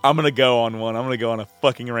gonna go on one. I'm gonna go on a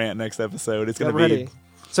fucking rant next episode. It's Get gonna ready. be.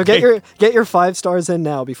 So get your 5 stars in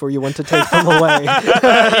now before you want to take them away.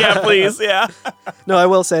 Yeah, please. Yeah. No, I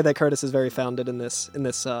will say that Curtis is very founded in this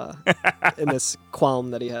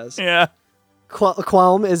qualm that he has. Yeah.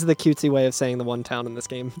 Qualm is the cutesy way of saying the one town in this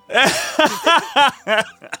game. We're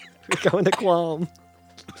going to Qualm.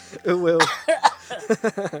 It will.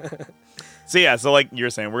 So yeah. So like you were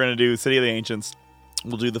saying, we're gonna do City of the Ancients.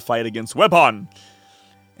 We'll do the fight against Webon,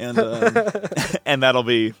 and and that'll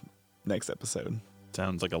be next episode.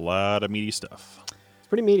 Sounds like a lot of meaty stuff. It's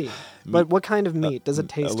pretty meaty. But what kind of meat? Does it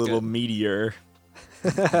taste a little good? meteor.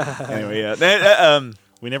 Anyway, yeah.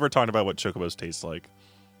 We never talked about what chocobos taste like.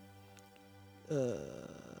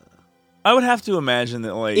 I would have to imagine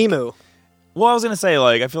that like Emu. Well, I was gonna say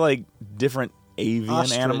like I feel like different avian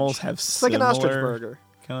Ostrich. animals have It's like an ostrich similar burger.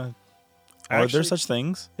 kind of. Are there Actually- such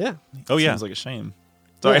things? Yeah. Oh yeah, Seems like a shame.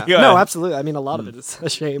 Sorry, Yeah. go No, ahead. absolutely. I mean, a lot of it is a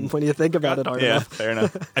shame when you think about it hard Yeah, enough. fair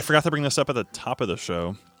enough. I forgot to bring this up at the top of the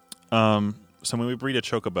show. So when we breed a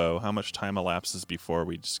chocobo, how much time elapses before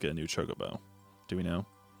we just get a new chocobo? Do we know?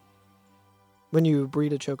 When you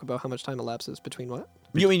breed a chocobo, how much time elapses between what?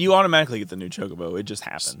 You mean you automatically get the new chocobo? It just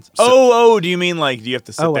happens. So- Do you mean like do you have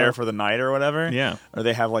to sit Oh, there well. for the night or whatever? Yeah. Or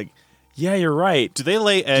they have like, yeah, you're right. Do they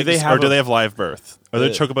lay eggs they have or do a- they have live birth? Are there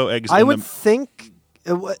chocobo eggs? I in would the... think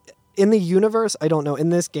in the universe, I don't know. In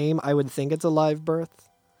this game, I would think it's a live birth.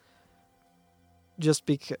 Just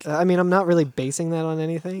because, I mean, I'm not really basing that on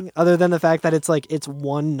anything other than the fact that it's like it's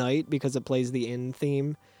one night because it plays the inn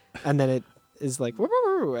theme, and then it is like "Woo,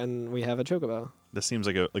 woo, woo," and we have a chocobo. This seems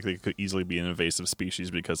like they could easily be an invasive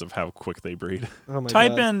species because of how quick they breed. Oh my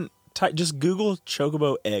Type god! just Google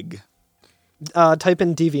chocobo egg. Type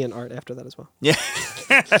in deviant art after that as well. Yeah.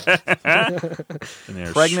 And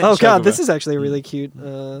they're Pregnant Oh god, chocobo. this is actually really cute.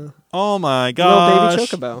 Oh my Little gosh! baby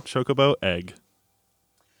chocobo. Chocobo egg.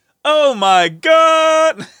 Oh my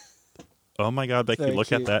god. Oh my god, Becky, Very look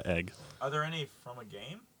cute. at that egg. Are there any from a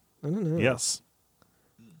game? I don't know. Yes.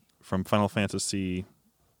 From Final Fantasy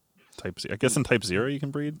Type Z. I guess in Type 0 you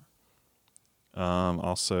can breed.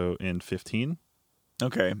 Also in 15.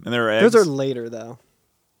 Okay, and there are eggs. Those are later though.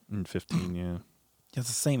 In 15, yeah. It's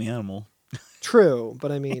the same animal. True,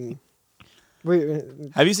 but I mean,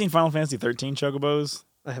 Have you seen Final Fantasy 13 chocobos?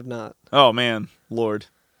 I have not. Oh man, Lord.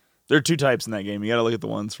 There are two types in that game. You got to look at the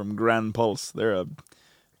ones from Grand Pulse. They're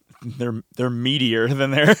meatier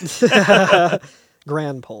than their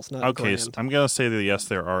Grand Pulse, not Okay, Grand. so I'm gonna say that yes,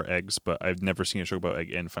 there are eggs, but I've never seen a chocobo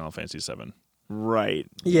egg in Final Fantasy VII. Right.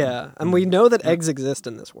 Yeah, and we know that eggs exist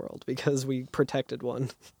in this world because we protected one.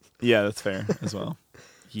 Yeah, that's fair as well.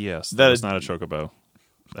 Yes, That that is- is not a chocobo,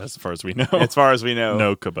 as far as we know. As far as we know.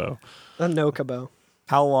 No kabo. A Nokobo.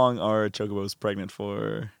 How long are chocobos pregnant for?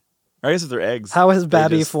 Or I guess if they're eggs. How has they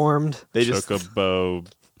Babby just- formed? They just Chocobo.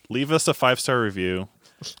 Leave us a 5-star review.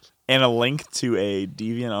 and a link to a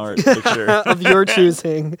DeviantArt picture. Of your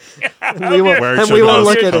choosing. And we will, Where and we will chocobos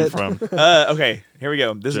look at come it. from. Okay, here we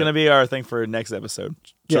go. This is Yeah. going to be our thing for next episode.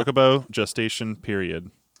 Yeah. Chocobo gestation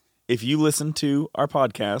period. If you listen to our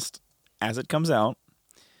podcast as it comes out,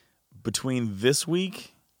 between this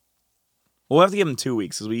week, we'll have to give them 2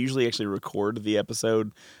 weeks because we usually actually record the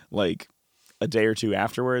episode like a day or two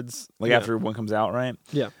afterwards, like Yeah. after one comes out, right?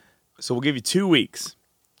 Yeah. So we'll give you 2 weeks.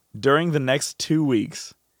 During the next 2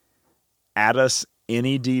 weeks, add us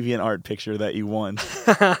any DeviantArt picture that you want,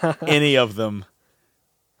 any of them,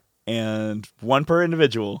 and one per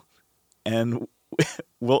individual, and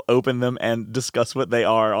we'll open them and discuss what they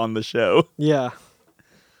are on the show. Yeah.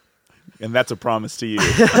 And that's a promise to you.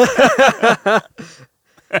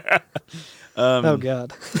 Oh,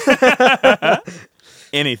 God.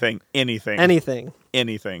 Anything. Anything.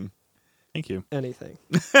 Thank you Anything.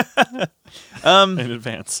 in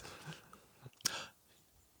advance.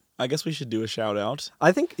 I guess we should do a shout out.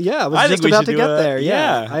 I think, yeah, I was I think just we about should to do get a- there.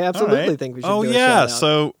 Yeah. yeah. I absolutely All right. think we should Oh do a yeah. shout-out.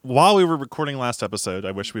 So while we were recording last episode,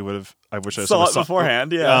 I wish I Saw it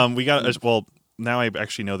beforehand, yeah. We got well. Now I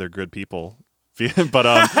actually know they're good people. But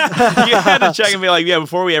You had to check and be like, yeah,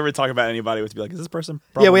 before we ever talk about anybody, we have to be like, is this person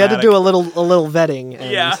Yeah, we had to problematic? do a little vetting.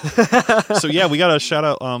 And Yeah. so yeah, we got a shout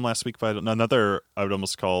out last week by another, I would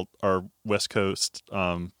almost call our West Coast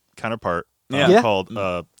counterpart. Yeah. Yeah. Called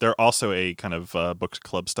they're also a kind of book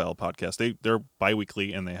club style podcast. They're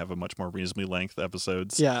bi-weekly and they have a much more reasonably length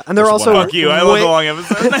episodes. Yeah, and they're There's also one- Fuck you. I love the long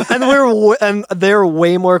episode. and they're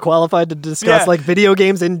way more qualified to discuss Yeah. like video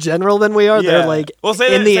games in general than we are. They're like well,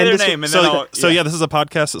 say, in their, the say their industry. name and then I'll, So yeah, this is a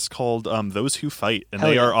podcast. It's called Those Who Fight, and Hell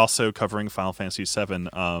they yeah. are also covering Final Fantasy VII.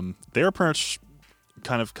 They are pretty much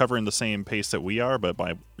kind of covering the same pace that we are, but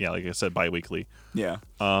like I said, bi-weekly. yeah.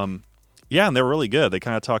 Yeah, and they're really good. They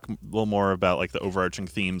kind of talk a little more about like the overarching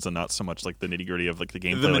themes and not so much like the nitty-gritty of like the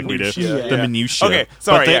gameplay like we do. minutia, The yeah. minutiae. Okay,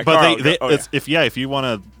 sorry, But they, yeah, but Carl, they go- it's, if you want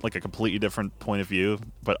a like a completely different point of view,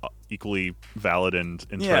 but equally valid and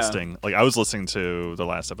interesting. Like I was listening to the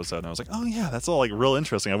last episode and I was like, oh yeah, that's all like real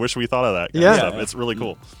interesting. I wish we thought of that. Kind Yeah. of stuff. It's really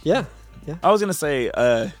cool. Yeah, I was going to say,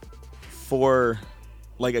 for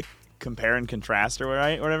like a compare and contrast or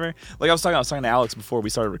whatever. Like I was talking to Alex before we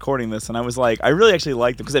started recording this, and I was like, I really actually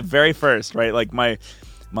liked them because at very first, right, like my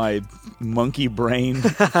monkey brain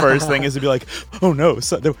first thing is to be like, oh no,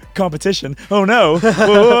 so the competition, oh no, whoa,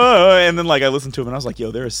 whoa, whoa. And then like I listened to them and I was like,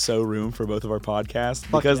 yo, there is so room for both of our podcasts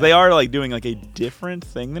because yeah. they are like doing like a different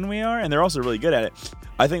thing than we are, and they're also really good at it.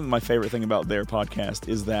 I think my favorite thing about their podcast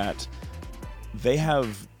is that they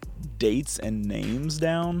have dates and names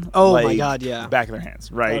down. Oh my like, God, yeah. back of their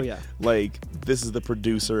hands, right? Oh, yeah. Like this is the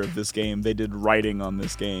producer of this game. They did writing on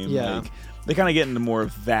this game. Yeah. Like, they kind of get into more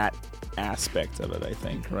of that aspect of it, I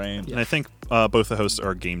think, right? And I think both the hosts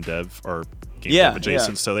are game dev or game Yeah, dev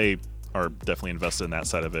adjacent, yeah. so they are definitely invested in that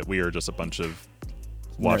side of it. We are just a bunch of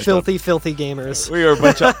washed filthy gamers. We were a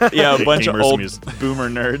bunch of a bunch of Gamers old music. boomer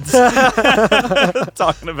nerds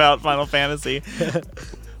talking about Final Fantasy.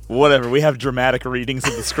 Whatever. We have dramatic readings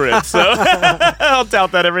of the script, so I'll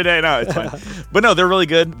tout that every day. No, it's fine. But no, they're really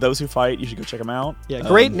good. Those Who Fight, you should go check them out. Yeah,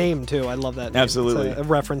 great name too. I love that name. Absolutely. It's a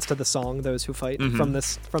reference to the song "Those Who Fight" from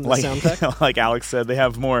the Like, soundtrack. like Alex said, they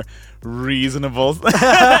have more reasonable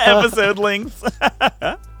episode lengths.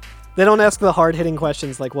 They don't ask the hard-hitting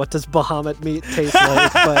questions like "What does Bahamut meat taste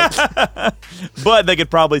like?" But But they could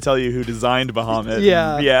probably tell you who designed Bahamut.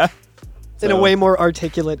 Yeah. Yeah. in a So- way more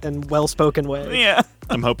articulate and well-spoken way. Yeah.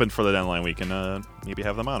 I'm hoping for the deadline we can maybe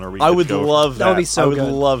have them on, or we I could would go love that. That would be so I would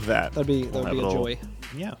good. love that. That'd be have a little- joy.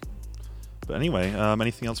 Yeah. But anyway,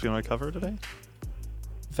 anything else we want to cover today?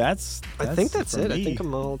 That's I think that's for it. I me. think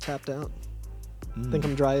I'm all tapped out. I think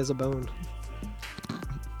I'm dry as a bone.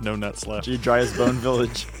 No nuts left. You're dry as Bone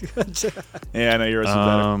Village. Yeah, I know you're a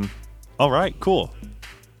synthetic. All right, cool.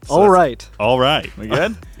 So All that's- right. All right. We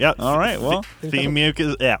good? Yeah. All right, well, theme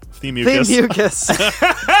mucus. Yeah, theme Theme mucus. mucus.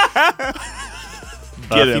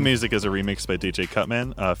 Get him. Theme music is a remix by DJ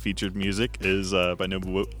Cutman. Featured music is by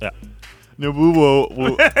Nobuo.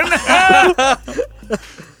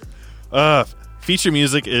 Feature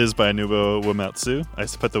music is by Nobuo Uematsu. I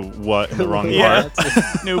just put the what in the wrong part.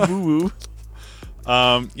 No boo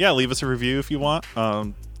boo. Yeah, leave us a review if you want.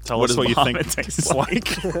 Tell us what you think it tastes like.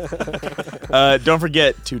 Don't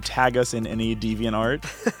forget to tag us in any deviant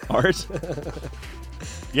art.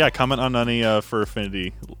 Yeah, comment on any for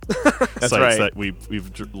Affinity That's sites right. that we've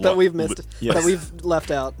missed, Yes. that we've left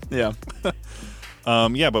out. Yeah.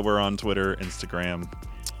 Yeah, but we're on Twitter, Instagram,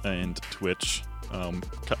 and Twitch.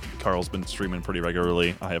 Carl's been streaming pretty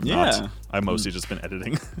regularly. I have not. I've mostly just been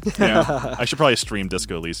editing. Yeah. I should probably stream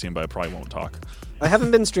Disco Elysium, but I probably won't talk. I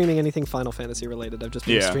haven't been streaming anything Final Fantasy related. I've just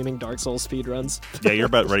been Yeah. streaming Dark Souls speedruns. Yeah, you're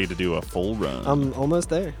about ready to do a full run. I'm almost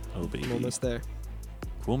there. Oh, baby. I'm almost there.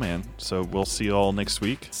 Cool, man. So we'll see you all next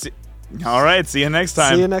week. All right. See you next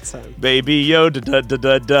time. See you next time. Baby Yoda, da da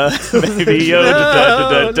da da. Baby Yoda,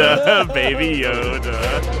 da da da da. Baby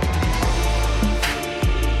Yoda.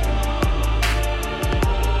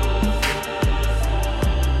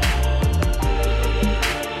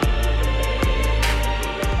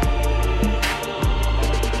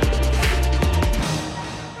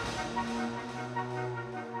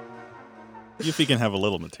 Yuffie can have a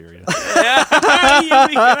little materia. All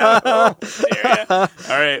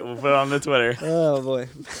right, we'll put it on the Twitter. Oh boy.